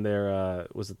 and in their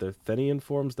was it their Thenian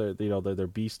forms? They're their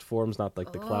beast forms, not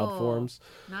like the cloud forms.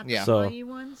 Not the So- mighty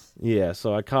ones. Yeah,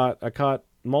 so I caught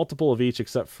multiple of each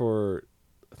except for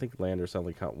I think Landers I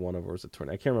only caught one of, or was it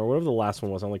Tornado? I can't remember. Whatever the last one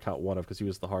was, I only caught one of because he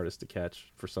was the hardest to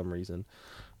catch for some reason.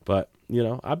 But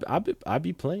I'd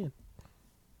be playing.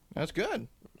 That's good.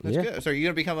 That's good. So are you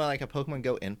gonna become like a Pokemon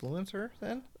Go influencer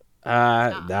then?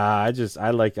 Nah. I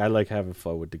like having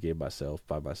fun with the game by myself,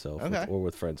 Okay. or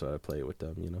with friends when I play it with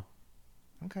them.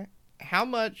 Okay. How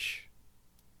much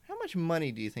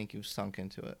money do you think you've sunk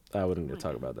into it? I wouldn't even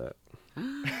talk about that.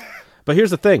 But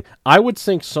here's the thing. I would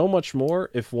sink so much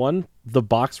more if, 1, the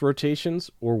box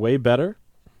rotations were way better,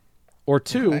 or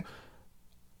 2,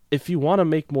 if you want to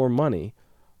make more money,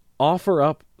 offer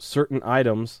up certain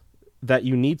items that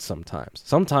you need sometimes.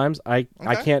 Sometimes I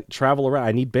can't travel around.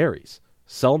 I need berries.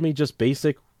 Sell me just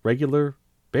basic, regular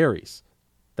berries.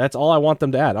 That's all I want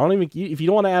them to add. If you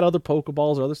don't want to add other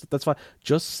Pokeballs or other stuff, that's fine.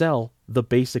 Just sell the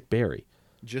basic berry.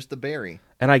 Just the berry.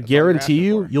 And I guarantee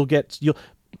you'll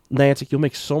Niantic, you'll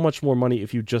make so much more money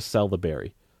if you just sell the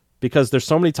berry. Because there's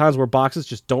so many times where boxes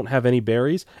just don't have any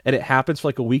berries, and it happens for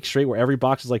like a week straight where every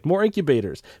box is like, more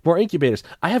incubators.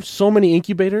 I have so many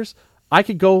incubators, I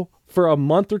could go for a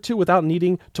month or 2 without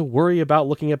needing to worry about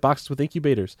looking at boxes with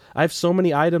incubators. I have so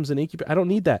many items in incubators. I don't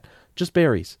need that. Just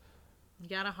berries. You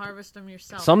gotta harvest them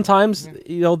yourself. Sometimes,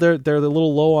 they're a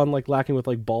little low on like lacking with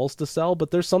like balls to sell,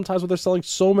 but there's sometimes where they're selling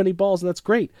so many balls, and that's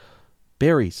great.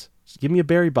 Berries. Just give me a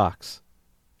berry box.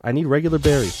 I need regular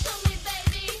berries.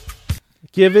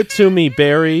 Give it to me,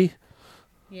 berry.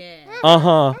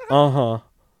 Yeah.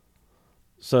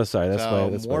 So sorry,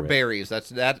 that's more my berries.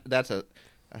 That's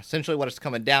essentially what it's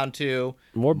coming down to.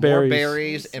 More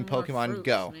berries in Some more Pokemon fruits,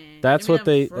 Go. man. That's Give me what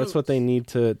them they fruits.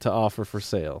 need to offer for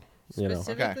sale.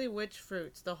 Specifically, which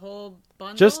fruits? The whole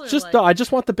bundle? I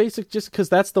just want the basic, just because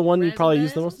that's the one you probably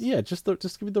use the most. Raspberries? Yeah,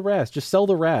 just give me the Raz. Just sell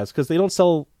the Raz, because they don't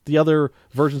sell the other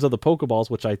versions of the Pokeballs,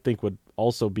 which I think would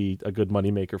also be a good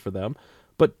moneymaker for them.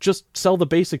 But just sell the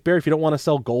basic berry. If you don't want to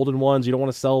sell golden ones, you don't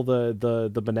want to sell the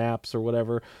Banaps or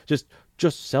whatever. Just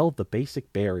sell the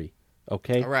basic berry.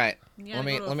 Okay. All right. You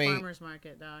gotta go to a farmer's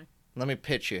market, dog. Let me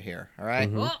pitch you here. All right?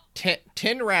 Oh.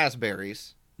 10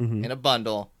 raspberries in a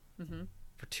bundle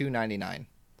for $2.99.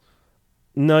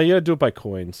 No, you gotta do it by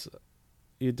coins.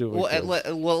 You do it. By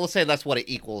coins. Well, let's say that's what it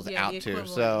equals Yeah, out the to.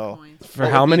 equivalent So of coins. For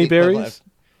what how would be many the equivalent berries?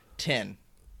 of 10.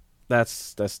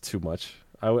 That's too much.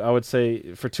 I would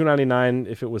say for $2.99,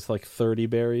 if it was like 30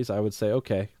 berries, I would say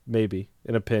okay, maybe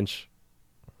in a pinch.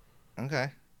 Okay.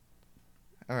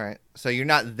 All right. So you're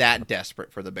not that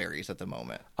desperate for the berries at the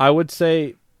moment. I would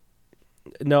say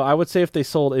if they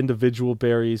sold individual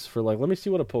berries for like, let me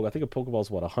see what I think a Pokeball is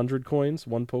 100 coins,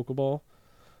 one Pokeball.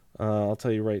 I'll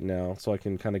tell you right now, so I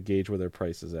can kind of gauge where their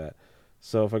price is at.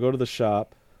 So if I go to the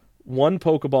shop, 20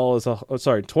 Pokeballs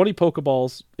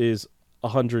is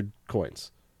 100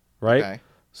 coins, right? Okay.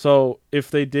 So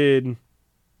if they did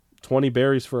 20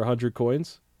 berries for 100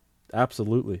 coins,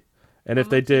 absolutely. And if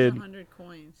they did 100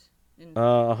 coins.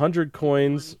 100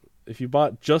 coins, if you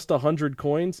bought just 100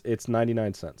 coins, it's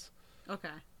 99 cents. Okay.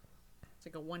 It's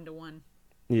like a 1-to-1.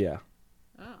 Yeah.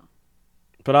 Oh.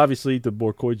 But obviously, the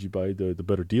more coins you buy, the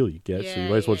better deal you get. So you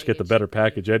might as well just get the better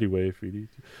package anyway if you need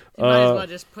to. You might as well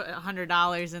just put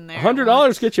 $100 in there.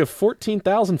 $100 gets you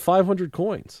 14,500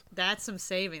 coins. That's some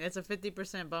saving. That's a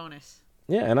 50% bonus.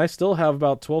 Yeah, and I still have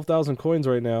about 12,000 coins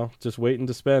right now, just waiting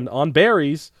to spend on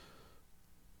berries,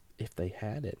 if they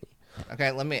had any. Okay,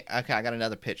 I got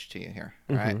another pitch to you here.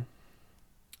 All right.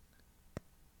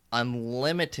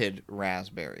 Unlimited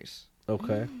raspberries.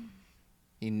 Okay.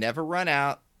 You never run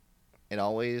out. It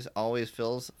always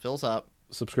fills up.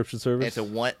 Subscription service? It's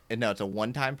a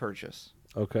one-time purchase.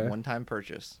 Okay. One-time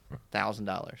purchase.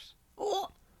 $1,000.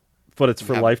 But it's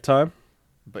for lifetime?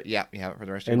 But yeah, you have it for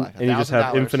the rest of your life. And you just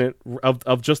have infinite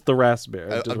of just the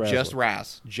raspberry. Just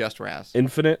Raz.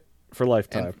 Infinite for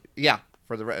lifetime. And, yeah,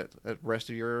 for the rest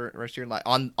of your life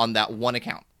on that one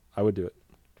account. I would do it.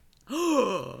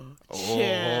 Yeah.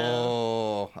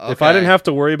 Oh, okay. If I didn't have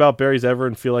to worry about berries ever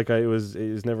and feel like it was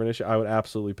never an issue, I would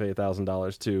absolutely pay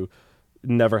 $1,000 to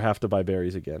never have to buy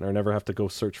berries again, or never have to go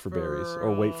search for berries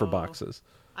or wait for boxes.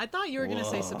 I thought you were going to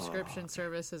say subscription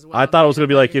service as well. I thought it was going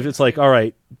to be like, if it's like, all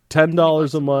right,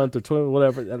 $10 a month or $20,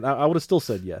 whatever, and I would have still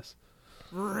said yes.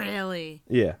 Really?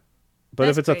 Yeah. But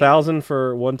That's if it's crazy. $1,000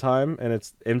 for one time and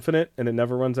it's infinite and it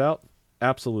never runs out,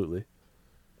 absolutely.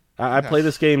 I play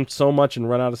this game so much and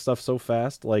run out of stuff so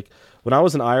fast. Like when I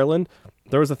was in Ireland,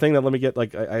 there was a thing that let me get,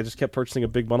 like, I just kept purchasing a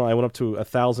big bundle. I went up to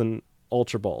 1,000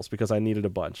 Ultra Balls because I needed a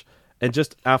bunch. And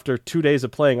just after 2 days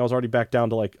of playing, I was already back down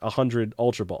to like 100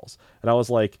 Ultra Balls. And I was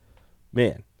like,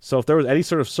 man. So if there was any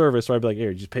sort of service where I'd be like,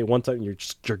 here, you just pay one time and you're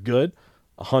good,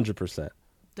 100%.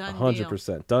 Done 100%.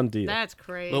 deal. Done deal. That's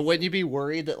crazy. But wouldn't you be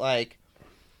worried that, like,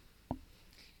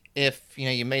 if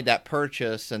you made that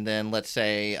purchase and then let's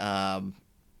say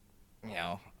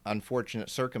unfortunate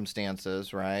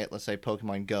circumstances, right? Let's say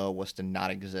Pokemon Go was to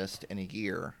not exist in a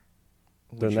year.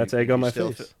 Then that's egg on my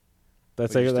face.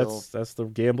 That's would you that's the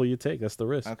gamble you take. That's the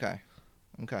risk. Okay.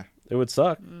 It would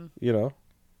suck, I don't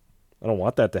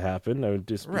want that to happen. I would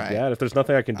just be Right. mad if there's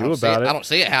nothing I can do about it. I don't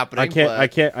see it happening. I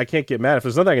can't get mad if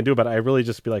there's nothing I can do about it. I really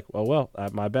just be like, well,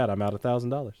 my bad. I'm out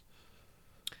 $1,000.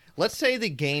 Let's say the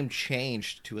game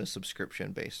changed to a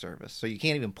subscription-based service, so you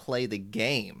can't even play the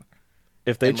game.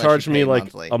 If they Unless charge you me pay like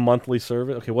monthly. a monthly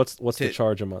service, okay, what's the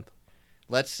charge a month?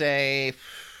 Let's say,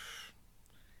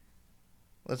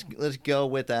 let's go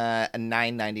with a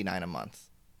 $9.99 a month.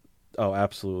 Oh,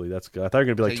 absolutely, that's good. I thought you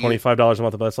were gonna be like So $25 a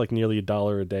month, but that's like nearly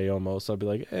 $1 a day almost. So I'd be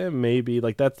like, maybe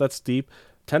like that's steep.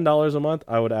 $10 a month,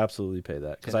 I would absolutely pay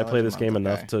that because I play $10 a this game month,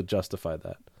 enough okay. to justify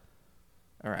that.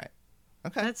 All right.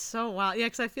 Okay. That's so wild. Yeah,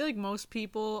 because I feel like most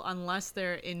people, unless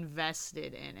they're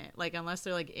invested in it, like unless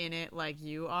they're like in it like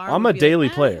you are. I'm would a be daily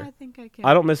like, player. I think I can.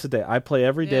 I don't miss a day. I play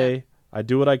every Yeah. day. I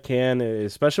do what I can,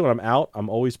 especially when I'm out. I'm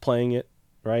always playing it,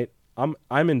 right?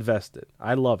 I'm invested.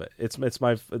 I love it. It's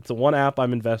the one app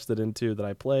I'm invested into that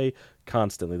I play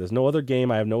constantly. There's no other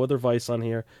game. I have no other vice on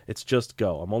here. It's just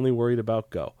Go. I'm only worried about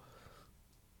Go.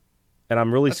 And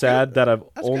I'm really sad that I've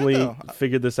only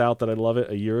figured this out that I love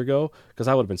it a year ago, because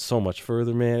I would have been so much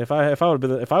further, man. If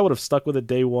I would have stuck with it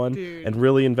day one and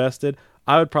really invested,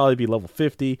 I would probably be level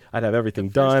 50. I'd have everything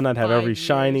done. I'd have every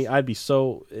shiny. I'd be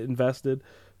so invested.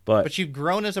 But you've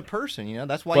grown as a person, you know.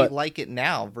 That's why you like it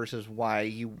now versus why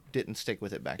you didn't stick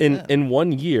with it back then. In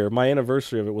 1 year, my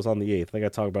anniversary of it was on the 8th. I think I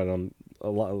talked about it on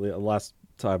last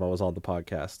time I was on the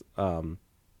podcast.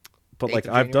 But like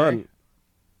I've done.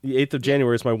 The 8th of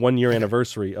January is my 1 year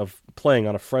anniversary of playing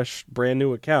on a fresh, brand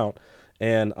new account,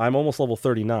 and I'm almost level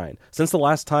 39. Since the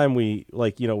last time we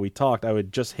talked, I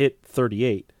would just hit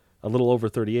 38, a little over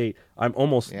 38. I'm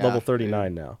almost level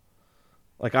 39 now.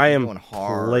 Like I am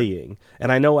playing,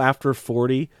 and I know after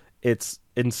 40, it's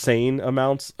insane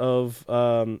amounts of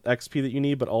XP that you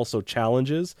need, but also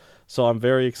challenges. So I'm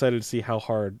very excited to see how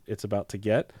hard it's about to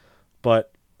get.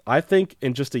 But I think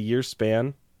in just a year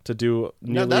span, to do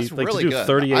nearly really good.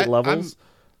 38 levels,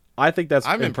 I think that's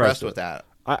I'm impressive. Impressed with that.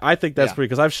 I think that's pretty,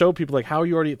 because I've showed people like, how are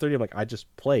you already at 30? I'm like, I just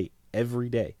play every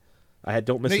day.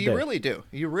 Don't miss a day. You really do.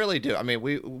 You really do. I mean,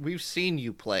 we've seen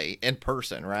you play in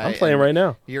person, right? I'm playing right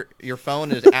now. Your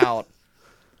phone is out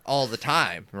all the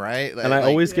time, right? And I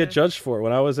always get judged for it.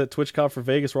 When I was at TwitchCon for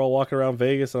Vegas, we're all walking around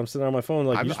Vegas, and I'm sitting on my phone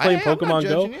like, you just playing Pokemon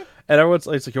Go? You. And everyone's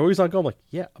like, you're always on Go. I'm like,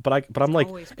 yeah, but I'm like,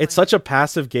 it's such a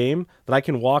passive game that I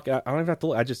can walk. I don't even have to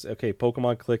look. I just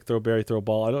Pokemon, click, throw berry, throw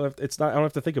ball. I don't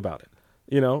have to think about it.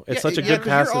 You know, it's such a good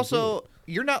passive.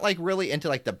 You're not like really into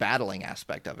like the battling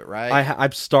aspect of it, right?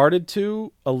 I've started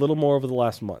to a little more over the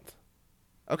last month.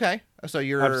 Okay, so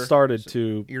I've started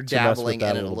to you're dabbling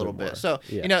in it a little bit. So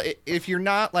you know, if you're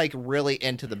not like really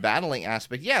into the battling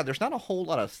aspect, there's not a whole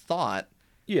lot of thought.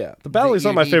 Yeah, the battling's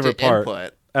not my favorite part.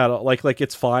 Input. At all. Like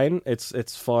it's fine.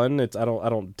 It's fun. I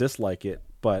don't dislike it,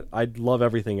 but I love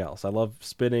everything else. I love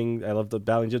spinning. I love the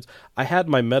battling gyms. I had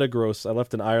my Metagross I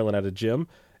left in Ireland at a gym.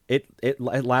 It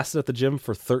lasted at the gym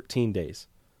for 13 days.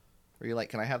 Were you like,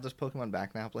 can I have this Pokemon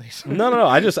back now, please? No.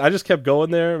 I just kept going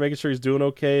there, making sure he's doing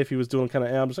okay. If he was doing kind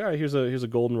of, I'm just all right. Here's a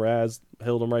golden Raz.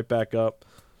 Healed him right back up.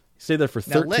 He stayed there for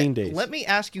 13 days. Let me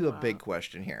ask you a big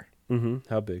question here. Mm-hmm.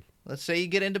 How big? Let's say you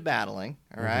get into battling.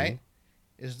 All right.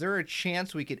 Is there a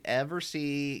chance we could ever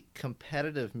see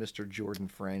competitive Mr. Jordan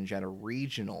Fringe at a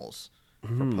regionals for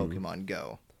Pokemon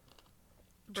Go?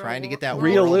 Trying to get that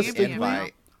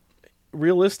invite.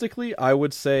 Realistically, I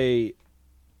would say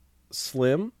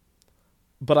slim,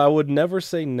 but I would never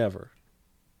say never,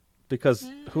 because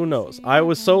who knows? I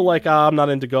was so like, I'm not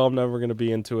into Go, I'm never going to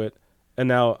be into it, and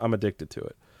now I'm addicted to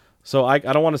it. So I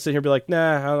don't want to sit here and be like,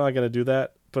 nah, I'm not going to do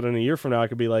that. But in a year from now, I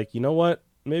could be like, you know what?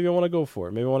 Maybe I want to go for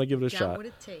it. Maybe I want to give it a shot. What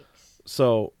it takes.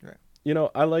 So, you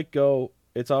know, I like Go.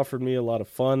 It's offered me a lot of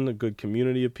fun, a good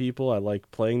community of people. I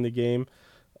like playing the game.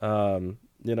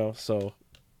 You know, so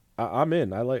I'm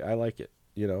in. I like it,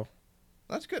 you know.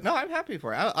 That's good. No, I'm happy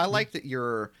for it. I like that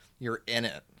you're in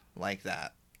it like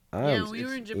that. When we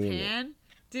were in Japan,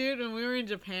 dude, when we were in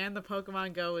Japan, the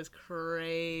Pokemon Go was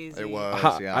crazy. It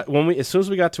was, as soon as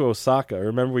we got to Osaka,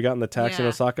 remember we got in the taxi in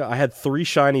Osaka? I had 3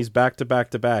 shinies back to back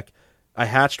to back. I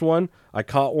hatched one, I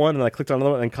caught one, and I clicked on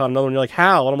another one and caught another one. You're like,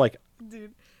 how? And I'm like,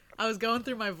 dude, I was going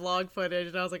through my vlog footage,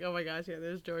 and I was like, oh my gosh,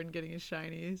 there's Jordan getting his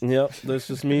shinies. Yep, there's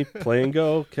just me playing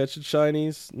Go, catching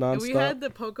shinies nonstop. And we had the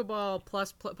Pokeball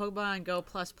plus Pokemon Go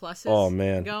pluses. Oh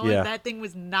man, going. That thing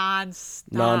was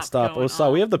nonstop.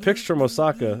 Osaka. We have the picture from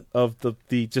Osaka of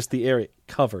the area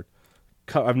covered.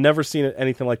 I've never seen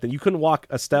anything like that. You couldn't walk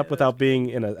a step without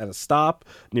being at a stop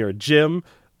near a gym.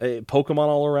 Pokemon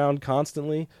all around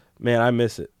constantly. Man, I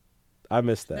miss it. I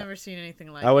miss that. Never seen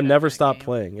anything like. I would never stop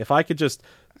playing. If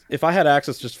I had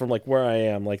access just from like where I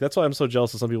am, like that's why I'm so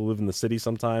jealous of some people who live in the city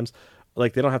sometimes.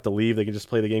 Like they don't have to leave; they can just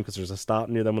play the game because there's a stop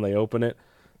near them when they open it.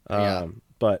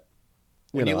 But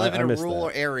when you live in a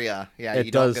rural area, you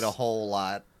don't get a whole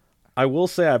lot. I will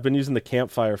say I've been using the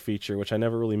campfire feature, which I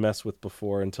never really messed with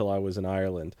before until I was in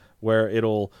Ireland, where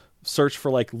it'll search for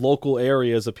like local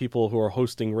areas of people who are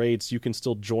hosting raids. You can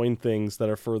still join things that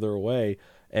are further away.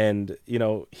 And, you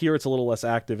know, here it's a little less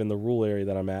active in the rural area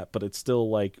that I'm at, but it still,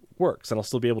 like, works. And I'll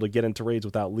still be able to get into raids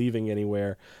without leaving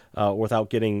anywhere, without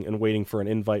getting and waiting for an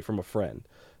invite from a friend.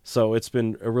 So it's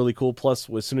been a really cool. Plus,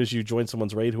 as soon as you join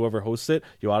someone's raid, whoever hosts it,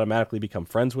 you automatically become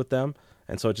friends with them.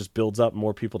 And so it just builds up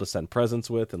more people to send presents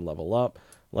with and level up.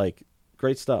 Like,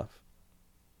 great stuff.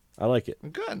 I like it.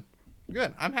 Good.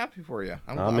 I'm happy for you.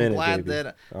 I'm glad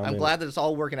that it's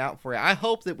all working out for you. I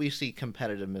hope that we see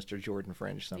competitive Mr. Jordan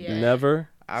Fringe someday. Never.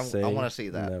 I want to see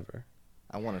that. Never.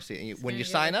 I want to see it. It's When gonna you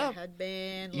get, sign like, a up,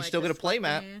 headband, you like still the get a play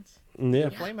mat. sweatpants. Yeah.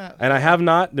 play mat. And I have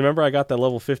not. Remember, I got that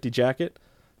level 50 jacket,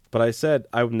 but I said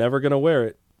I'm never going to wear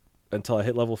it until I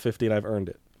hit level 50 and I've earned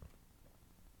it.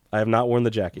 I have not worn the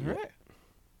jacket All yet. right.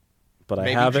 But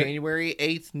Maybe I have it. January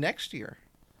 8th next year.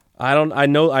 I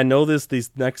know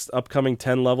these next upcoming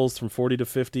 10 levels from 40 to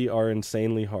 50 are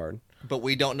insanely hard. But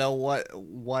we don't know what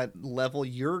level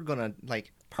you're gonna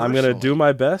like. I'm gonna do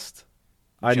my best.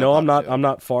 I Jump know up to. I'm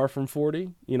not far from 40.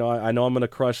 You know, I know I'm gonna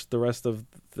crush the rest of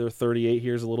the 38.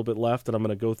 Here's a little bit left, and I'm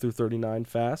gonna go through 39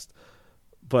 fast.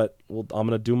 But I'm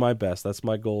gonna do my best. That's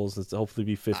my goal. Is to hopefully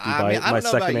be 50 I by mean, I my don't know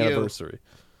about second you. anniversary.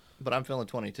 But I'm feeling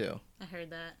 22. I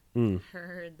heard that.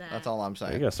 Heard that. That's all I'm You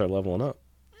saying. gotta start leveling up.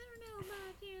 I don't know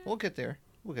about you. We'll get there.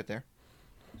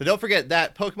 So don't forget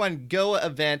that Pokemon Go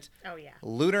event, Oh yeah.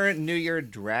 Lunar New Year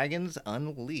Dragons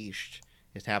Unleashed,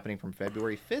 is happening from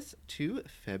February 5th to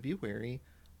February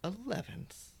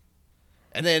 11th.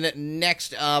 And then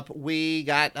next up, we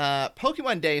got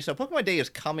Pokemon Day. So Pokemon Day is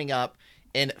coming up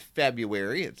in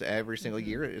February. It's every single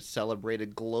year. It's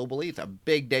celebrated globally. It's a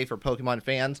big day for Pokemon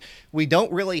fans. We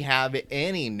don't really have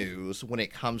any news when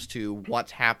it comes to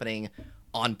what's happening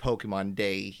on Pokemon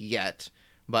Day yet.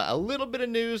 But a little bit of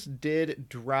news did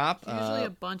drop. It's usually a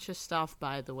bunch of stuff,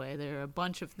 by the way. There are a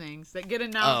bunch of things that get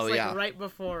announced right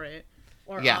before it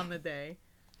or on the day.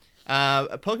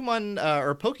 Pokemon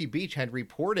or Poke Beach had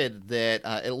reported that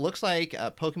it looks like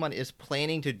Pokemon is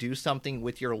planning to do something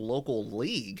with your local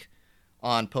league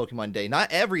on Pokemon Day.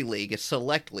 Not every league, it's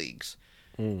select leagues.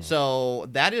 So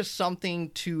that is something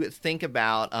to think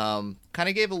about. Kind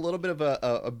of gave a little bit of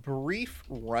a brief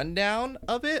rundown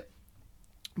of it,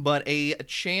 but a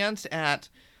chance at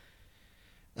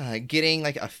getting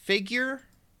like a figure.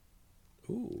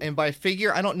 Ooh. And by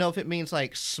figure, I don't know if it means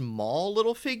like small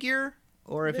little figure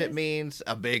or if it means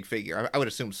a big figure. I would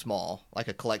assume small, like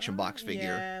a collection box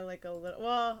figure. Yeah, like a little.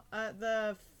 Well,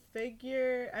 the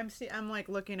figure. I'm like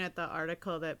looking at the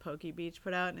article that Poke Beach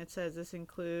put out, and it says this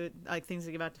include like things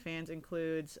to give out to fans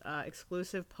includes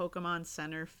exclusive Pokemon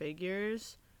Center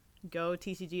figures, Go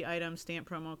TCG items, stamp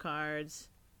promo cards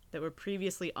that were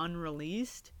previously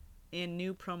unreleased, and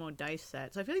new promo dice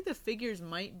sets. So I feel like the figures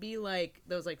might be like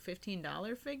those like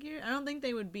 $15 figure. I don't think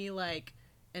they would be like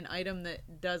an item that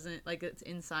doesn't like it's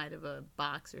inside of a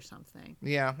box or something.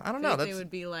 Yeah, I don't know. Like That's they would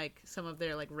be like some of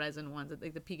their like resin ones,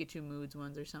 like the Pikachu Moods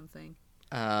ones or something.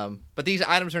 But these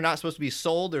items are not supposed to be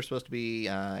sold. They're supposed to be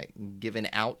given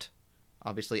out,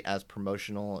 obviously as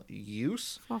promotional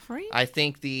use. For free? I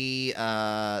think the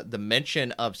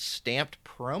mention of stamped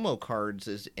promo cards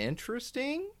is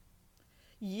interesting.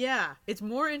 Yeah, it's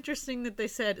more interesting that they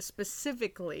said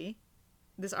specifically.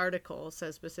 This article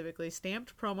says specifically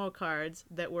stamped promo cards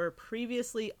that were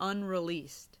previously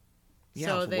unreleased. Yeah,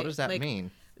 so what does that mean?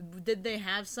 Did they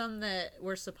have some that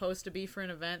were supposed to be for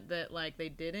an event that like they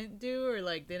didn't do or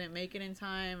like didn't make it in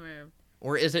time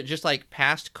Or is it just like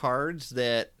past cards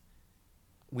that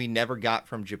we never got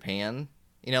from Japan?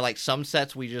 You know, like some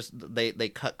sets we just they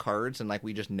cut cards and like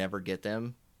we just never get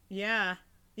them. Yeah.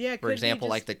 Yeah, For example,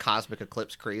 like the Cosmic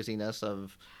Eclipse craziness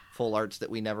of full arts that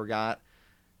we never got.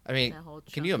 I mean, That whole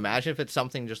can you chunk. imagine if it's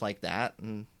something just like that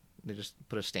and they just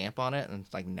put a stamp on it and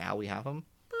it's like now we have them?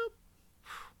 Boop.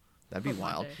 That'd be Pokemon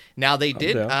wild. Day. Now they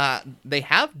did. down. They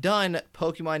have done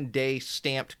Pokemon Day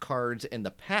stamped cards in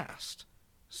the past.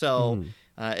 So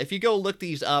if you go look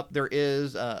these up, there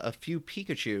is a few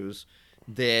Pikachu's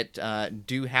that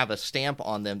do have a stamp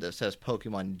on them that says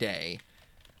Pokemon Day.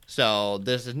 So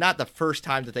this is not the first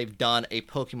time that they've done a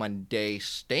Pokemon Day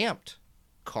stamped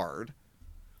card.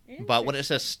 But when it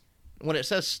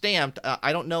says stamped,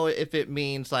 I don't know if it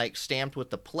means like stamped with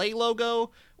the Play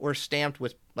logo or stamped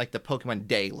with like the Pokemon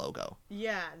Day logo.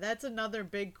 Yeah, that's another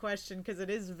big question because it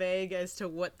is vague as to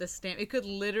what the stamp. It could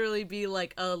literally be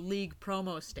like a league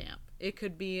promo stamp. It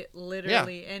could be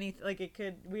literally anything. Like it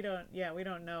could. We don't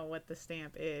know what the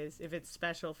stamp is, if it's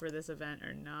special for this event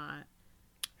or not.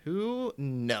 Who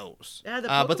knows? Yeah, the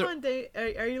but Pokemon Day.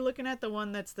 Are you looking at the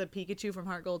one that's the Pikachu from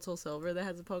Heart Gold Soul Silver that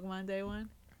has a Pokemon Day one?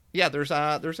 yeah, there's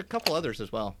a couple others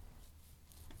as well.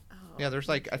 Oh, Yeah, there's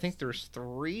like I think there's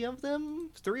 3 of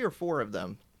them, 3 or 4 of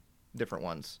them, different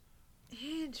ones.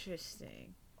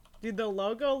 interesting. Dude, the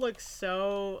logo looks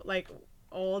so like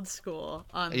old school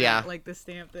on that, Yeah. like the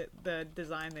stamp that the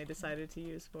design they decided to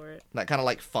use for it. That kind of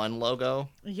like fun logo.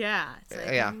 Yeah, it's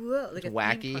like, Yeah, whoa, like it's a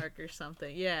wacky. theme park or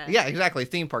something. Yeah. Yeah, exactly.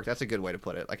 Theme park. That's a good way to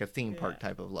put it. Like a theme park Yeah.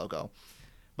 type of logo.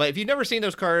 But if you've never seen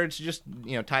those cards, just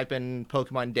type in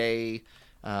Pokemon Day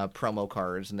promo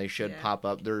cards, and they should Yeah. pop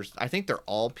up. I think they're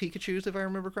all Pikachu's if I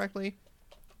remember correctly.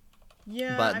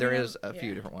 Yeah, But I there mean, is a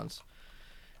few different ones.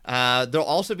 They'll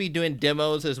also be doing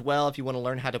demos as well if you want to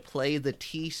learn how to play the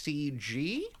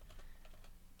TCG.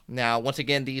 Now, once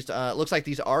again, these looks like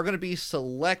these are going to be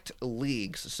select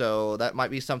leagues, so that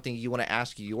might be something you want to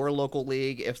ask your local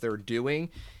league if they're doing.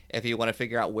 If you want to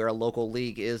figure out where a local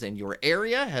league is in your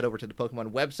area, head over to the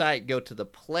Pokemon website, go to the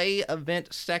Play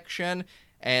Event section,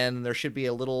 and there should be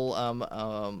a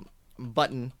little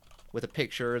button with a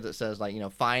picture that says, like,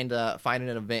 find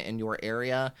an event in your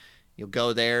area. You'll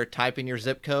go there, type in your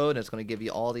zip code, and it's going to give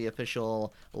you all the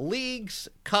official leagues,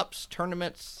 cups,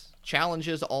 tournaments,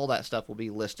 challenges, all that stuff will be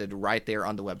listed right there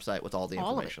on the website with all the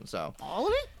information. So all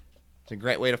of it? It's a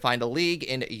great way to find a league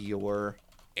in your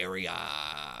area.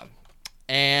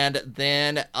 And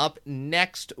then up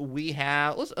next we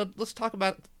have let's talk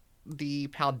about the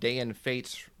Paldean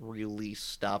Fates release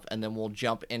stuff, and then we'll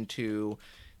jump into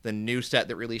the new set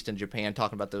that released in Japan,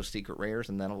 talking about those secret rares,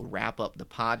 and then we'll wrap up the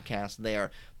podcast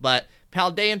there. But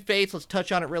Paldean Fates, let's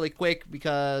touch on it really quick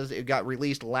because it got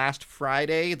released last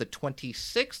Friday, the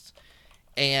 26th,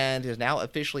 and is now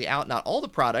officially out. Not all the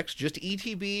products, just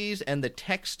ETBs and the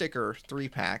tech sticker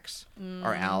 3-packs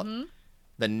are out.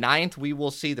 The 9th, we will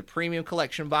see the premium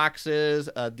collection boxes,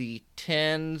 the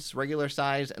 10s, regular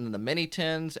size, and then the mini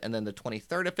 10s. And then the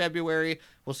 23rd of February,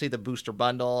 we'll see the booster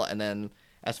bundle. And then,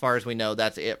 as far as we know,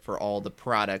 that's it for all the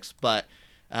products. But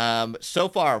so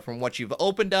far, from what you've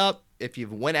opened up, if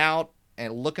you've went out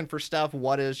and looking for stuff,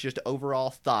 what is just overall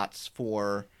thoughts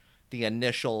for the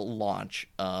initial launch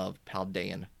of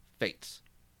Paldean Fates?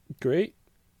 Great.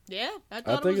 Yeah, I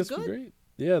think it was it's good. been great.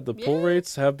 Yeah, the pull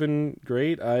rates have been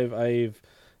great. I've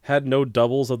had no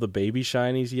doubles of the baby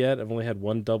shinies yet. I've only had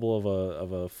one double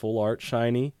of a full art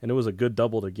shiny, and it was a good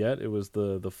double to get. It was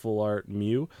the full art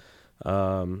Mew.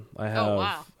 I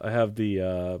have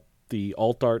the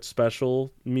alt art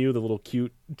special Mew, the little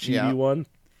cute chibi one.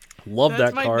 Love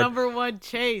That's that card. my number one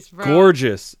chase, bro.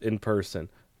 Gorgeous in person.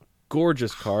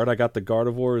 Gorgeous card. I got the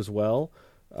Gardevoir as well.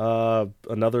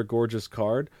 Another gorgeous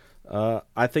card.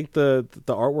 I think the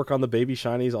artwork on the baby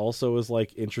shinies also is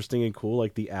like interesting and cool.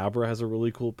 Like the Abra has a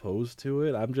really cool pose to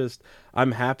it.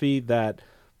 I'm happy that,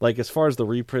 like, as far as the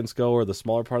reprints go or the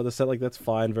smaller part of the set, like, that's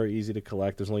fine, very easy to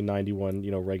collect. There's only 91,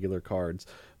 regular cards.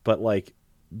 But like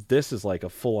this is like a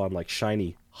full on like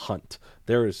shiny hunt.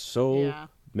 There is so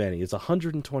many. It's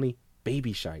 120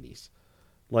 baby shinies.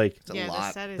 Like, it's a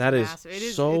lot. That is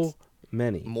so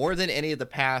many. More than any of the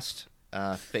past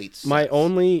Fates sets. My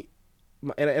only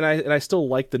and I still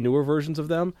like the newer versions of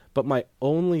them, but my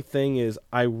only thing is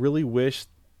I really wish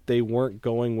they weren't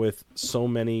going with so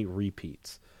many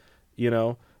repeats.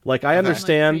 Like, I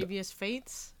understand like previous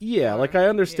Fates. Yeah, like I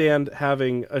understand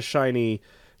having a shiny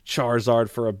Charizard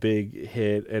for a big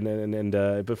hit, and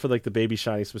but for like the baby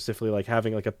shiny specifically, like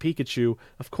having like a Pikachu,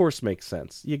 of course, makes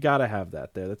sense. You gotta have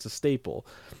that there. That's a staple.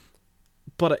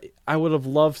 But I would have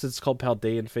loved, since it's called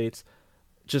Paldean Fates,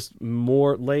 just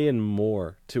lay in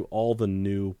more to all the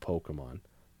new Pokemon.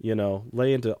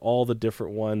 Lay into all the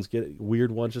different ones, get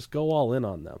weird ones, just go all in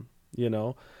on them.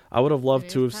 I would have loved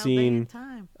to have seen.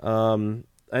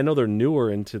 I know they're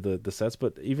newer into the sets,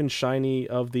 but even shiny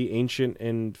of the ancient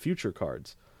and future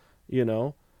cards.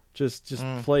 Just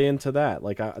play into that.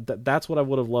 Like that's what I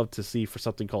would have loved to see for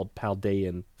something called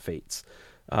Paldean Fates.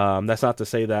 That's not to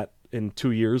say that in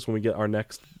 2 years when we get our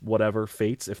next whatever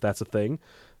Fates, if that's a thing,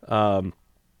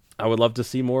 I would love to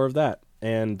see more of that.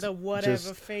 And the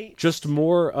whatever Fates. Just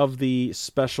more of the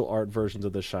special art versions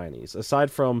of the shinies.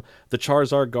 Aside from the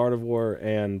Charizard, Gardevoir,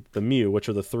 and the Mew, which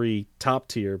are the 3 top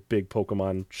tier big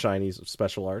Pokemon shinies of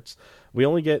special arts, we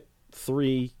only get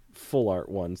 3 full art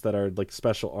ones that are like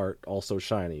special art, also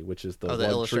shiny, which is the the Lug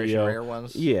illustration Trio. rare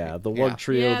ones. Yeah, the Lug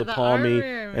Trio, the the Palmy, art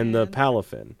rare, and the man.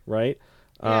 Palafin, right?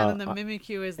 Yeah, and the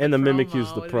Mimikyu is the and the promo.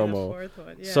 Mimikyu's the Would be promo. fourth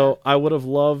one. Yeah. So I would have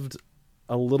loved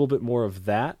a little bit more of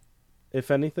that,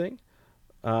 if anything.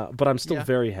 But I'm still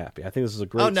very happy. I think this is a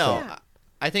great set. Yeah.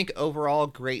 I think overall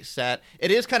great set. It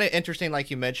is kind of interesting,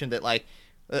 like you mentioned, that like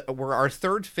we're our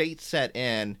third Fate set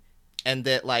in, and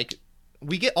that like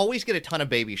we always get a ton of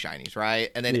baby shinies, right?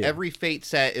 And then every Fate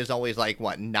set is always like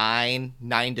what 9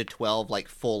 to 12 like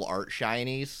full art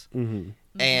shinies,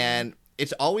 and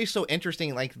it's always so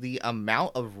interesting, like the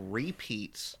amount of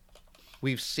repeats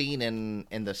we've seen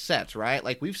in the sets, right?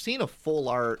 Like we've seen a full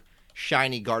art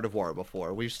shiny Gardevoir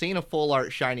before. We've seen a full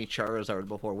art shiny Charizard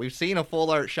before. We've seen a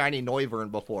full art shiny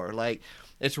Noivern before. Like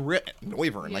it's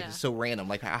Noivern, like it's so random.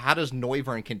 Like how does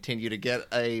Noivern continue to get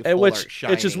a full art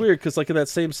shiny? It's just weird because like in that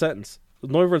same sentence,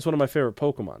 Noivern's one of my favorite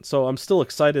Pokemon. So I'm still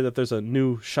excited that there's a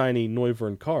new shiny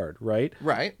Noivern card, right?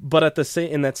 Right. But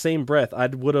in that same breath, I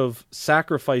would have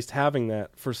sacrificed having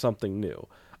that for something new.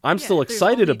 I'm still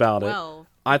excited about it.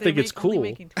 I think it's only cool.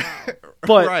 making 12.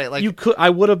 But Right, like- I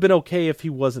would have been okay if he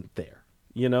wasn't there.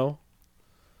 You know?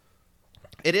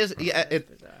 It is. Yeah, That's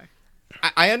bizarre.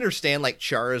 I understand like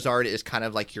Charizard is kind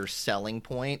of like your selling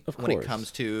point Of when it course.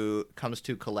 comes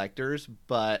to collectors,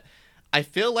 but I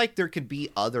feel like there could be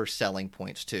other selling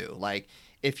points too. Like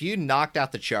if you knocked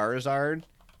out the Charizard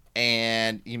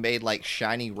and you made like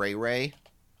Shiny Ray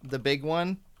the big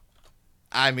one,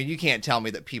 I mean you can't tell me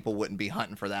that people wouldn't be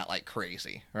hunting for that like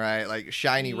crazy, right? Like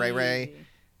Shiny Ray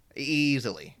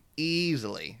easily.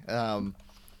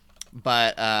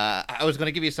 But I was going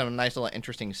to give you some nice little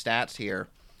interesting stats here.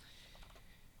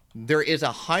 There is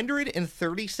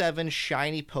 137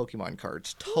 shiny Pokemon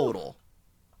cards total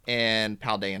in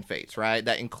Paldean Fates, right?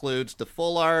 That includes the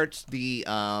full arts, the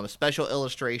special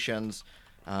illustrations,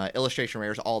 illustration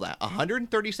rares, all that.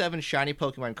 137 shiny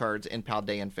Pokemon cards in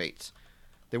Paldean Fates.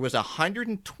 There was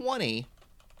 120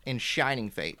 in Shining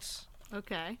Fates.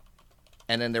 Okay.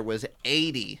 And then there was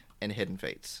 80 in Hidden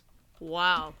Fates.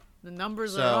 Wow. The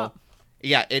numbers So, are up.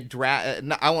 yeah,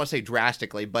 I won't say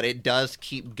drastically, but it does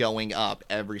keep going up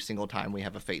every single time we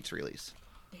have a Fates release.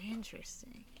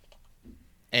 Interesting.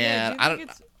 And yeah, I do you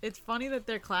don't. think it's funny that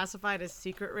they're classified as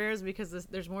secret rares because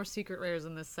there's more secret rares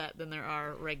in this set than there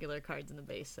are regular cards in the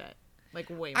base set. Like,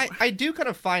 way more. I do kind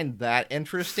of find that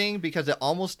interesting because it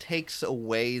almost takes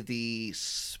away the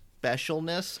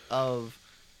specialness of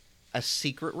a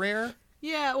secret rare.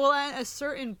 Yeah, well, at a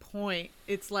certain point,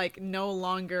 it's like no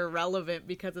longer relevant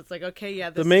because it's like, okay,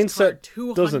 yeah, this The main is card set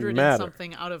 200 doesn't and matter.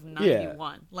 something out of Yeah.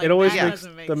 91. Like, It always that makes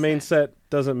doesn't make the main sense. set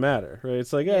doesn't matter, right?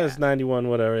 It's like, Yeah. it's 91,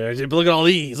 whatever. But look at all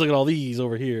these. Look at all these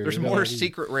over here. There's Look at all more these.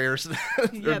 secret rares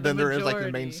Yeah, than there is like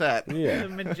the main majority. set. Yeah. The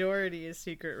majority is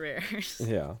secret rares.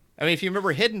 Yeah. I mean, if you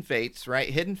remember Hidden Fates, right?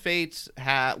 Hidden Fates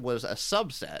was a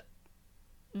subset.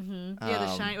 Yeah, the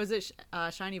Um, shiny was it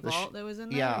Shiny Vault that was in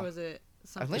there, yeah. or was it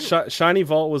something? think- Shiny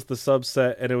Vault was the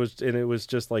subset, and it was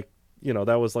just like,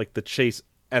 that was like the chase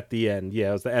at the end. Yeah,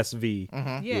 it was the SV.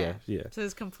 Yeah. Yeah. So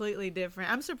it's completely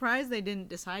different. I'm surprised they didn't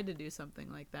decide to do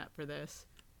something like that for this.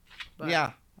 But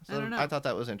Yeah. I So don't know. I thought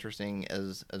that was interesting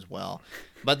as well.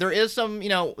 But there is some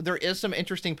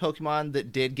interesting Pokemon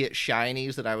that did get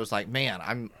shinies that I was like, man,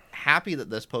 I'm happy that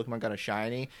this Pokemon got a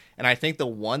shiny. And I think the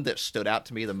one that stood out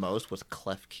to me the most was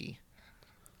Klefki.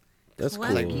 That's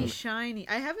Klefki cool. shiny.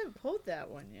 I haven't pulled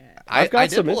that one yet. I've got I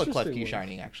did some pull a interesting Klefki ones.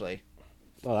 shiny actually.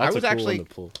 Oh, that's I was a cool actually- one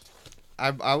to pull. I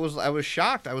was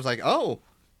shocked. I was like, oh,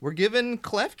 we're giving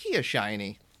Klefki a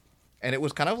shiny. And it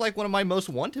was kind of like one of my most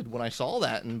wanted when I saw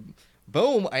that. And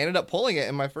boom, I ended up pulling it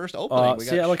in my first opening.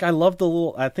 I love the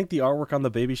little. I think the artwork on the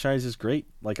baby shinies is great.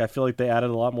 Like, I feel like they added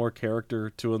a lot more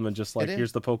character to them than just like, It is.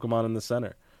 here's the Pokemon in the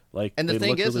center. Like, And the they thing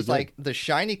look is, really is good. like the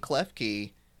shiny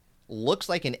Klefki looks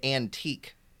like an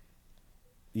antique.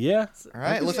 yeah, All right,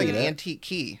 I it can looks like see an that. antique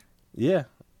key. Yeah,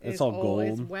 it's all old, gold.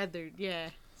 It's weathered. Yeah,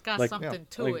 it's got Like- something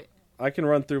to Like, it. I can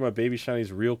run through my baby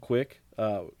shinies real quick.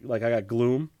 Like, I got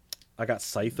Gloom, I got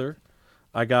Scyther,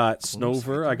 I got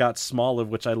Snover, I got Smoliv,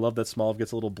 which I love that Smoliv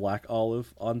gets a little black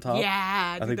olive on top.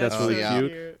 Yeah, I think dude, that's really so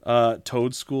cute.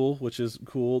 Toadstool, which is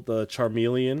cool. The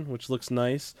Charmeleon, which looks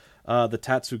nice. The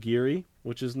Tatsugiri,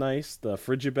 which is nice. The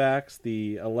Frigibax,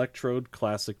 the Electrode,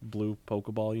 classic blue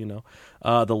Pokeball,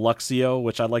 The Luxio,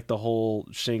 which I like the whole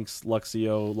Shinx,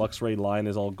 Luxio, Luxray line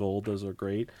is all gold. Those are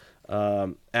great.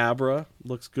 Abra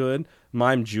looks good.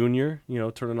 Mime Jr.,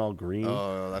 turning all green.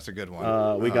 Oh, that's a good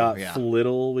one. We got yeah.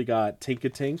 Flittle. We got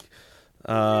Tinkatink.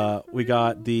 We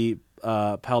got the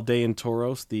Paldean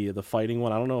Tauros, the fighting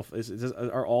one. I don't know if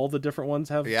are all the different ones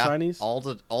have Yeah, shinies? all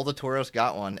the Tauros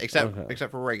got one, except Okay.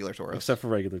 except for regular Tauros. Except for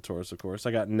regular Tauros, of course.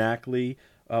 I got Knackley,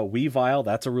 Weavile.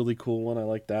 That's a really cool one. I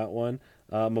like that one.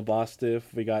 Mabostiff.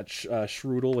 We got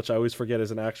Shroodle, which I always forget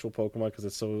is an actual Pokemon because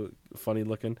it's so funny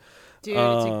looking. Dude,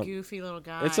 it's a goofy little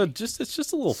guy. It's just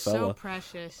a little so fella.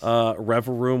 precious.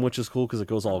 Reveroom, which is cool because it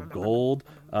goes all gold.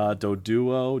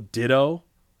 Doduo, Ditto.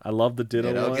 I love the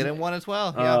Ditto one. Get in one as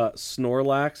well. Yeah.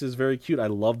 Snorlax is very cute. I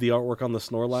love the artwork on the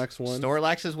Snorlax one.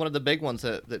 Snorlax is one of the big ones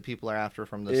that people are after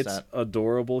from this It's set.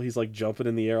 adorable. He's like jumping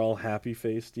in the air, all happy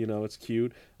faced. It's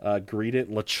cute.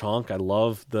 Greedent, Lechonk. I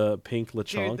love the pink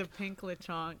Lechonk. Dude, the pink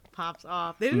Lechonk pops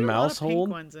off. They did a lot of pink Mousehold?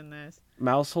 ones in this.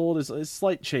 Mousehold is a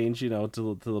slight change,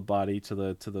 to the body to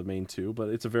the main two, but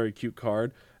it's a very cute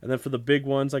card. And then for the big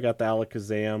ones, I got the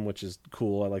Alakazam, which is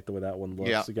cool. I like the way that one looks.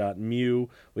 Yeah. We got Mew,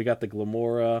 we got the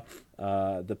Glamora,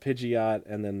 the Pidgeot,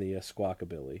 and then the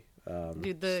Squawkabilly.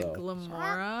 Dude, the so-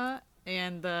 Glamora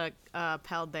and the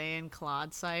Paldean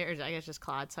Clodsire, or I guess just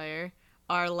Clodsire,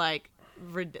 are like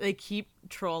they keep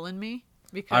trolling me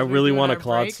because I we're really doing want a our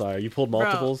break. Clodsire. You pulled Bro,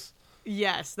 multiples.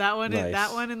 Yes, that one. Nice.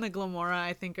 That one and the Glamora,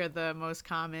 I think, are the most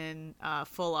common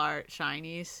full art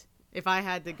shinies. If I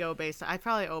had to go based, I'd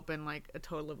probably open like a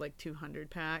total of like 200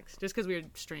 packs, just because we were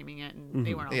streaming it and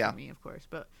they weren't all for me, of course.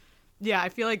 But yeah, I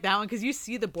feel like that one, because you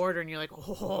see the border and you're like,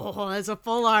 oh, that's a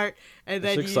full art, and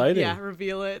then exciting. you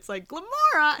reveal it. It's like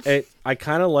Glamora. I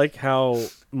kind of like how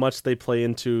much they play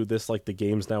into this, like the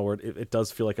games now, where it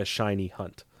does feel like a shiny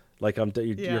hunt. Like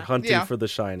you're hunting for the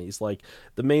shinies. Like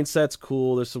the main set's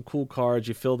cool. There's some cool cards.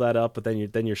 You fill that up, but then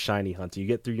you're shiny hunting. You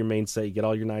get through your main set. You get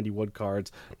all your 91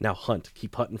 cards. Now hunt.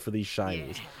 Keep hunting for these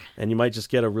shinies, and you might just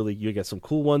get you get some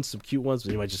cool ones, some cute ones,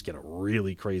 but you might just get a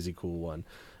really crazy cool one.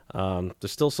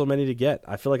 There's still so many to get.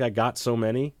 I feel like I got so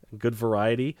many. Good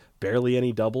variety. Barely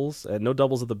any doubles, and no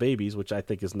doubles of the babies, which I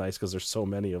think is nice because there's so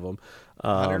many of them.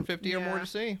 150 or more to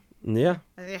see. Yeah.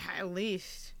 At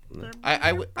least.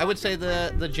 I would say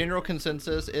the general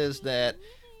consensus is that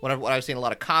what I've seen a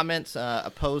lot of comments,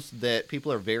 a post that people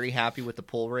are very happy with the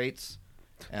pull rates.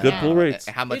 Good pull rates.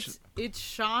 How much? It's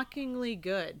shockingly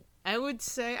good. I would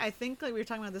say, I think like we were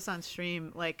talking about this on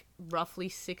stream, like roughly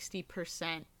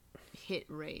 60% hit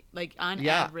rate. Like on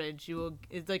average,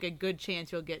 it's like a good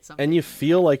chance you'll get something. And you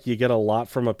feel like you get a lot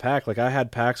from a pack. Like I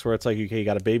had packs where it's like, okay, you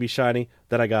got a baby shiny,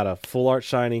 then I got a full art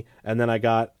shiny, and then I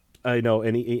got an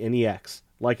EX.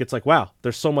 Like, it's like, wow,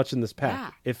 there's so much in this pack.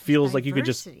 Yeah, it feels like you could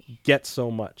just get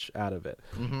so much out of it.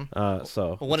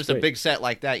 So when it's a big set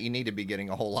like that, you need to be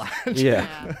getting a whole lot.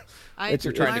 Yeah. It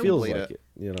feels like it,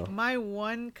 you know. My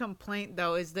one complaint,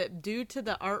 though, is that due to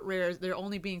the art rares, there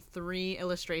only being 3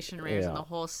 illustration rares in the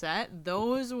whole set,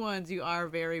 those ones you are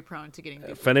very prone to getting.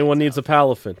 If anyone needs a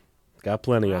Palafin, got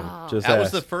plenty of them. Just that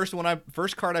ask. was the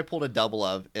first card I pulled a double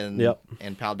of in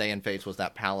Paldean Fates was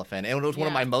that Palafin, and it was one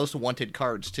of my most wanted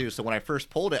cards too. So when I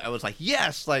first pulled it, I was like,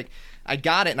 yes, like I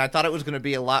got it, and I thought it was going to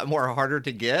be a lot more harder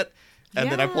to get. And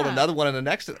then I pulled another one in the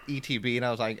next ETB, and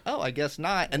I was like, oh, I guess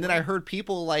not. And then I heard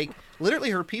people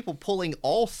literally pulling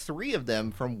all 3 of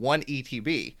them from one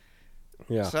ETB.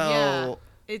 Yeah. So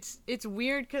it's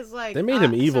weird because like they made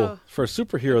him evil for a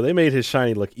superhero. They made his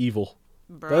shiny look evil.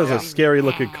 That is a scary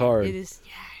looking card. It is.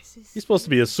 He's supposed to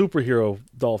be a superhero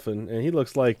dolphin, and he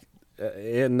looks like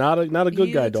not a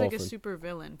good guy dolphin. He looks like a super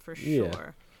villain for sure.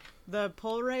 Yeah. The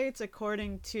pull rates,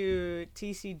 according to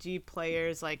TCG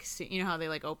players, like you know how they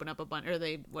like open up a bunch or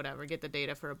they get the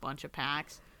data for a bunch of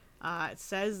packs. It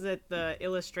says that the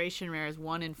illustration rare is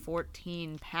 1 in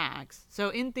 14 packs. So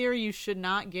in theory, you should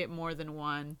not get more than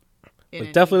one.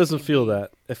 It definitely doesn't feel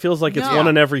that. It feels like it's 1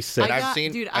 in every 6. I've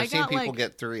seen people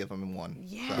get 3 of them in one.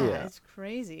 Yeah, it's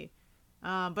crazy.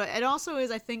 But it also is,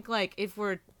 I think, like if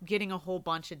we're getting a whole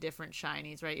bunch of different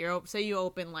shinies, right? Say you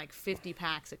open like 50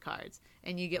 packs of cards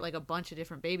and you get like a bunch of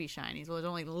different baby shinies. Well, there's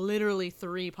only literally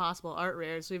 3 possible art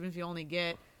rares. So even if you only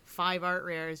get 5 art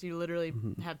rares, you literally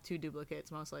have 2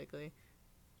 duplicates most likely.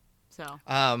 So,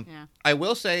 I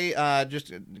will say, just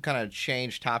to kind of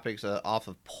change topics off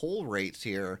of pull rates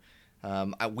here.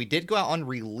 We did go out on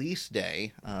release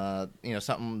day.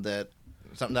 Something that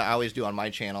I always do on my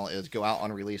channel is go out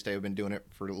on release day. I've been doing it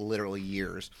for literally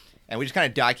years. And we just kind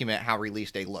of document how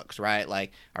release day looks, right?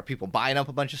 Like, are people buying up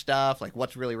a bunch of stuff? Like,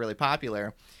 what's really, really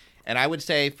popular? And I would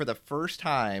say for the first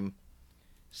time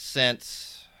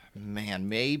since,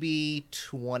 maybe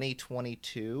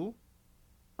 2022,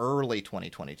 early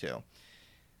 2022,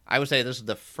 I would say this is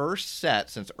the first set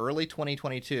since early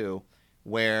 2022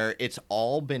 where it's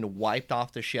all been wiped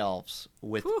off the shelves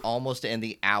with almost in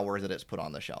the hour that it's put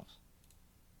on the shelves.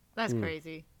 That's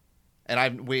crazy.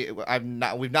 And we've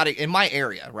not in my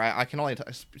area, right? I can only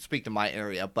speak to my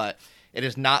area, but it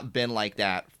has not been like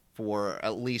that for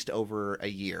at least over a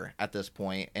year at this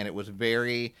point, and it was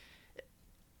very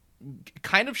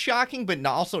kind of shocking, but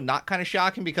also not kind of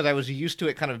shocking because I was used to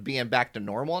it kind of being back to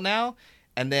normal now.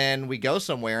 And then we go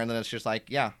somewhere, and then it's just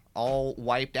like, all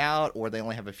wiped out, or they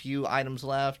only have a few items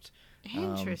left.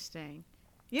 Interesting.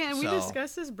 Yeah, and we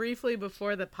discussed this briefly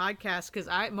before the podcast because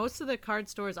most of the card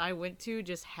stores I went to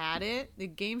just had it. The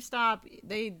GameStop,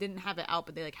 they didn't have it out,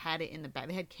 but they had it in the back.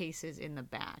 They had cases in the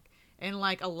back, and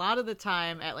a lot of the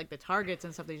time at the Targets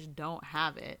and stuff, they just don't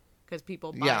have it because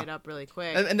people buy it up really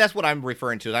quick. And that's what I'm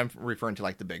referring to. I'm referring to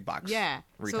the big box. Yeah.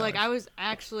 retailers. So I was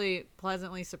actually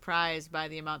pleasantly surprised by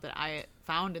the amount that I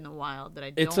found in the wild that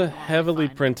I don't. It's a heavily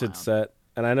printed set.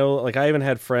 And I know, I even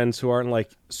had friends who aren't,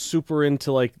 super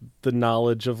into, the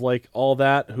knowledge of, all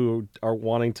that, who are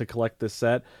wanting to collect this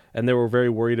set, and they were very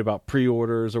worried about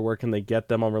pre-orders or where can they get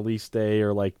them on release day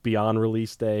or, beyond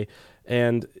release day.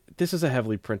 And this is a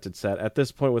heavily printed set. At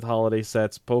this point with holiday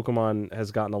sets, Pokemon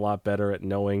has gotten a lot better at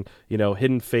knowing,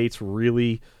 Hidden Fates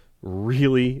really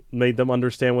really made them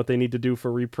understand what they need to do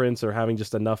for reprints, or having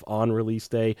just enough on release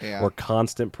day or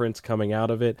constant prints coming out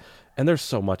of it. And there's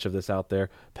so much of this out there.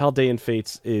 Paldean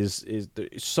Fates is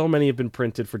so many have been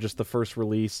printed for just the first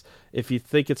release. If you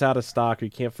think it's out of stock or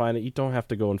you can't find it, you don't have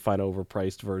to go and find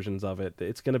overpriced versions of it.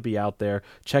 It's going to be out there.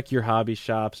 Check your hobby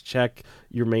shops, check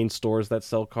your main stores that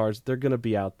sell cards. They're going to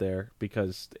be out there,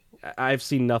 because I've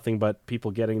seen nothing but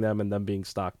people getting them and them being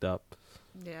stocked up.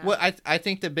 Yeah. Well, I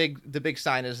think the big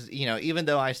sign is, even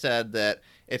though I said that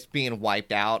it's being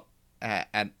wiped out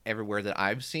at everywhere that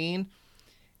I've seen,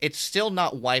 it's still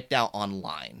not wiped out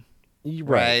online.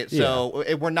 Right. Yeah.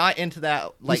 So we're not into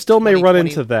that. Like, you still may run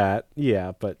into that.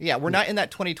 Yeah, but we're not in that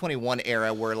 2021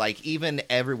 era where like even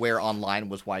everywhere online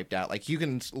was wiped out. Like you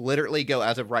can literally go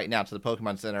as of right now to the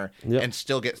Pokemon Center and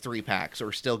still get 3-packs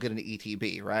or still get an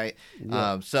ETB. Right.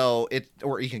 Yep.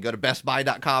 Or you can go to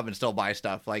bestbuy.com and still buy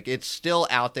stuff. Like it's still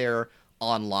out there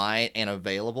online and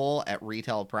available at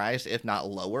retail price, if not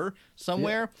lower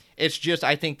somewhere. It's just,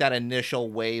 I think that initial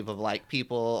wave of like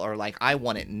people are like, I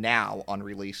want it now on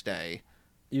release day.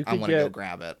 I want to go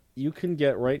grab it. You can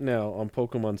get right now on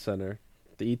Pokemon Center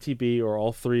the ETB or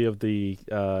all 3 of the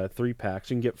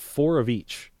 3-packs. You can get 4 of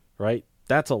each, right?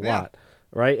 That's a lot,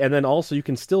 right? And then also you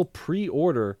can still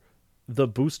pre-order the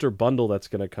booster bundle that's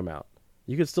going to come out.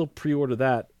 You can still pre-order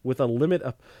that with a limit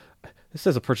of, it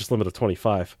says a purchase limit of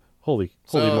 25. Holy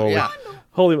moly. Yeah.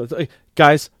 Holy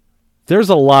guys, there's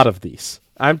a lot of these.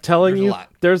 I'm telling you,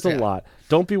 there's a lot.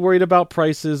 Don't be worried about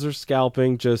prices or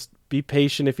scalping. Just be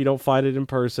patient if you don't find it in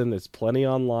person. There's plenty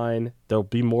online. There'll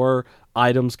be more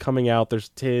items coming out. There's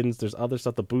tins. There's other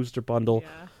stuff. The booster bundle.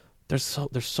 Yeah. There's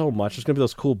so much. There's gonna be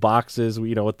those cool boxes,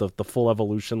 with the full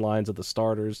evolution lines of the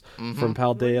starters from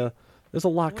Paldea. There's a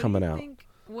lot coming out.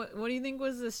 What do you think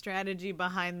was the strategy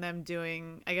behind them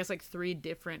doing, I guess, like 3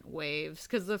 different waves?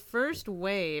 Because the first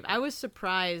wave, I was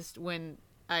surprised when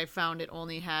I found it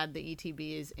only had the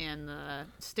ETBs and the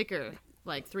sticker,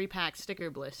 like 3-pack sticker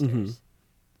blisters. Mm-hmm.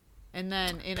 And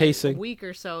then in a week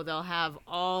or so, they'll have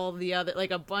all the other,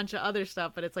 like a bunch of other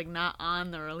stuff, but it's like not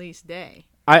on the release day.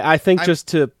 I think just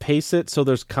to pace it so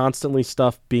there's constantly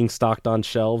stuff being stocked on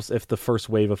shelves if the first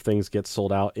wave of things gets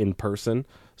sold out in person.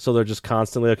 So they're just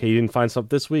constantly, okay, you didn't find something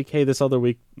this week. Hey, this other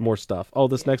week, more stuff. Oh,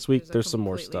 this next week, there's some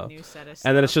more stuff.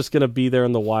 And then it's just going to be there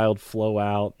in the wild, flow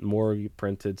out, more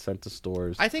printed, sent to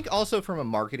stores. I think also from a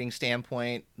marketing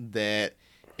standpoint that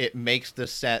it makes the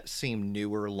set seem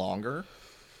newer longer.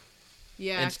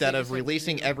 Yeah. Instead of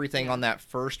releasing everything on that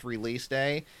first release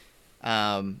day,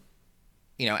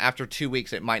 after 2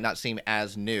 weeks, it might not seem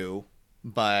as new,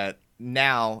 but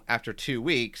now after 2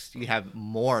 weeks, you have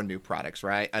more new products,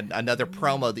 right? Another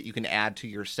promo that you can add to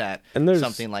your set, and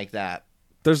something like that.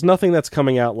 There's nothing that's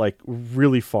coming out like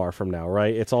really far from now,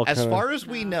 right? It's all as far as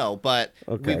we know, but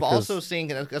we've also seen,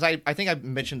 because I think I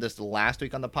mentioned this last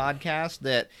week on the podcast,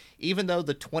 that even though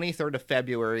the 23rd of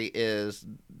February is,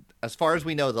 as far as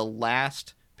we know, the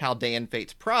last Paldean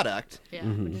Fates product. Yeah,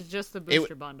 which is just the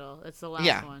booster bundle. It's the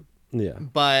last one. Yeah.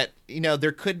 But,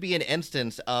 there could be an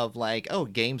instance of like,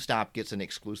 GameStop gets an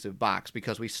exclusive box,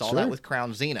 because we saw that with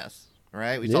Crown Zenith,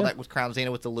 right? We saw that with Crown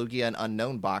Zenith with the Lugia and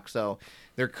Unknown box. So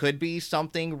there could be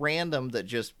something random that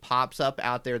just pops up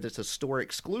out there that's a store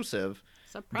exclusive.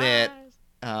 Surprise!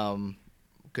 That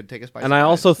could take us by surprise. And I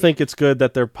also think it's good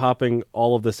that they're popping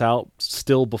all of this out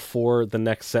still before the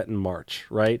next set in March,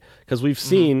 right? Because we've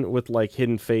seen with like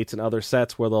Hidden Fates and other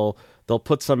sets where they'll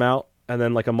put some out, and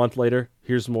then like a month later,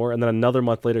 here's more, and then another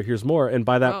month later, here's more, and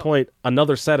by that point,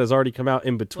 another set has already come out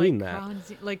in between Crown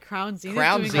Zenith,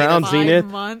 Crown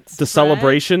Zenith, the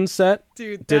Celebration set,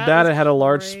 did that. It had a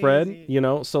large spread,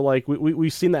 so like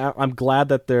we've seen that. I'm glad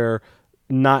that they're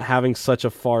not having such a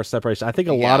far separation. I think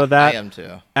a lot of that I am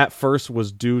too. At first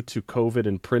was due to COVID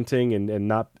and printing and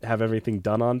not have everything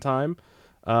done on time.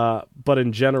 But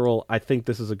in general, I think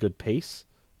this is a good pace.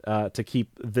 To keep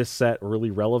this set really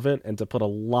relevant and to put a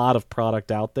lot of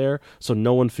product out there so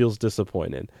no one feels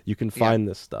disappointed. You can find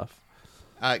this stuff.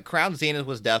 Crown Zenith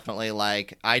was definitely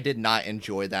like, I did not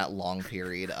enjoy that long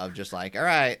period of just like, all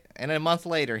right, and a month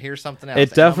later, here's something else.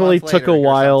 It definitely took a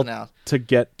while to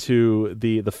get to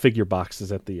the figure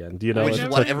boxes at the end. Which is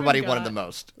what everybody wanted the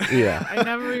most. Yeah. I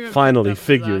never even finally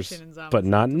figures, but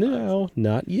not now,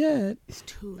 not yet. It's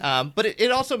too but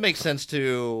it also makes sense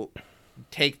to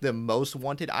take the most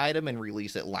wanted item and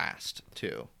release it last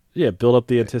too. Yeah, build up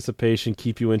the anticipation,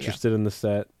 keep you interested in the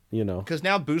set, Because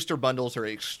now booster bundles are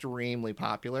extremely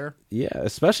popular. Yeah,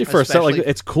 especially for a set like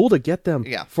it's cool to get them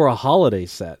for a holiday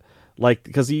set. Like,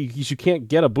 because you can't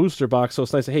get a booster box, so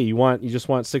it's nice. Hey, you just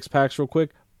want 6 packs real quick?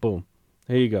 Boom,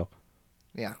 here you go.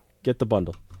 Yeah, get the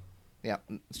bundle. Yeah,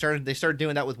 they started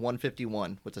doing that with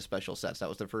 151 with the special sets. That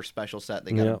was the first special set.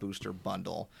 They got a booster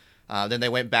bundle. Then they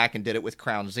went back and did it with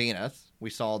Crown Zenith.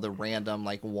 We saw the random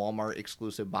like Walmart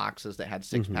exclusive boxes that had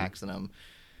 6-packs in them.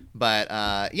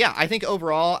 But yeah, I think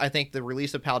overall, I think the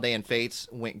release of Paldean Fates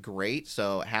went great.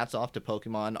 So hats off to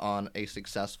Pokemon on a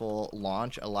successful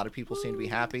launch. A lot of people seem to be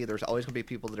happy. There's always going to be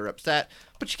people that are upset,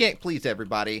 but you can't please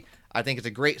everybody. I think it's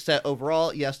a great set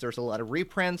overall. Yes, there's a lot of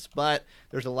reprints, but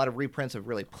there's a lot of reprints of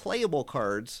really playable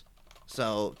cards.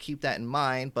 So keep that in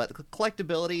mind. But the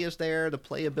collectability is there. The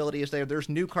playability is there. There's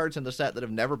new cards in the set that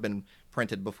have never been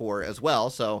printed before as well.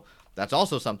 So that's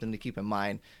also something to keep in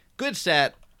mind. Good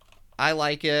set. I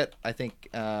like it. I think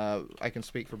I can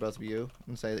speak for both of you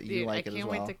and say that you like it as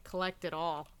well. I can't wait to collect it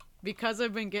all. Because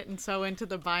I've been getting so into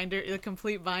the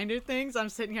complete binder things, I'm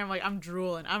sitting here, I'm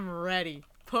drooling. I'm ready.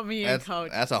 Put me in,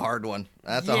 coach. That's a hard one.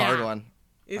 That's a hard one.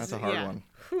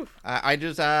 Whew. I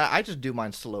just do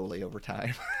mine slowly over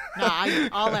time. No,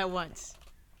 all at once.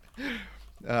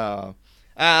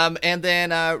 And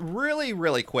then really,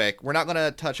 really quick, we're not going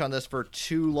to touch on this for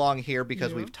too long here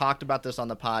because we've talked about this on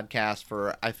the podcast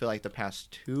for, I feel like, the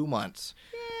past 2 months.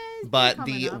 But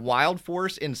the Wild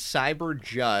Force and Cyber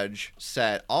Judge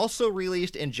set also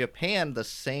released in Japan the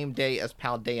same day as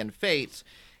Paldean Fates.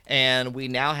 And we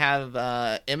now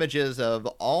have images of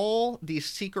all these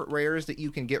secret rares that you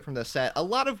can get from the set, a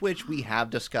lot of which we have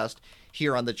discussed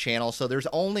here on the channel. So there's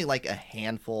only like a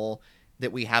handful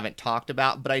that we haven't talked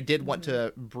about, but I did want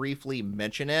to briefly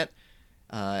mention it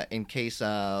in case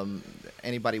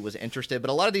anybody was interested. But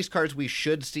a lot of these cards we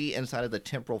should see inside of the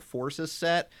Temporal Forces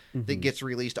set that gets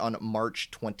released on March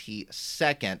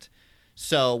 22nd.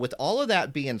 So with all of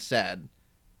that being said,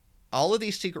 all of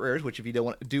these secret rares, which if you do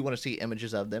want to see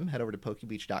images of them, head over to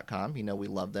pokebeach.com. You know we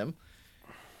love them.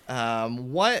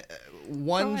 What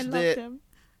ones that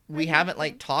we haven't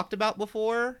like talked about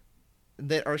before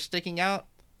that are sticking out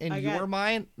in your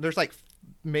mind? There's like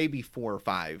maybe 4 or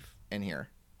 5 in here.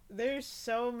 There's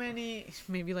so many,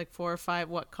 maybe like 4 or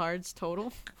 5 cards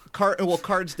total?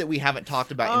 Cards that we haven't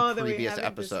talked about in previous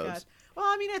episodes. Discussed. Well,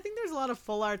 I mean, I think there's a lot of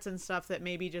full arts and stuff that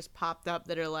maybe just popped up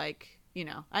that are like,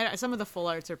 some of the full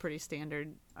arts are pretty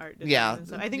standard art designs. Yeah, and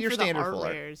stuff. I think for the art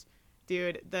rares,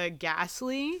 dude, the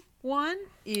Ghastly one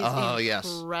is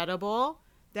incredible. Yes.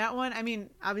 That one, I mean,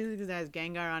 obviously because it has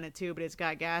Gengar on it too, but it's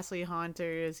got Ghastly,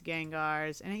 Haunters,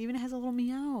 Gengars, and it even has a little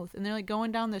Meowth. And they're like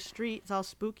going down the street. It's all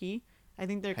spooky. I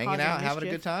think they're hanging out, having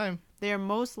a good time. They're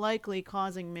most likely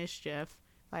causing mischief.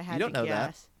 If I had to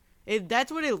guess.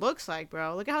 That's what it looks like,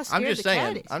 bro. Look at how scared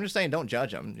cat is. I'm just saying, don't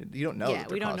judge them. You don't know. Yeah,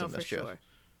 we don't know for sure.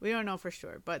 We don't know for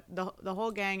sure, but the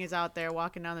whole gang is out there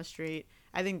walking down the street.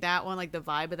 I think that one, like the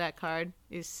vibe of that card,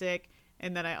 is sick.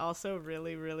 And then I also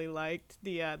really, really liked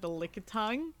the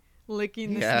Lickitung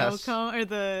licking the snow cone, or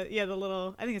the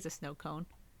little, I think it's a snow cone.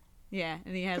 Yeah,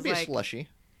 and he has could be like a slushy.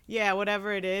 Yeah,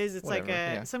 whatever it is,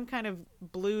 it's some kind of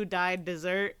blue dyed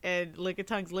dessert, and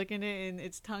Lickitung's licking it, and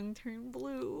its tongue turned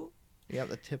blue. Yeah,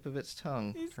 the tip of its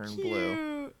tongue turned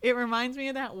blue. It reminds me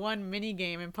of that one mini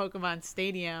game in Pokemon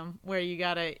Stadium where you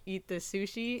gotta eat the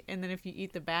sushi, and then if you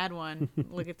eat the bad one,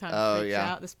 Lickitung freaks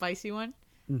out, the spicy one.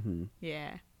 Mm-hmm.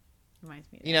 Yeah,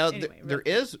 reminds me of that. Anyway, there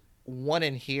is one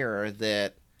in here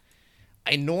that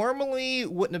I normally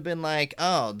wouldn't have been like,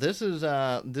 oh, this is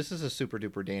a super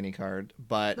duper Dani card,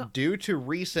 but due to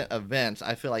recent events,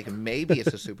 I feel like maybe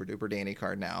it's a super duper Dani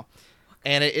card now,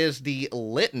 and it is the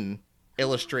Litten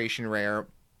illustration rare,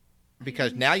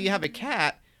 because now you have a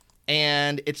cat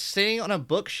and it's sitting on a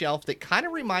bookshelf that kind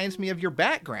of reminds me of your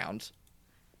background.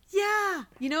 Yeah,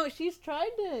 she's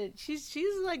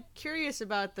like curious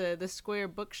about the square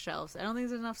bookshelves. I don't think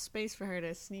there's enough space for her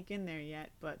to sneak in there yet,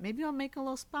 but maybe I'll make a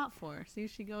little spot for her, see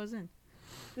if she goes in.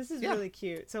 This is really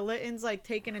cute. So Litten's like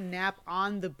taking a nap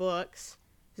on the books.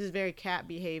 This is very cat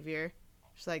behavior.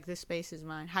 She's like, this space is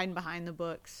mine, hiding behind the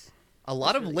books. A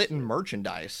lot of Litten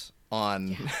merchandise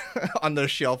on on the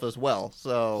shelf as well.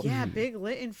 So big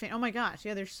Litten fan. Oh my gosh,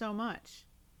 there's so much,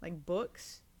 like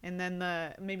books, and then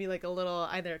maybe like a little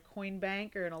either a coin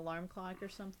bank or an alarm clock or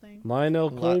something. Lionel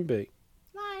coin bank.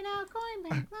 Lionel coin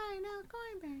bank. Lionel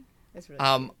coin bank. That's really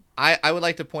cute. I would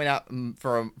like to point out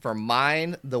for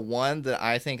mine, the one that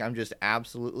I think I'm just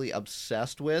absolutely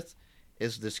obsessed with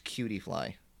is this cutie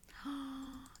fly.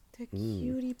 The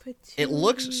cutie patootie. It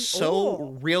looks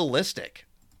so realistic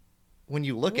when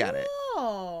you look at it.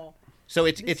 So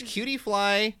it's cutie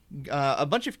fly, a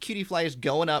bunch of cutie flies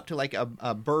going up to like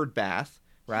a bird bath,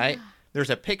 right? Yeah. There's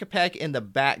a pick-a-peck in the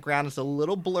background. It's a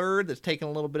little blurred that's taking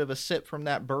a little bit of a sip from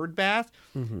that bird bath.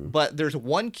 Mm-hmm. But there's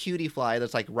one cutie fly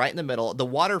that's like right in the middle. The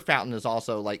water fountain is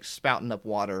also like spouting up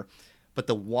water. But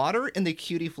the water and the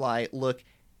cutie fly look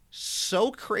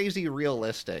so crazy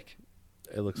realistic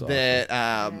It looks awesome.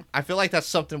 that I feel like that's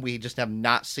something we just have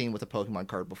not seen with a Pokemon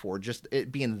card before. Just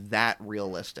it being that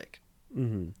realistic.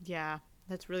 Yeah,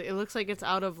 that's really. It looks like it's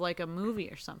out of like a movie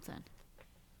or something.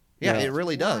 Yeah, Yeah. it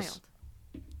really does. Wild.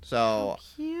 So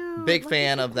Cute. big Look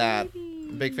fan at of the that.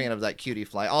 baby. Big fan of that cutie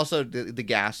fly. Also, the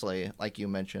Ghastly, like you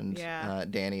mentioned. Yeah.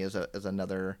 Dani is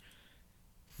another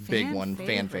big one,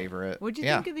 fan favorite. What'd you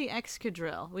think of the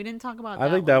Excadrill? We didn't talk about that.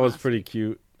 I think that one was last pretty week.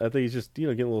 cute. I think he's just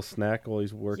getting a little snack while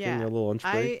he's working, a little lunch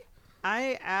break.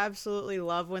 I absolutely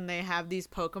love when they have these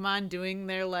Pokemon doing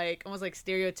their like almost like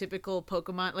stereotypical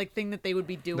Pokemon like thing that they would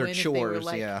be doing Their if they were chores,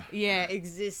 like yeah.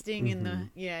 existing in the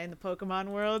in the Pokemon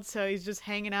world. So he's just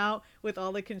hanging out with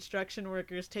all the construction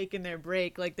workers taking their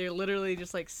break, like they're literally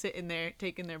just like sitting there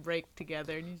taking their break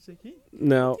together, and he's like, "Hey,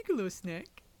 Now, take a little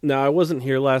snack." I wasn't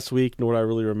here last week, nor do I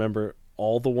really remember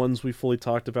all the ones we fully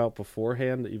talked about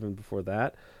beforehand, even before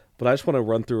that. But I just want to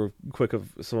run through quick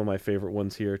of some of my favorite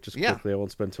ones here, just quickly. I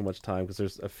won't spend too much time because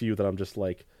there's a few that I'm just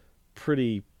like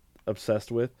pretty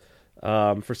obsessed with.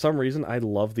 For some reason, I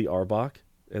love the Arbok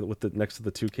with the next to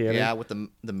the toucan. Yeah, with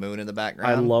the moon in the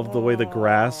background. I love the way the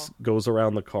grass goes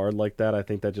around the card like that. I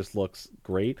think that just looks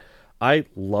great. I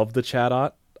love the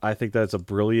Chatot. I think that's a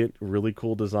brilliant, really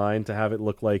cool design to have it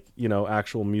look like,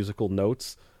 actual musical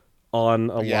notes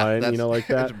on a line, like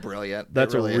that. That's brilliant.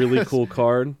 That's really a really is. cool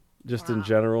card, just in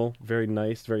general. Very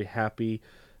nice, very happy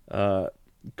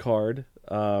card.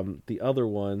 The other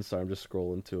one, sorry, I'm just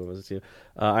scrolling to them as I see them.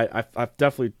 I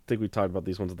definitely think we talked about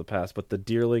these ones in the past, but the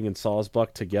Deerling and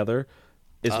Sawsbuck together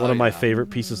is one of my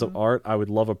favorite pieces of art. I would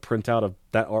love a printout of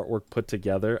that artwork put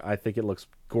together. I think it looks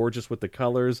gorgeous with the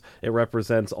colors. It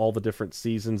represents all the different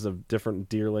seasons of different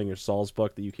Deerling or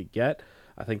Sawsbuck that you could get.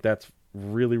 I think that's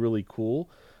really, really cool.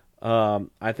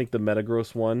 I think the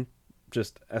Metagross one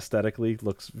just aesthetically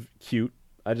looks cute.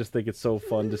 I just think it's so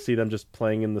fun to see them just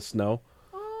playing in the snow.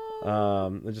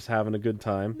 And just having a good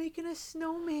time. Making a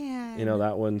snowman.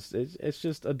 That one's it's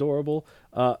just adorable.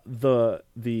 The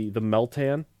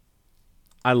Meltan,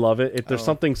 I love it. There's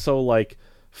something so like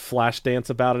Flashdance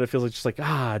about it. It feels like just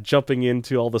like jumping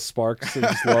into all the sparks and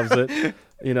just loves it.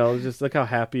 Just look how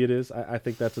happy it is. I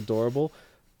think that's adorable.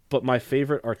 But my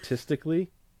favorite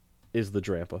artistically is the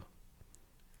Drampa.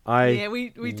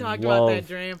 We talked about that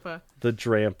Drampa. The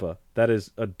Drampa. That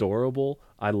is adorable.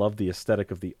 I love the aesthetic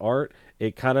of the art.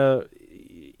 It kind of,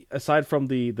 aside from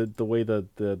the way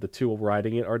the two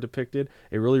riding it are depicted,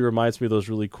 it really reminds me of those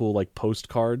really cool like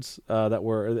postcards that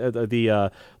were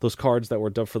those cards that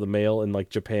were done for the mail in like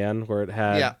Japan, where it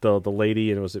had the lady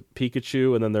and it was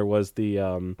Pikachu, and then there was the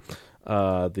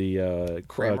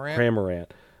Cramorant.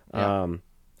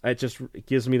 It just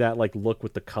gives me that like look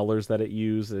with the colors that it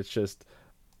used. It's just,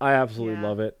 I absolutely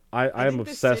love it. I am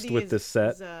obsessed with this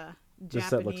set. This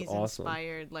set looks awesome.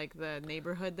 Inspired, like the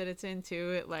neighborhood that it's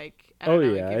into. It like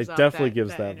it definitely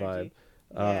gives that vibe.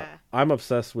 Yeah. I'm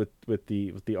obsessed with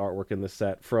the artwork in the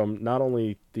set, from not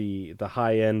only the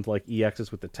high end like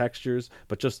EXs with the textures,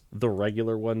 but just the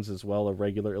regular ones as well, the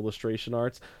regular illustration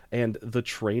arts, and the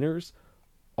trainers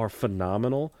are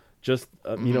phenomenal. Just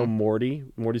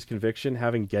Morty's Conviction,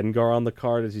 having Gengar on the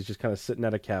card as he's just kind of sitting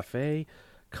at a cafe.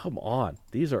 Come on,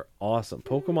 these are awesome.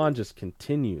 Pokemon just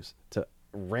continues to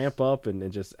ramp up and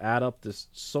just add up just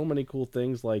so many cool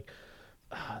things, like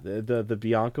the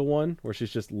Bianca one where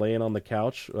she's just laying on the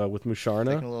couch with Musharna.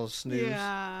 Taking a little snooze.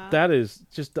 Yeah. That is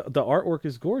just the artwork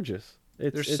is gorgeous.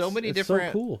 There's so many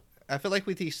different. So cool. I feel like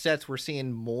with these sets, we're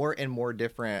seeing more and more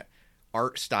different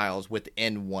art styles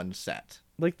within one set.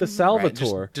 Like the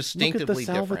Salvatore. Right, just distinctively Look at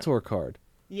the Salvatore different. card.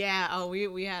 Yeah. Oh,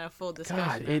 we had a full discussion.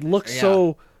 God, on it this. looks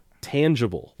so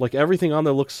tangible. Like everything on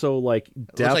there looks so like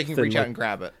depth. It looks like you can reach and, out and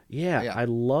grab it. Yeah, I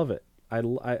love it.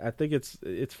 I think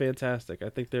it's fantastic. I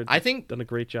think they've done a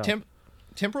great job.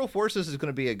 Temporal Forces is going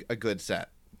to be a good set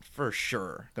for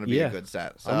sure. Going to be a good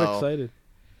set. So, I'm excited.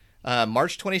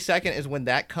 March 22nd is when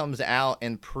that comes out,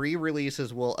 and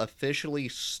pre-releases will officially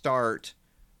start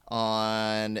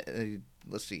on.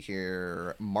 Let's see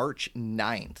here, March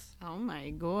 9th. Oh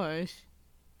my gosh.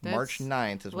 That's March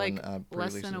 9th is like when less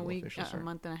pre-releases than a will week, officially a start.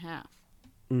 month and a half.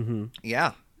 Mm-hmm.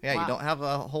 Yeah. Wow. You don't have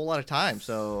a whole lot of time,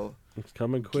 so It's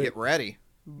coming quick. get ready.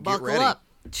 Buckle get ready. up.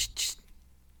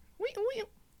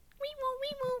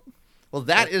 Well,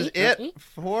 that is it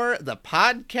for the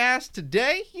podcast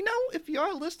today. If you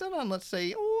are listening on, let's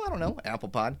say, I don't know, Apple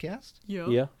Podcast,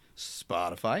 Yeah.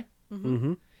 Spotify,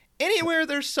 Mm-hmm. anywhere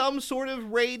there's some sort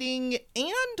of rating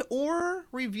and or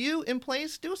review in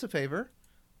place, do us a favor.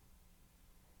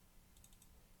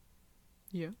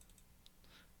 Yeah.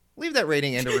 Leave that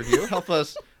rating and a review. Help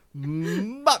us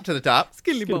up to the top.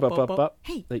 Skitty bop, bop, bop.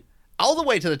 Hey. all the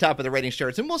way to the top of the ratings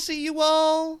charts, and we'll see you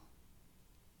all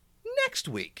next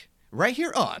week, right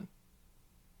here on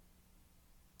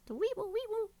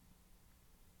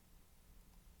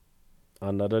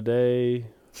Another day,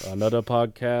 another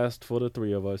podcast for the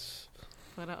three of us.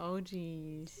 For the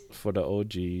OGs. For the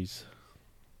OGs.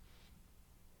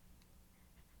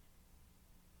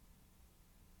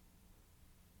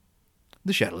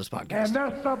 the Shadowless Podcast. And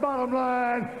that's the bottom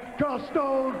line, cause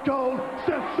Stone Cold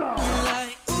said so.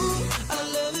 Like, ooh, I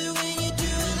love it when you do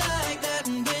it like that.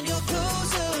 And when you're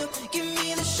close up, give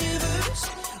me the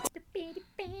shivers.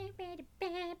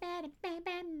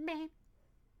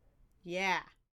 Yeah.